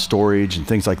lot of storage and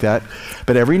things like that.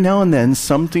 But every now and then,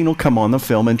 something will come on the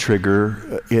film and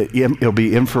trigger. It'll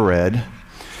be infrared.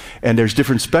 And there's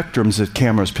different spectrums that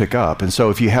cameras pick up. And so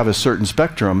if you have a certain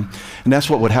spectrum, and that's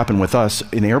what would happen with us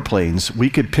in airplanes, we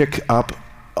could pick up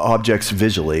objects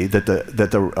visually that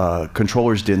the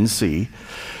controllers didn't see.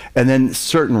 And then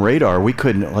certain radar, we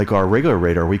couldn't, like our regular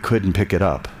radar, we couldn't pick it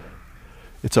up.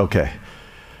 It's okay.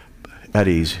 At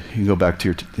ease. You can go back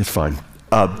to it's fine.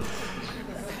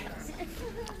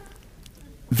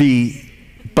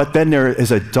 But then there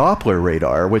is a Doppler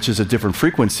radar, which is a different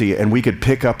frequency, and we could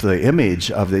pick up the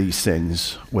image of these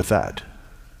things with that.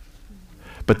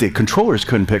 But the controllers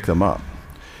couldn't pick them up.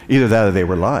 Either that or they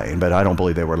were lying, but I don't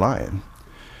believe they were lying.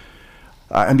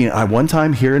 I mean, one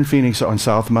time here in Phoenix on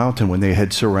South Mountain, when they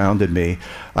had surrounded me,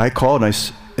 I called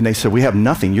and they said, "We have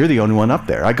nothing. You're the only one up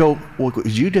there." I go, "Well,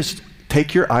 you just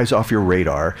take your eyes off your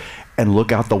radar and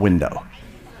look out the window."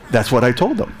 That's what I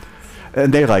told them.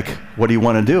 And they're like, "What do you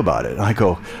want to do about it?" And I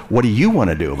go, "What do you want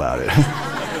to do about it?"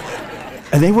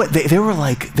 And they were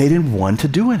like, they didn't want to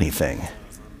do anything.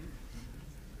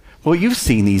 Well, you've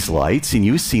seen these lights and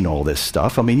you've seen all this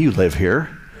stuff. I mean, you live here.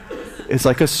 It's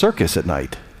like a circus at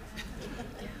night.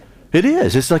 It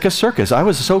is. It's like a circus. I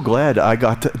was so glad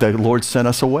the Lord sent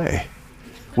us away.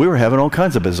 We were having all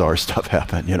kinds of bizarre stuff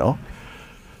happen,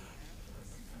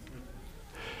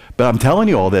 But I'm telling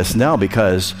you all this now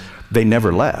because they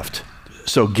never left.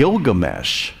 So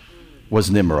Gilgamesh was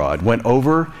Nimrod, went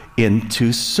over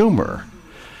into Sumer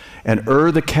and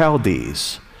the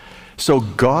Chaldees. So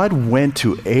God went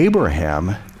to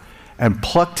Abraham and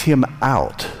plucked him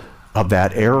out of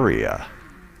that area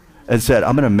and said,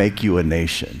 "I'm going to make you a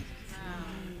nation."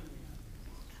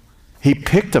 He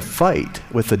picked a fight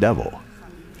with the devil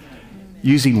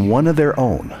using one of their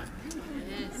own.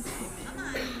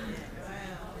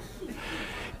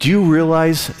 Do you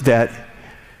realize that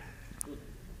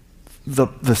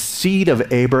the seed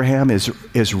of Abraham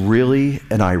is really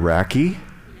an Iraqi?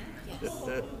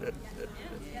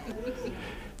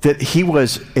 That he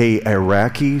was a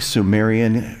Iraqi,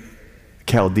 Sumerian,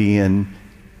 Chaldean,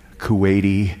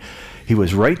 Kuwaiti. He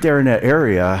was right there in that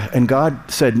area, and God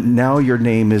said, "Now your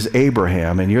name is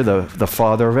Abraham, and you're the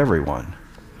father of everyone."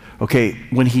 Okay,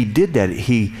 when he did that,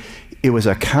 it was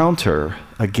a counter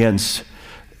against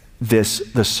the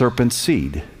serpent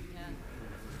seed.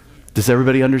 Does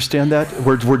everybody understand that?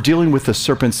 We're dealing with the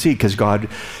serpent seed because God,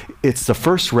 it's the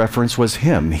first reference was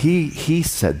him. He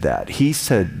said that. He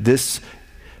said this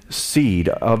seed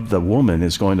of the woman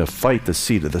is going to fight the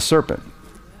seed of the serpent.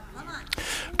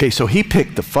 Okay, so he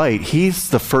picked the fight. He's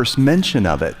the first mention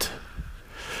of it.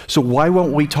 So why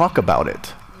won't we talk about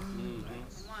it?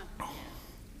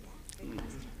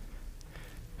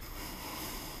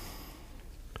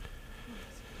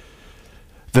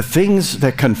 The things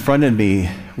that confronted me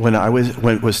when I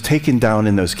was taken down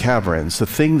in those caverns, the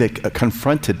thing that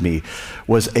confronted me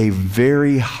was a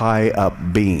very high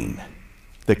up being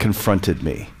that confronted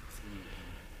me.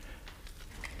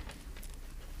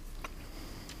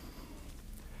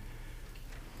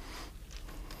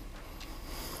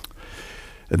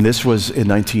 And this was in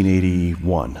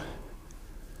 1981.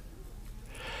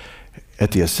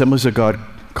 At the Assemblies of God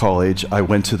College, I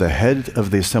went to the head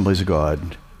of the Assemblies of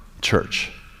God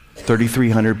church.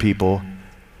 3,300 people.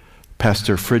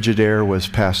 Pastor Frigidaire was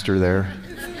pastor there.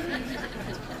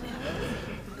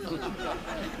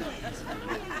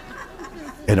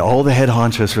 And all the head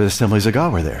honchos for the Assemblies of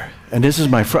God were there. And this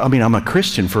is I'm a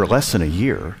Christian for less than a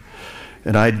year.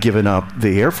 And I'd given up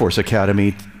the Air Force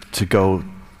Academy to go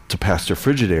to Pastor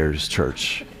Frigidaire's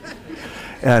church.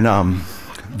 And I'm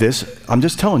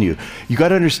just telling you, you got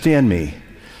to understand me.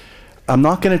 I'm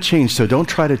not going to change, so don't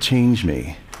try to change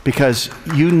me. Because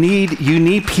you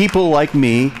need people like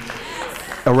me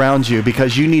around you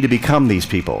because you need to become these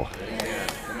people.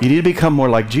 You need to become more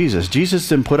like Jesus. Jesus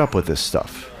didn't put up with this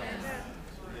stuff.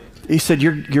 He said,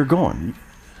 you're going.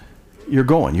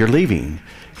 You're leaving.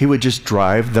 He would just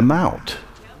drive them out,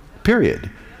 period.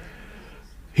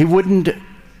 He wouldn't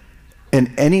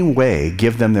in any way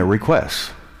give them their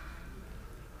requests.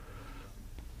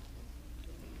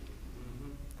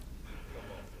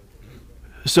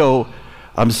 So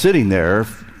I'm sitting there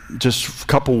just a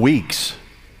couple weeks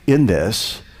in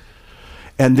this,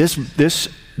 and this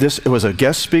it was a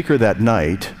guest speaker that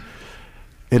night,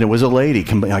 and it was a lady.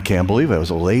 I can't believe it. It was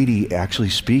a lady actually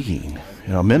speaking,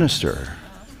 a minister.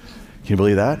 Can you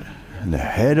believe that? And the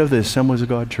head of the Assemblies of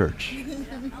God Church.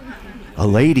 A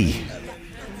lady.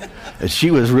 And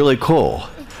she was really cool,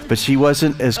 but she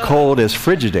wasn't as cold as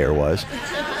Frigidaire was.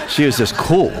 She was just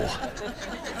cool.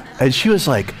 And she was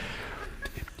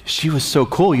so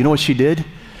cool. You know what she did?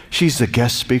 She's the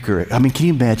guest speaker. I mean, can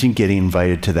you imagine getting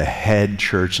invited to the head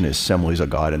church and Assemblies of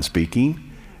God and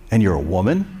speaking, and you're a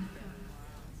woman?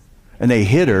 And they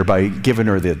hid her by giving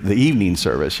her the evening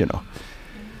service,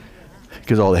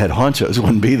 because all the head honchos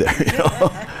wouldn't be there,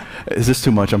 Is this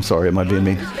too much? I'm sorry. Am I being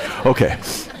mean? Okay.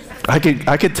 I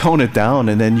could tone it down,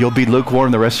 and then you'll be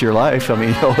lukewarm the rest of your life. I mean,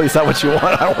 is that what you want?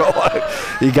 I don't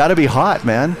know. You got to be hot,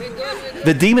 man.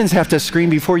 The demons have to scream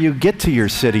before you get to your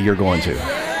city you're going to.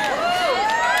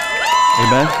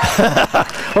 Amen?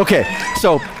 Okay,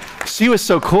 so she was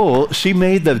so cool, she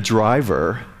made the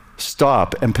driver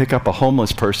stop and pick up a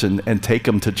homeless person and take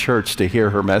him to church to hear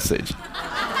her message.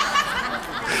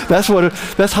 That's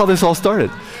how this all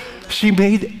started.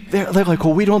 They're like,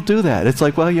 well, we don't do that. It's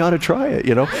like, well, you ought to try it,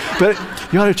 But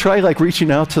you ought to try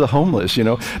reaching out to the homeless,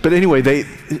 But anyway,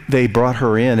 they brought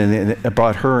her in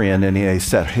and they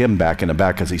set him back in the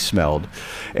back because he smelled.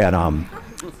 And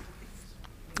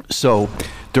so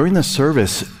during the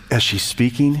service, as she's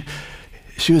speaking,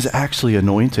 she was actually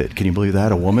anointed. Can you believe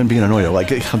that? A woman being anointed.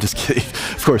 I'm just kidding,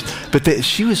 of course. But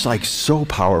she was so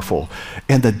powerful.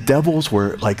 And the devils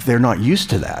were they're not used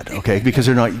to that, okay? Because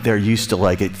they're used to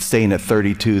it staying at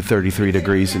 32, 33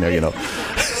 degrees in there,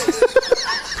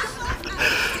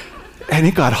 And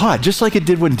it got hot, just like it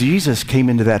did when Jesus came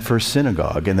into that first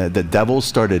synagogue and the devils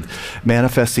started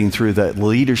manifesting through the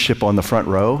leadership on the front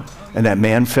row, and that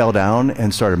man fell down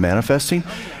and started manifesting,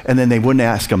 and then they wouldn't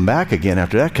ask him back again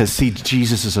after that because,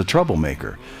 Jesus is a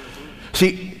troublemaker.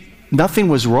 See, nothing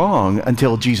was wrong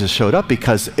until Jesus showed up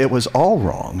because it was all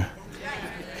wrong.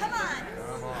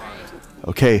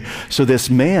 Okay, so this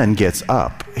man gets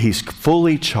up. He's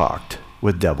fully chocked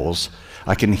with devils.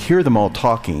 I can hear them all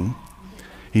talking.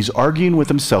 He's arguing with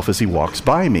himself as he walks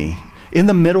by me in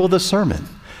the middle of the sermon.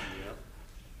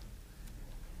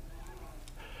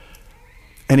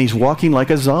 And he's walking like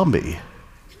a zombie.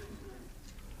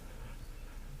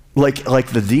 Like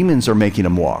the demons are making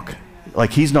him walk.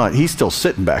 He's still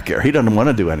sitting back there. He doesn't want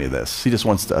to do any of this. He just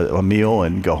wants a meal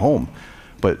and go home.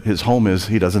 But his home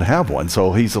he doesn't have one,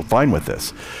 so he's fine with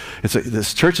this.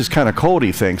 This church is kind of cold,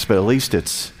 he thinks, but at least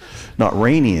it's not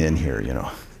raining in here,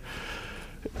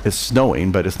 It's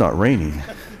snowing, but it's not raining.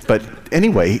 But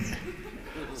anyway,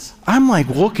 I'm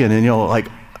looking, and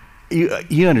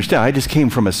you understand. I just came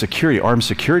from a armed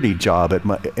security job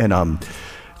I'm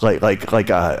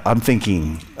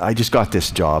thinking. I just got this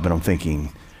job, and I'm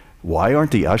thinking, why aren't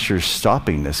the ushers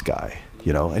stopping this guy?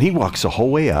 And he walks the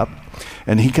whole way up,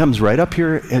 and he comes right up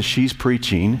here as she's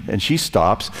preaching, and she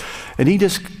stops, and he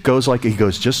just goes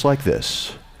just like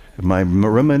this. My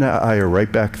room and I are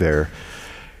right back there.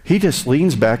 He just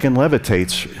leans back and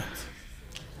levitates.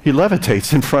 He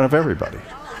levitates in front of everybody.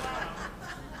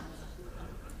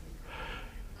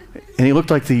 And he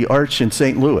looked like the arch in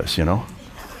St. Louis,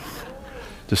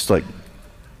 Just like.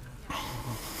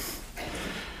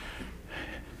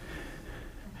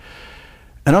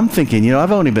 And I'm thinking,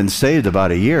 I've only been saved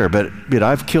about a year, but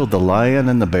I've killed the lion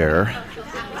and the bear.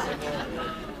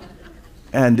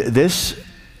 And this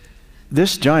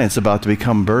giant's about to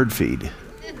become bird feed.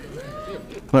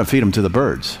 I'm going to feed him to the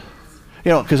birds.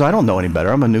 Because I don't know any better.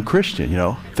 I'm a new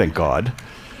Christian, thank God.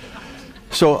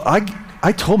 So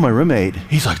I told my roommate,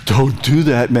 he's like, don't do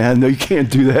that, man. No, you can't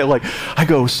do that. I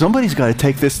go, somebody's got to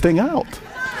take this thing out.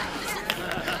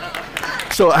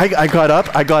 So I got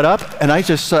up, and I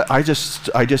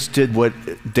just did what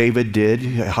David did.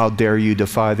 How dare you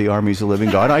defy the armies of the living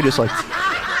God?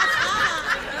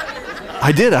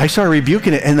 I did. I started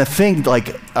rebuking it, and the thing,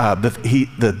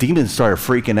 the demons started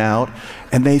freaking out,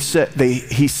 and the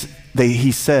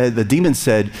demon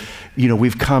said,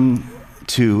 we've come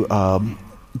to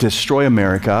destroy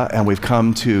America, and we've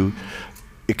come to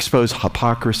expose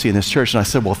hypocrisy in this church. And I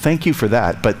said, well, thank you for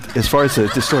that, but as far as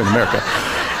destroying America,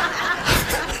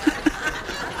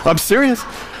 I'm serious.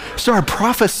 Started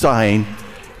prophesying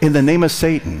in the name of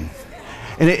Satan.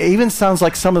 And it even sounds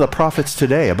like some of the prophets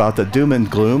today about the doom and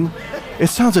gloom.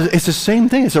 It's the same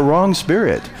thing. It's a wrong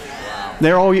spirit.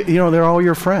 They're all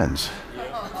your friends.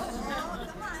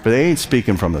 but they ain't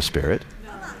speaking from the Spirit.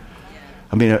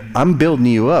 I mean, I'm building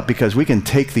you up because we can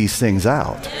take these things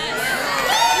out.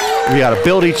 We got to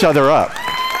build each other up.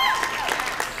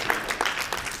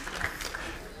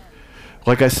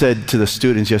 Like I said to the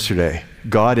students yesterday,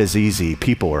 God is easy,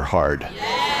 people are hard.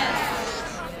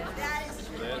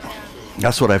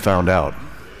 That's what I found out.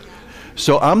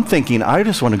 So I'm thinking, I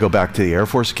just want to go back to the Air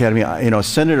Force Academy.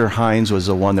 Senator Hines was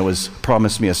the one that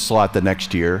promised me a slot the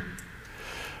next year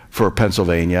for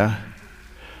Pennsylvania.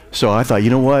 So I thought, you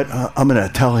know what? I'm going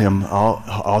to tell him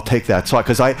I'll take that slot,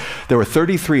 because there were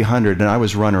 3,300 and I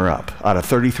was runner-up out of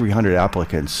 3,300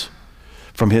 applicants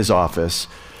from his office,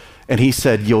 and he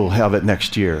said you'll have it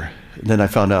next year. And then I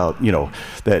found out,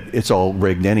 that it's all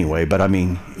rigged anyway. But I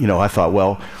mean, I thought,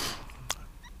 well,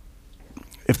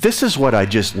 if this is what I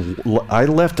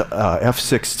left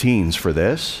F-16s for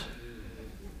this,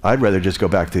 I'd rather just go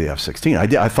back to the F-16.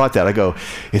 I thought that. I go,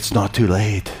 it's not too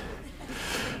late.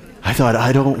 I thought,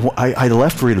 I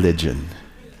left religion.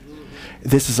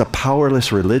 This is a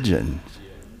powerless religion.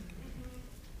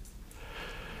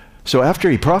 So after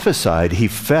he prophesied, he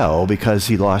fell because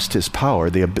he lost his power.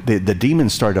 The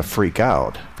demons started to freak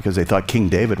out because they thought King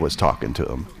David was talking to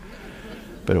him.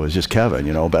 But it was just Kevin,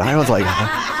 But I was like...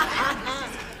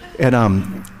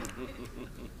 And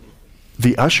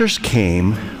the ushers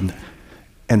came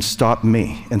and stopped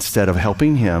me. Instead of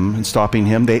helping him and stopping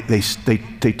him,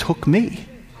 they took me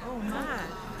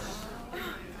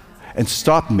and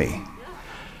stopped me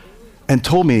and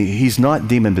told me he's not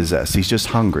demon possessed, he's just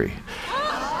hungry.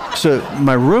 So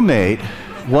my roommate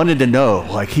wanted to know,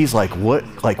 he's like,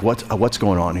 what's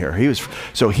going on here?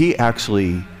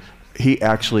 He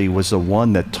actually was the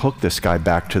one that took this guy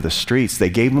back to the streets. They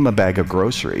gave him a bag of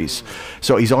groceries.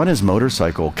 So he's on his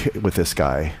motorcycle with this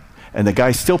guy, and the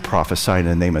guy's still prophesying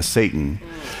in the name of Satan.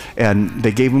 And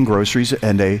they gave him groceries,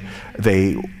 and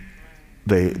they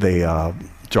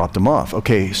dropped him off.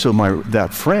 Okay, so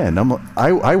that friend,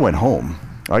 I went home.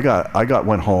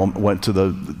 Went home, went to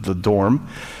the dorm.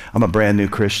 I'm a brand new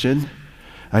Christian.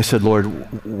 I said, Lord,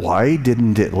 why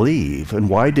didn't it leave? And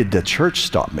why did the church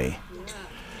stop me?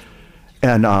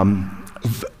 And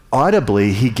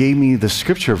audibly, he gave me the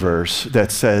scripture verse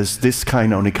that says, this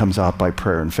kind only comes out by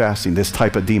prayer and fasting, this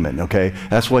type of demon, okay?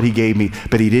 That's what he gave me,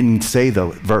 but he didn't say the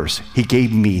verse. He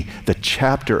gave me the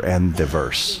chapter and the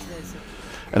verse.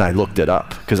 And I looked it up,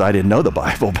 because I didn't know the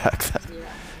Bible back then.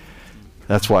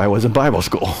 That's why I was in Bible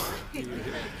school.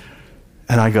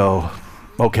 And I go,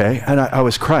 okay. And I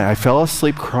was crying. I fell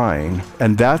asleep crying.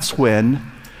 And that's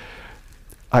when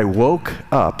I woke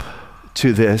up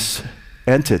to this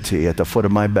entity at the foot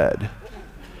of my bed.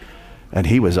 And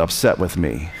he was upset with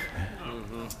me.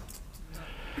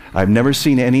 I've never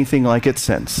seen anything like it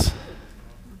since.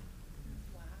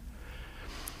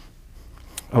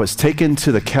 I was taken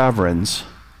to the caverns,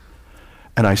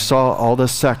 and I saw all the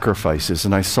sacrifices,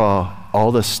 and I saw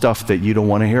all the stuff that you don't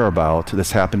want to hear about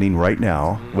that's happening right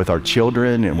now with our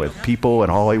children and with people in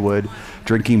Hollywood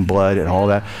drinking blood and all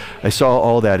that. I saw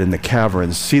all that in the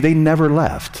caverns. See, they never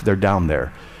left. They're down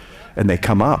there, and they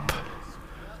come up.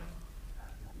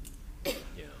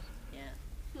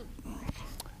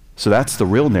 So that's the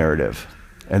real narrative,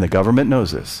 and the government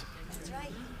knows this.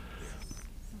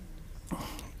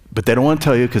 But they don't want to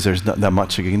tell you because there's not that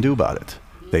much you can do about it,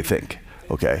 they think.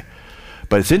 Okay,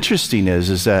 but it's interesting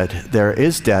is that there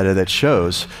is data that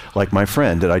shows, like my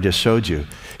friend that I just showed you,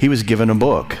 he was given a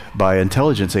book by an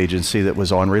intelligence agency that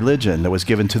was on religion, that was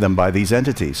given to them by these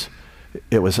entities.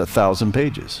 It was 1,000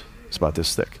 pages. It's about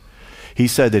this thick. He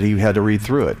said that he had to read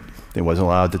through it. He wasn't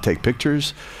allowed to take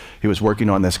pictures. He was working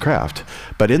on this craft.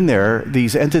 But in there,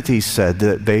 these entities said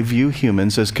that they view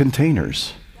humans as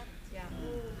containers.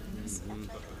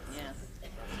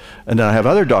 And then I have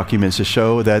other documents to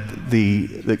show that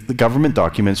the government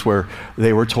documents where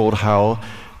they were told how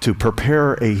to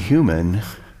prepare a human,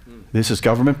 this is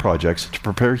government projects, to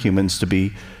prepare humans to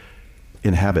be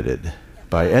inhabited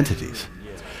by entities.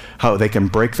 How they can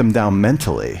break them down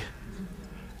mentally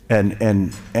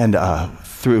and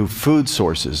through food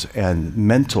sources and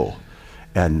mental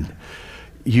and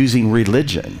using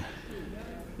religion.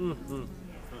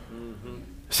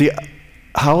 See,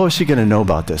 how is she going to know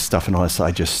about this stuff unless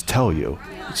I just tell you?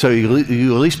 So you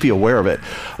at least be aware of it.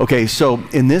 Okay, so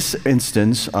in this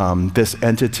instance, this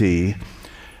entity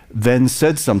then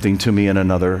said something to me in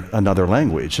another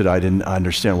language that I didn't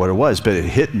understand what it was, but it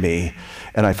hit me,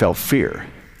 and I felt fear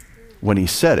when he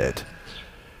said it.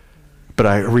 But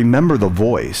I remember the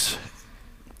voice,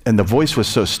 and the voice was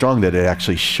so strong that it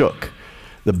actually shook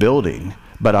the building.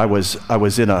 But I was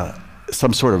in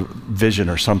some sort of vision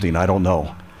or something, I don't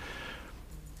know.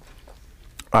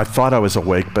 I thought I was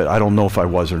awake, but I don't know if I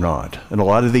was or not. And a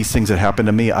lot of these things that happen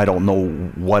to me, I don't know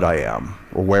what I am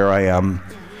or where I am.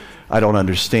 I don't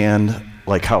understand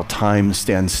like how time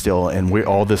stands still and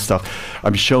all this stuff.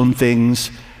 I'm shown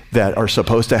things that are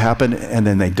supposed to happen and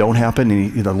then they don't happen.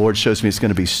 And the Lord shows me it's going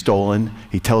to be stolen.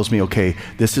 He tells me, okay,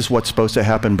 this is what's supposed to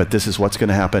happen, but this is what's going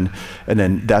to happen. And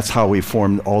then that's how we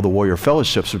formed all the warrior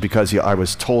fellowships, because I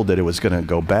was told that it was going to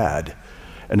go bad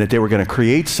and that they were going to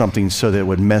create something so that it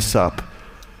would mess up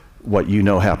what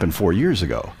happened 4 years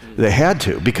ago. They had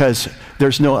to, because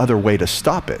there's no other way to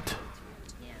stop it.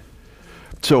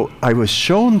 So I was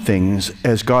shown things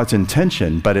as God's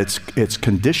intention, but it's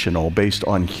conditional based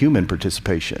on human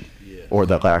participation or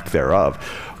the lack thereof.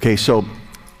 Okay, so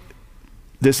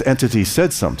this entity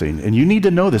said something, and you need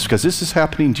to know this because this is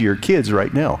happening to your kids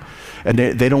right now, and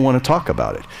they don't want to talk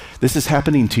about it. This is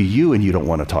happening to you, and you don't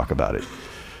want to talk about it.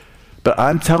 But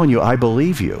I'm telling you, I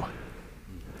believe you.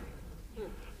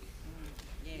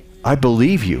 I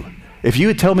believe you. If you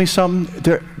would tell me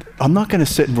something, I'm not going to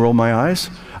sit and roll my eyes.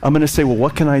 I'm going to say, well,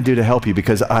 what can I do to help you?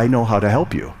 Because I know how to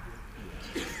help you.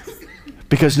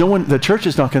 Because the church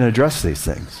is not going to address these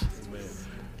things.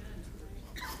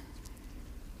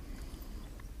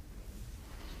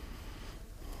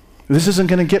 This isn't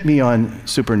going to get me on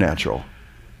supernatural.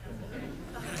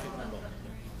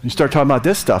 You start talking about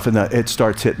this stuff and it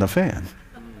starts hitting the fan.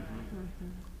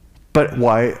 But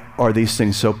why are these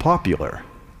things so popular?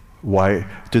 Why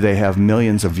do they have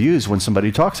millions of views when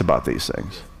somebody talks about these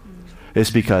things? It's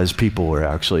because people are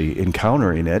actually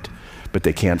encountering it, but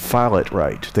they can't file it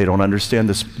right. They don't understand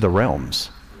the realms.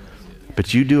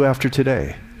 But you do after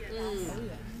today.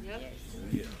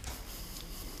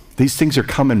 These things are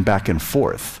coming back and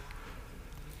forth.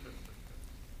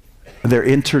 They're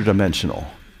interdimensional.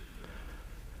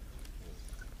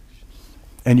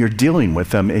 And you're dealing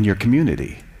with them in your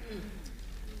community.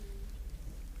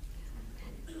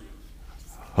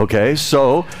 Okay,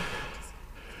 so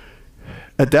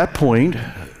at that point,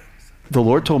 the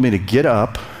Lord told me to get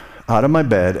up out of my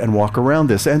bed and walk around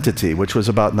this entity, which was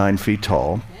about 9 feet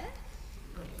tall.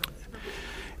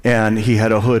 And he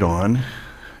had a hood on.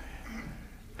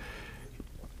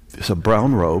 It's a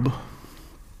brown robe.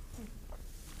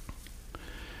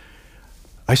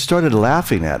 I started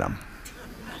laughing at him.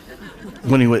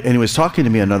 And he was talking to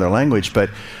me in another language, but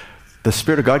the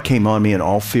Spirit of God came on me and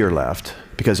all fear left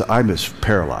because I was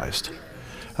paralyzed.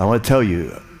 I want to tell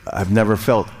you, I've never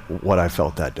felt what I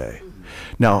felt that day.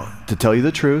 Now, to tell you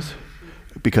the truth,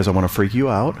 because I want to freak you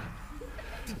out,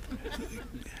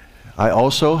 I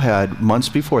also had, months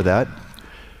before that,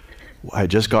 I had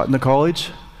just gotten to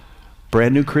college,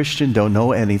 brand new Christian, don't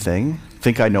know anything,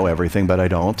 think I know everything, but I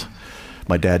don't.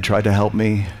 My dad tried to help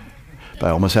me, but I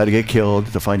almost had to get killed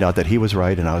to find out that he was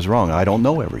right and I was wrong. I don't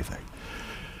know everything.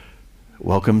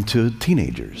 Welcome to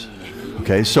teenagers.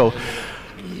 Okay, so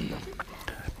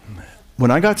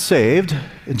when I got saved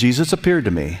and Jesus appeared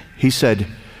to me, he said,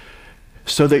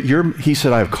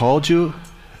 I have called you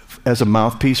as a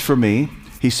mouthpiece for me.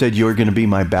 He said, you're going to be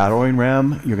my battering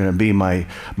ram. You're going to be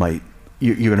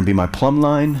you're going to be my plumb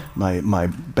line, my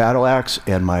battle axe,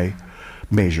 and my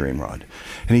measuring rod.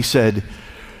 And he said,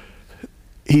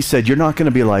 you're not going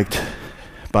to be liked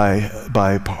by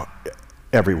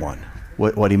everyone.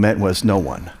 What he meant was no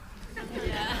one.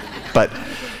 But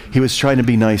he was trying to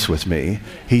be nice with me.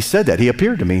 He said that. He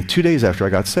appeared to me 2 days after I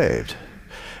got saved.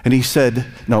 And he said,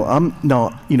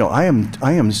 I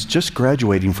am just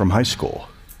graduating from high school.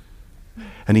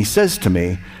 And he says to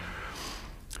me,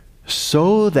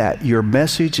 so that your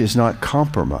message is not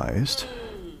compromised,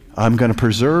 I'm going to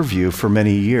preserve you for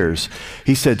many years.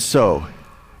 He said, so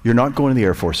you're not going to the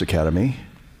Air Force Academy.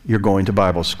 You're going to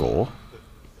Bible school.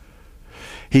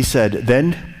 He said,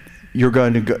 then you're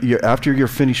going to go, after you're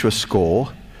finished with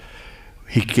school,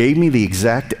 he gave me the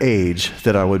exact age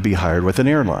that I would be hired with an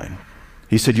airline.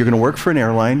 He said, you're going to work for an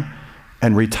airline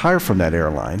and retire from that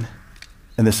airline.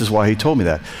 And this is why he told me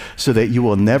that, so that you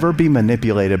will never be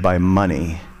manipulated by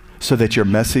money, so that your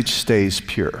message stays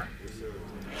pure.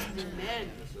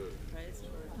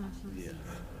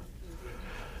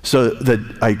 So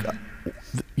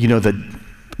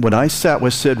when I sat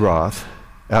with Sid Roth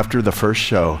after the first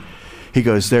show, he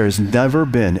goes, there has never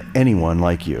been anyone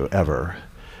like you ever.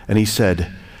 And he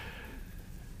said,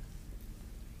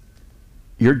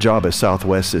 your job at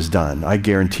Southwest is done. I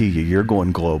guarantee you're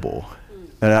going global.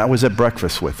 And I was at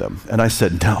breakfast with him. And I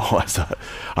said, no,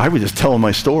 I was just telling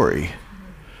my story.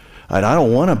 And I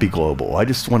don't want to be global. I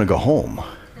just want to go home.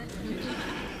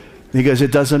 He goes,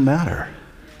 it doesn't matter.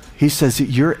 He says,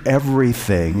 you're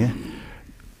everything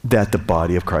that the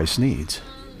body of Christ needs.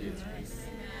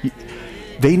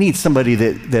 They need somebody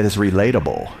that is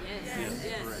relatable.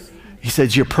 He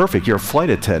said, you're perfect. You're a flight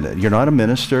attendant. You're not a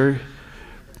minister.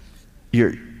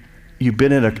 You've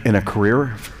been in a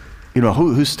career. You know,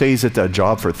 who stays at that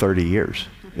job for 30 years,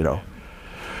 you know?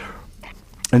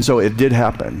 And so it did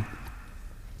happen.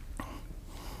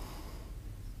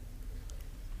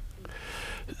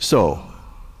 So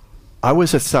I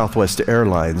was at Southwest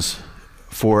Airlines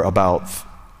for about,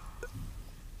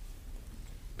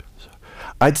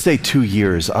 I'd say 2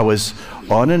 years. I was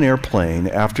on an airplane.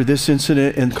 After this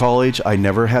incident in college, I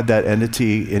never had that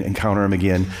entity encounter him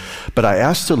again. But I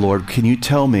asked the Lord, can you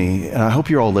tell me, and I hope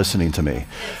you're all listening to me.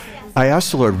 I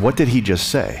asked the Lord, what did he just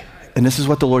say? And this is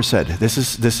what the Lord said. This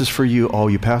is for you, all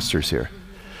you pastors here.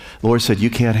 The Lord said, you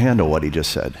can't handle what he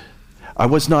just said. I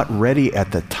was not ready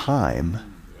at the time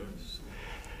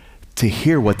to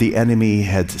hear what the enemy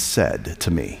had said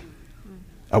to me.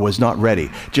 I was not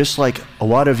ready. Just like a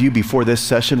lot of you before this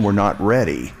session were not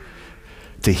ready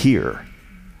to hear.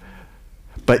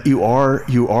 But you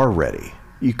are ready,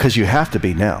 because you have to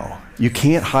be now. You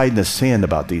can't hide in the sand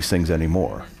about these things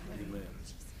anymore.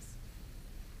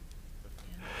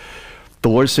 The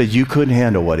Lord said you couldn't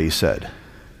handle what he said.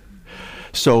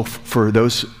 So for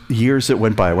those years that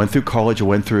went by, I went through college, I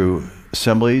went through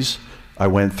assemblies, I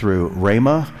went through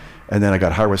Rhema, and then I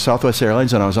got hired with Southwest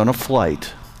Airlines, and I was on a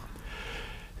flight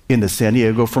into San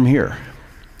Diego from here.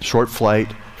 Short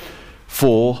flight,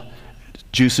 full,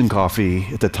 juice and coffee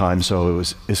at the time, so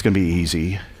it's going to be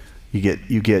easy.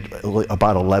 You get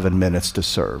about 11 minutes to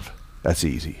serve. That's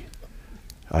easy.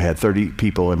 I had 30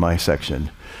 people in my section.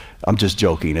 I'm just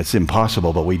joking. It's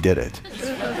impossible, but we did it.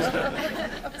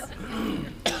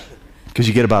 Because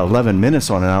you get about 11 minutes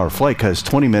on an hour flight, because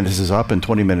 20 minutes is up and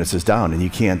 20 minutes is down, and you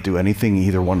can't do anything in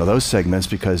either one of those segments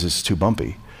because it's too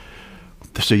bumpy.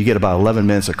 So you get about 11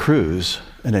 minutes of cruise,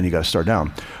 and then you got to start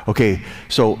down. Okay,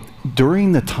 so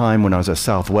during the time when I was at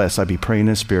Southwest, I'd be praying in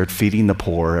the Spirit, feeding the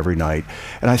poor every night.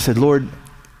 And I said, Lord,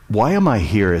 why am I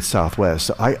here at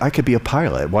Southwest? I could be a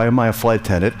pilot. Why am I a flight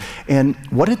attendant? And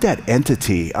what did that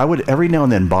entity, I would every now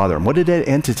and then bother him. What did that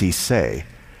entity say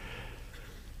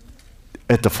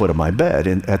at the foot of my bed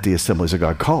at the Assemblies of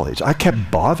God College? I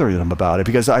kept bothering him about it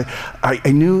because I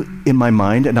knew in my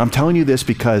mind, and I'm telling you this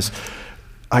because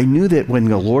I knew that when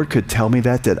the Lord could tell me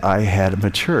that I had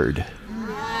matured.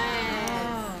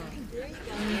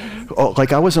 Oh,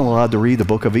 like I wasn't allowed to read the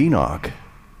book of Enoch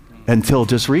until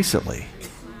just recently.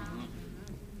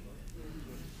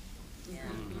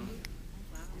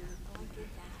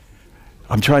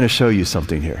 I'm trying to show you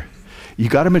something here. You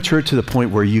got to mature to the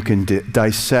point where you can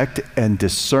dissect and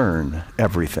discern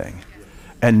everything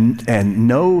and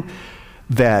know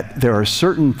that there are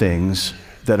certain things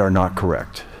that are not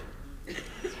correct.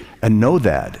 And know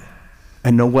that,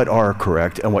 and know what are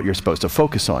correct and what you're supposed to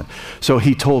focus on. So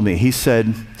he told me, he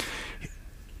said,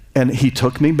 and he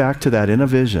took me back to that in a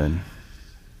vision,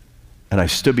 and I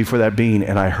stood before that being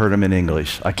and I heard him in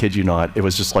English. I kid you not. It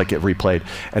was just like it replayed.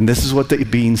 And this is what the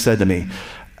being said to me.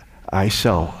 I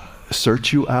shall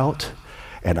search you out,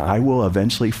 and I will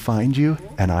eventually find you,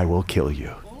 and I will kill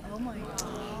you.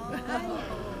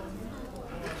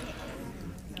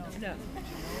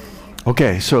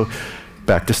 Okay, so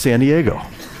back to San Diego.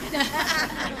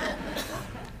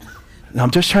 Now,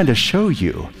 I'm just trying to show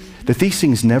you that these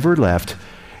things never left,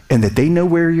 and that they know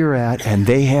where you're at, and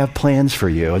they have plans for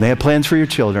you, and they have plans for your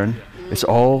children. It's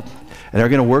all, and they're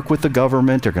going to work with the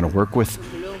government. They're going to work with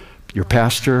your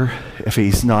pastor. If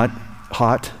he's not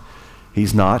hot,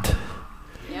 he's not.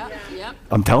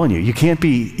 I'm telling you, you can't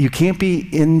be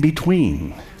in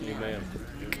between,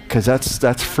 because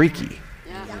that's freaky.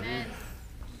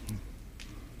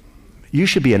 You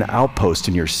should be an outpost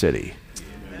in your city.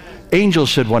 Angels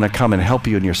should want to come and help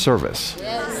you in your service.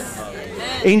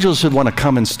 Angels should want to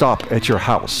come and stop at your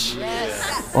house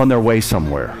on their way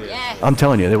somewhere. I'm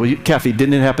telling you, Kathy,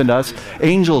 didn't it happen to us?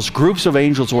 Angels, groups of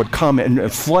angels would come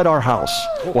and flood our house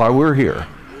while we're here.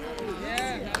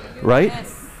 Right?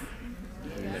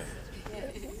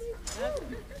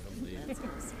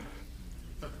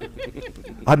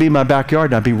 I'd be in my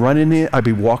backyard and I'd be running in, I'd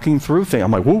be walking through things.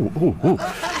 I'm like, whoa, whoa, whoa.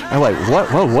 I'm like,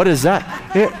 what is that?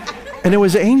 And it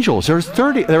was angels. There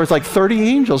was like 30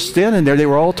 angels standing there. They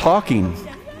were all talking.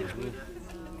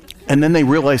 And then they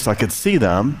realized I could see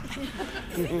them.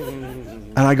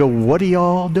 And I go, what are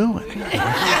y'all doing?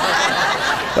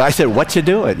 I said, what you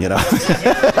doing, you know?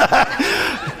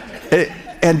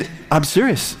 And I'm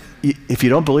serious. If you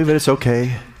don't believe it, it's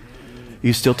okay.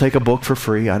 You still take a book for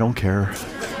free. I don't care.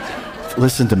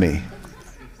 Listen to me.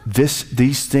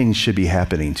 These things should be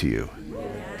happening to you.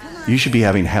 You should be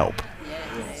having help.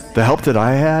 The help that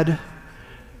I had,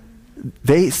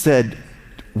 they said,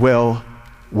 well,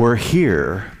 we're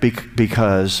here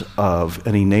because of,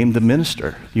 and he named the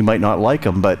minister. You might not like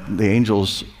him, but the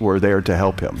angels were there to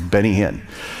help him, Benny Hinn.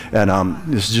 And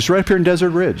this is just right up here in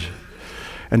Desert Ridge.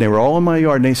 And they were all in my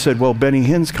yard, and they said, well, Benny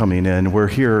Hinn's coming in. We're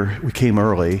here. We came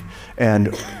early. And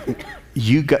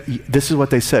this is what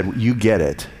they said. You get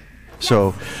it.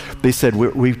 So they said,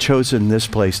 we've chosen this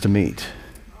place to meet.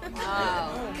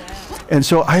 And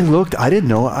so I looked, I didn't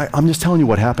know, I'm just telling you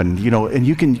what happened, and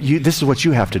this is what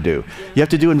you have to do. You have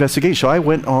to do investigation. So I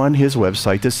went on his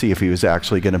website to see if he was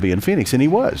actually going to be in Phoenix, and he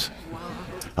was.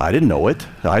 I didn't know it.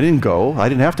 I didn't go. I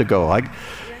didn't have to go.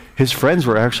 His friends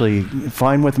were actually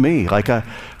fine with me.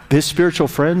 His spiritual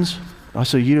friends, I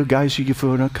said, guys, you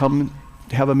want to come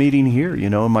have a meeting here,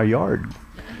 in my yard.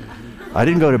 I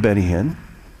didn't go to Benny Hinn.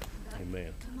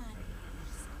 Amen.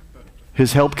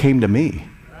 His help came to me.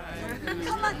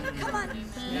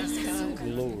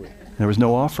 There was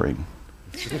no offering.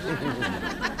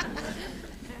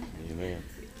 Amen.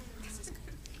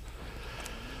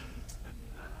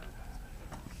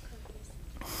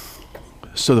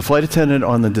 So the flight attendant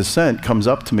on the descent comes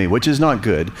up to me, which is not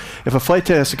good. If a flight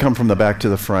attendant has to come from the back to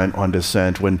the front on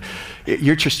descent, when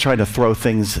you're just trying to throw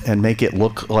things and make it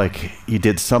look like you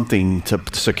did something to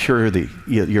secure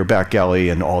your back galley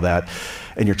and all that,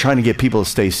 and you're trying to get people to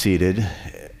stay seated,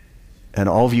 and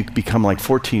all of you become like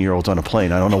 14-year-olds on a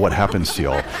plane. I don't know what happens to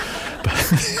y'all.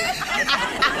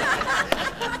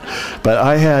 But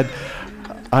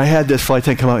I had this flight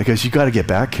attendant come out because you got to get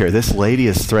back here. This lady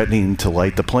is threatening to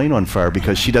light the plane on fire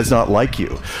because she does not like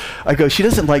you. I go, she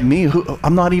doesn't like me.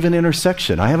 I'm not even in her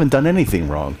section. I haven't done anything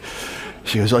wrong.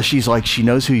 She goes, well, she's like, she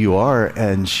knows who you are,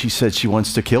 and she said she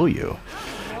wants to kill you.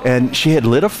 And she had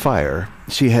lit a fire.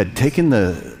 She had taken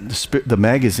the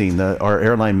magazine, our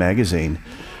airline magazine,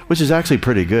 which is actually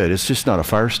pretty good. It's just not a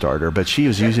fire starter, but she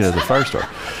was using it as a fire starter.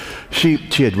 She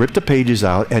had ripped the pages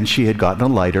out, and she had gotten a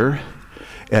lighter,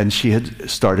 and she had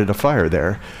started a fire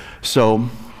there. So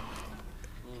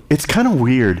it's kind of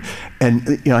weird.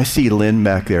 And I see Lynn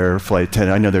back there, flight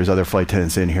attendant. I know there's other flight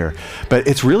attendants in here, but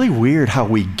it's really weird how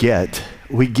we get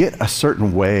a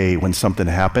certain way when something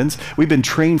happens. We've been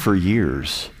trained for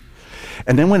years.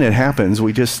 And then when it happens,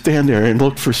 we just stand there and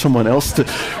look for someone else to,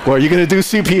 well, are you going to do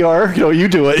CPR? You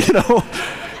do it,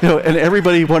 and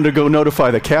everybody wanted to go notify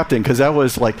the captain because that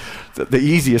was like the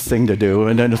easiest thing to do.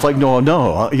 And then it's like, no,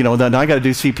 then I got to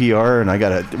do CPR and I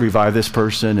got to revive this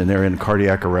person and they're in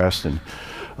cardiac arrest. And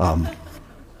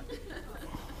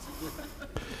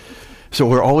so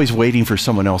we're always waiting for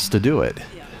someone else to do it.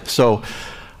 So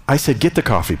I said, get the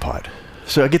coffee pot.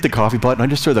 So I get the coffee pot, and I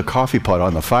just throw the coffee pot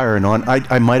on the fire, and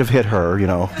I might have hit her,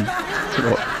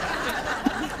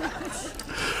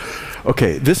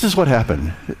 Okay, this is what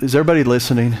happened. Is everybody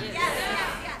listening?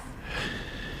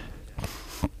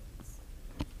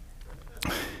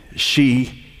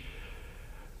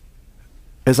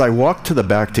 As I walked to the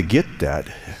back to get that,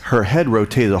 her head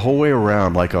rotated the whole way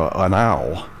around like an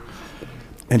owl,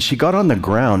 and she got on the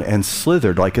ground and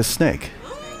slithered like a snake.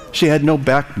 She had no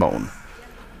backbone.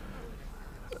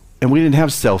 And we didn't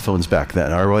have cell phones back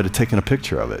then, or I would have taken a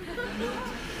picture of it.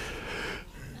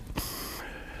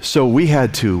 So we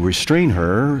had to restrain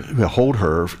her, hold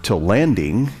her till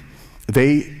landing.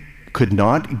 They could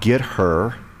not get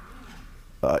her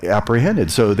apprehended.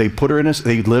 So they put her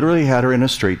they literally had her in a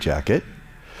straitjacket.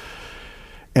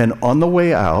 And on the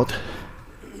way out,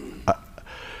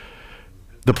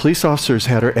 the police officers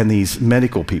had her, and these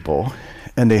medical people,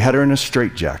 and they had her in a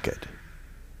straitjacket.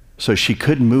 So she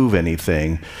couldn't move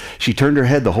anything. She turned her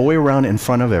head the whole way around in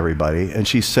front of everybody, and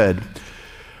she said,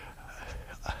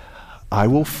 I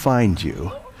will find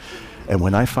you, and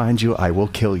when I find you, I will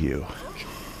kill you.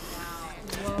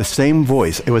 The same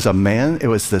voice. It was a man. It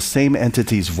was the same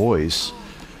entity's voice.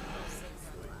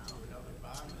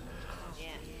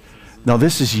 Now,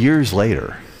 this is years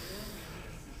later.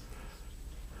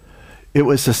 It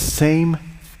was the same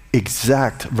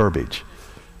exact verbiage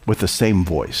with the same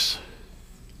voice.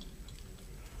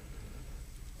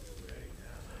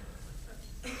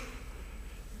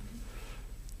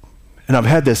 And I've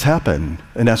had this happen,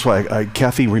 and that's why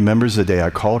Kathy remembers the day I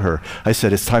called her. I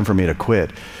said, it's time for me to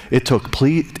quit. It took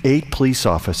 8 police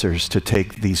officers to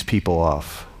take these people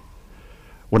off.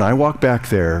 When I walked back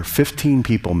there, 15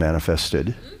 people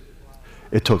manifested.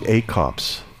 It took 8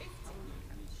 cops.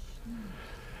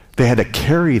 They had to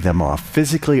carry them off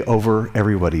physically over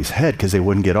everybody's head because they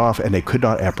wouldn't get off, and they could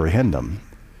not apprehend them.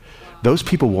 Those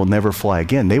people will never fly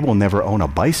again. They will never own a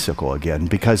bicycle again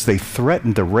because they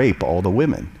threatened to rape all the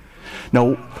women.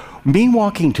 Now, me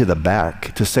walking to the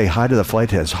back to say hi to the flight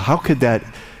attendants, how could that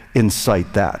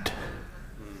incite that?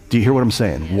 Do you hear what I'm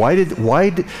saying? Why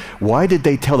did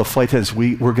they tell the flight attendants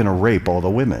we're going to rape all the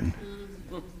women?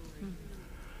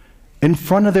 In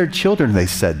front of their children, they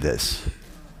said this.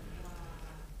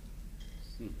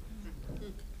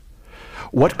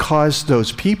 What caused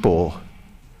those people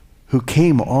who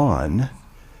came on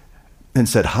and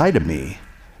said hi to me,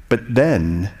 but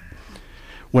then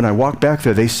when I walked back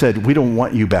there, they said, we don't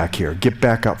want you back here. Get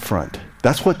back up front.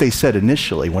 That's what they said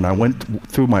initially when I went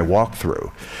through my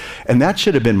walkthrough. And that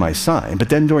should have been my sign. But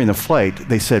then during the flight,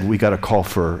 they said, we got a call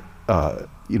for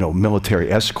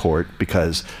military escort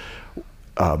because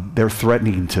they're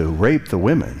threatening to rape the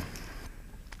women.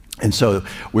 And so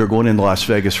we were going into Las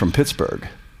Vegas from Pittsburgh.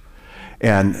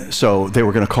 And so they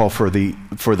were going to call for the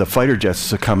fighter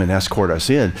jets to come and escort us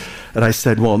in. And I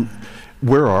said, well,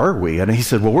 where are we? And he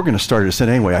said, well, we're going to start this in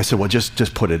anyway. I said, well,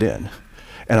 just put it in.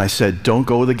 And I said, don't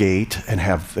go to the gate and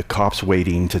have the cops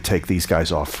waiting to take these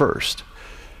guys off first.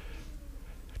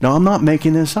 Now, I'm not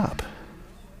making this up.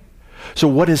 So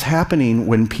what is happening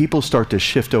when people start to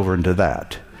shift over into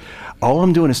that? All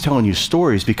I'm doing is telling you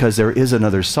stories because there is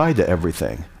another side to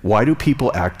everything. Why do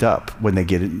people act up when they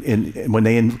get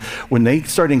when they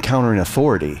start encountering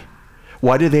authority?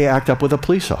 Why do they act up with a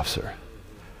police officer?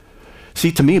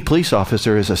 See, to me, a police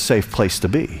officer is a safe place to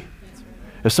be.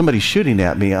 If somebody's shooting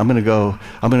at me, I'm going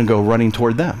to go running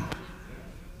toward them.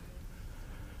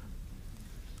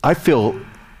 I feel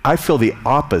the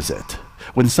opposite.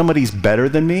 When somebody's better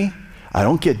than me, I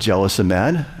don't get jealous and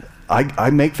mad. I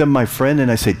make them my friend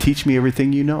and I say, teach me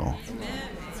everything you know.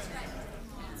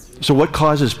 So what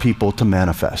causes people to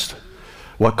manifest?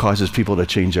 What causes people to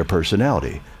change their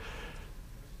personality?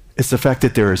 It's the fact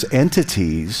that there's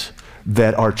entities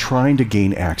that are trying to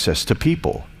gain access to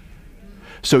people.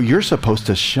 So you're supposed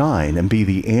to shine and be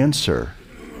the answer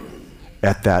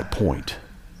at that point.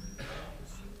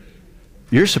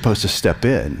 You're supposed to step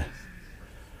in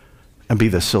and be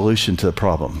the solution to the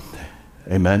problem.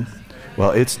 Amen?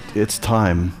 Well, it's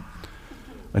time.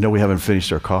 I know we haven't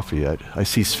finished our coffee yet. I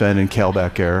see Sven and Cal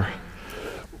back there.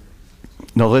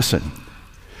 No, listen.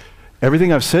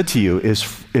 Everything I've said to you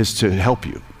is to help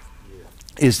you.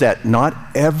 Is that not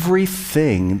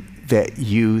everything that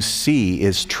you see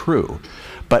is true,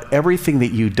 but everything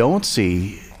that you don't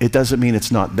see, it doesn't mean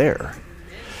it's not there.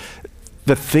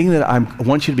 The thing that I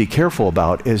want you to be careful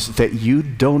about is that you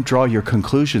don't draw your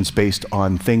conclusions based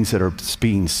on things that are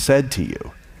being said to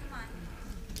you.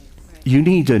 You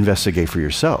need to investigate for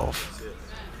yourself.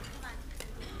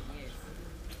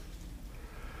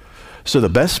 So the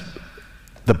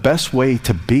best way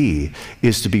to be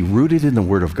is to be rooted in the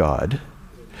Word of God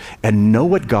and know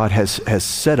what God has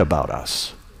said about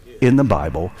us in the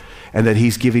Bible and that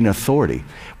He's giving authority.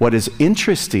 What is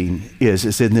interesting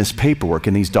is in this paperwork,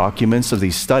 in these documents of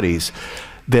these studies,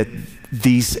 that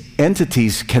these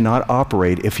entities cannot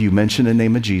operate if you mention the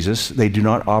name of Jesus. They do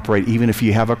not operate even if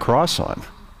you have a cross on.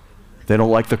 They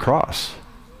don't like the cross.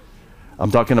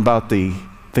 I'm talking about the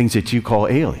things that you call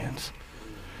aliens.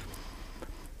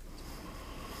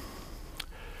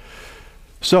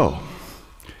 So,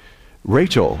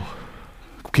 Rachel,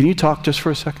 can you talk just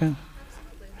for a second?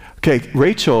 Okay,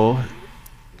 Rachel,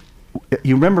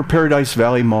 you remember Paradise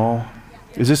Valley Mall?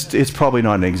 It's probably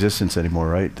not in existence anymore,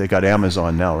 right? They got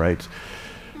Amazon now, right?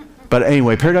 But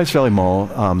anyway, Paradise Valley Mall,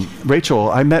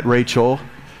 I met Rachel.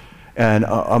 And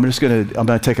I'm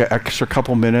gonna take an extra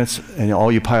couple minutes, and all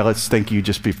you pilots, thank you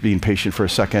just for being patient for a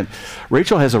second.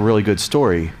 Rachel has a really good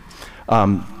story.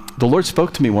 The Lord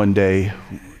spoke to me one day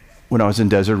when I was in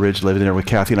Desert Ridge living there with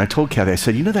Kathy, and I told Kathy, I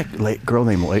said, you know that girl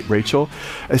named Rachel?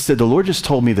 I said, the Lord just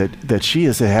told me that she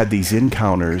has had these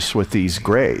encounters with these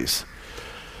grays,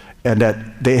 and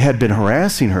that they had been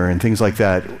harassing her and things like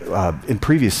that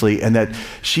previously, and that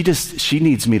she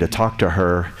needs me to talk to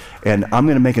her, and I'm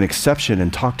going to make an exception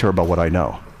and talk to her about what I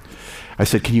know. I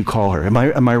said, can you call her? Am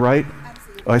I right?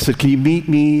 Absolutely. I said, can you meet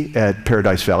me at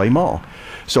Paradise Valley Mall?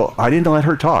 So I didn't let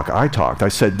her talk. I talked. I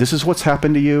said, this is what's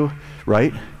happened to you,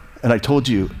 right? And I told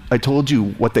you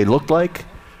what they looked like.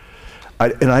 I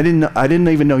didn't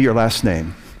even know your last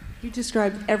name. You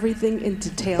described everything in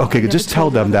detail. Okay, just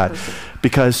tell them that,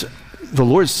 because the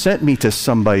Lord sent me to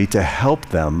somebody to help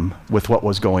them with what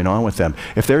was going on with them.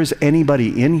 If there's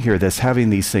anybody in here that's having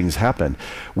these things happen,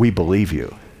 we believe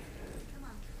you.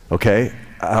 Okay?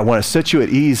 I want to set you at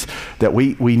ease that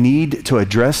we need to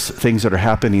address things that are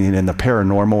happening in the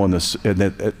paranormal and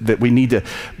that we need to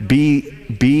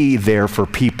be there for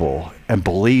people and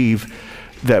believe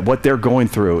that what they're going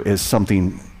through is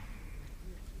something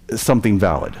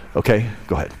valid. Okay?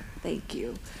 Go ahead. Thank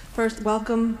you. First,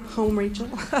 welcome home, Rachel.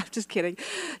 I'm just kidding.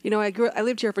 You know, I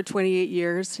lived here for 28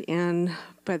 years, and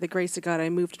by the grace of God, I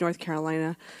moved to North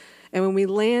Carolina. And when we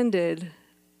landed,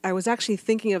 I was actually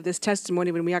thinking of this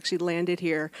testimony when we actually landed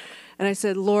here. And I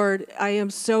said, Lord, I am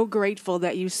so grateful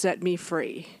that you set me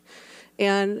free.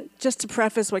 And just to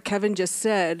preface what Kevin just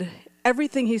said,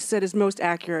 everything he said is most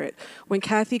accurate. When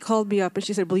Kathi called me up and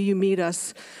she said, will you meet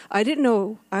us? I didn't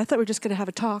know. I thought we were just going to have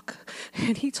a talk.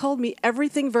 And he told me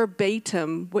everything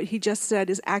verbatim, what he just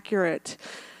said is accurate.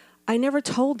 I never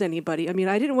told anybody. I mean,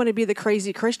 I didn't want to be the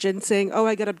crazy Christian saying, oh,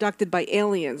 I got abducted by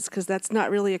aliens, because that's not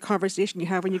really a conversation you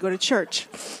have when you go to church.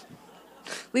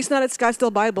 At least not at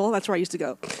Scottsdale Bible. That's where I used to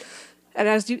go. And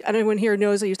as anyone here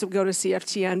knows, I used to go to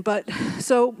CFTN. But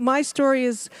so my story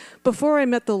is, before I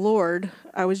met the Lord,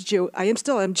 I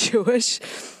still am Jewish,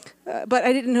 but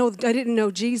I didn't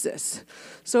know Jesus.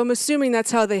 So I'm assuming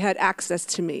that's how they had access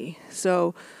to me.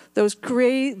 So those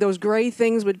gray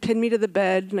things would pin me to the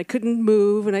bed, and I couldn't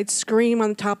move, and I'd scream on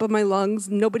the top of my lungs.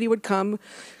 Nobody would come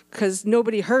because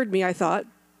nobody heard me, I thought.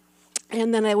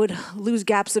 And then I would lose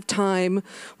gaps of time.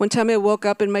 One time I woke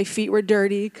up and my feet were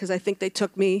dirty because I think they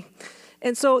took me.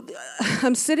 And so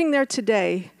I'm sitting there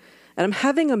today, and I'm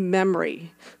having a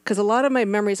memory, because a lot of my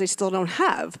memories I still don't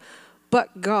have,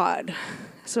 but God.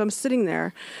 So I'm sitting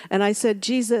there, and I said,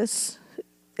 Jesus,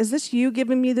 is this you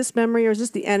giving me this memory, or is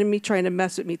this the enemy trying to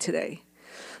mess with me today?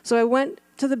 So I went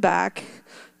to the back,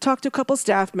 talked to a couple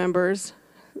staff members.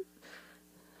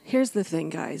 Here's the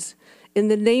thing, guys. In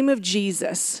the name of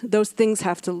Jesus, those things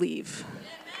have to leave.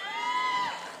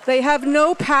 They have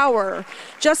no power,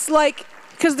 just like,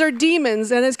 because they're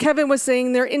demons, and as Kevin was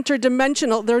saying, they're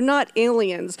interdimensional. They're not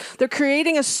aliens. They're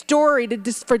creating a story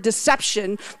for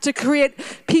deception, to create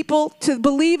people to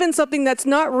believe in something that's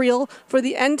not real for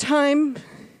the end time.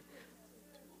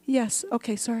 Yes,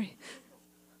 okay, sorry.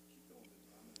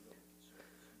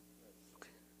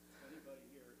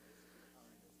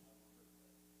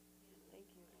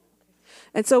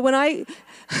 And so when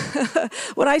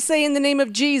I say in the name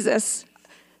of Jesus,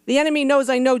 the enemy knows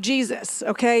I know Jesus,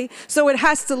 okay? So it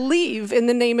has to leave in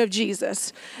the name of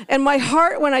Jesus. And my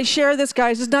heart when I share this,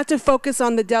 guys, is not to focus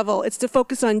on the devil. It's to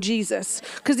focus on Jesus.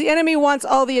 Because the enemy wants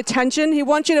all the attention. He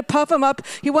wants you to puff him up.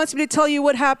 He wants me to tell you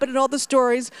what happened and all the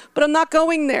stories. But I'm not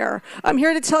going there. I'm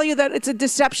here to tell you that it's a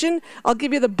deception. I'll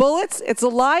give you the bullets. It's a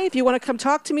lie. If you want to come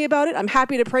talk to me about it, I'm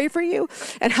happy to pray for you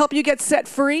and help you get set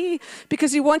free.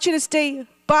 Because he wants you to stay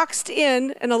boxed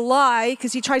in a lie,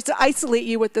 because he tries to isolate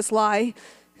you with this lie.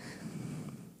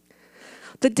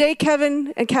 The day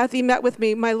Kevin and Kathi met with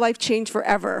me, my life changed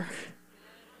forever.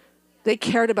 They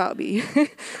cared about me.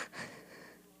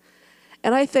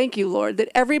 And I thank you, Lord, that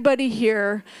everybody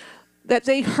here, that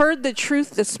they heard the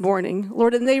truth this morning,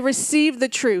 Lord, and they received the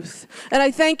truth. And I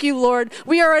thank you, Lord.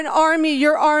 We are an army,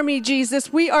 your army,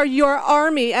 Jesus. We are your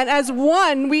army. And as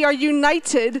one, we are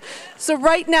united. So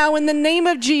right now, in the name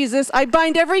of Jesus, I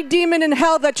bind every demon in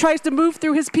hell that tries to move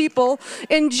through his people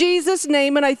in Jesus'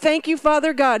 name. And I thank you,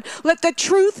 Father God. Let the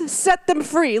truth set them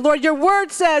free. Lord, your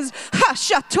word says, oh,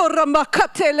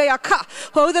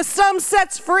 the sum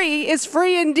sets free is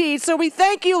free indeed. So we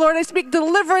thank you, Lord. I speak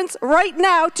deliverance right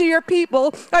now to your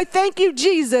people. I thank you,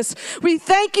 Jesus. We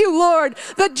thank you, Lord.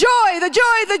 The joy of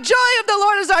the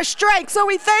Lord is our strength. So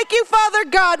we thank you, Father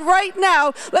God, right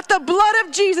now. Let the blood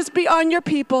of Jesus be on your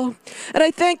people. And I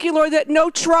thank you, Lord, that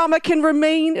no trauma can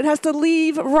remain. It has to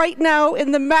leave right now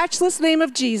in the matchless name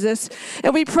of Jesus.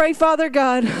 And we pray, Father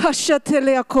God,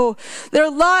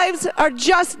 their lives are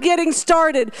just getting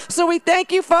started. So we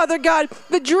thank you, Father God,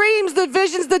 the dreams, the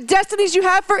visions, the destinies you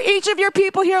have for each of your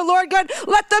people here, Lord God,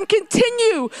 let them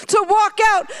continue to walk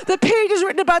out the pages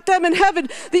written about them in heaven.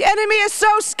 The enemy is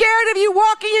so scared of you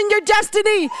walking in your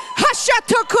destiny.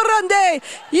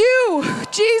 You,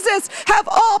 Jesus, have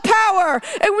all power,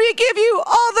 and we give you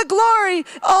all the glory,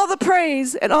 all the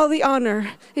praise, and all the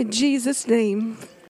honor in Jesus' name.